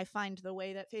I find the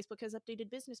way that Facebook has updated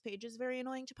business pages very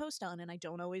annoying to post on, and I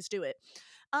don't always do it.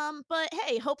 But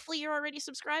hey, hopefully you're already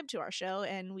subscribed to our show,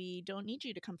 and we don't need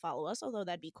you to come follow us, although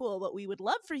that'd be cool. What we would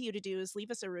love for you to do is leave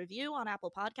us a review on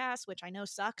Apple Podcasts, which I know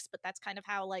sucks, but that's kind of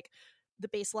how like the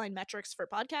baseline metrics for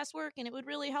podcasts work, and it would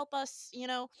really help us,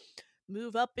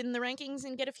 move up in the rankings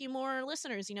and get a few more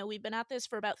listeners. We've been at this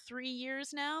for about 3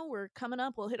 years now. We're coming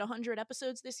up. We'll hit 100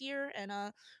 episodes this year, and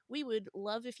we would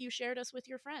love if you shared us with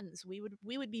your friends. We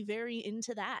would be very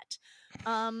into that.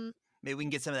 Maybe we can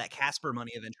get some of that Casper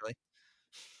money eventually.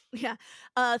 Yeah.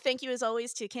 Thank you as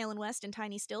always to Kalen West and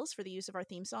Tiny Stills for the use of our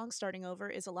theme song. Starting Over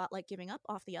is a lot like giving up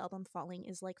off the album Falling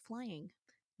is Like Flying.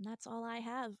 And that's all I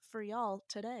have for y'all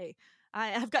today.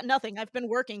 I've got nothing. I've been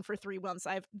working for 3 months.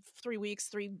 I have 3 weeks,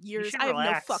 3 years. should I have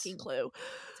relax. no fucking clue.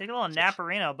 Take a little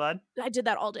naparino, bud. I did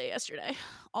that all day yesterday.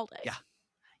 All day. Yeah.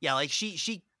 Yeah, like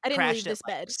she I didn't crashed leave this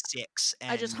at like bed. 6.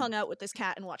 And I just hung out with this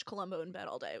cat and watched Columbo in bed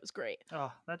all day. It was great.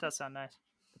 Oh, that does sound nice.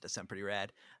 That does sound pretty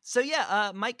rad. So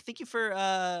yeah, Mike, thank you for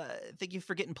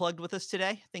getting plugged with us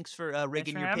today. Thanks for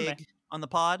rigging for your having me. pig on the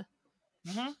pod.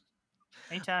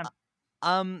 Anytime.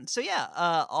 So yeah,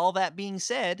 all that being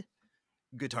said,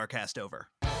 Guitar Cast over.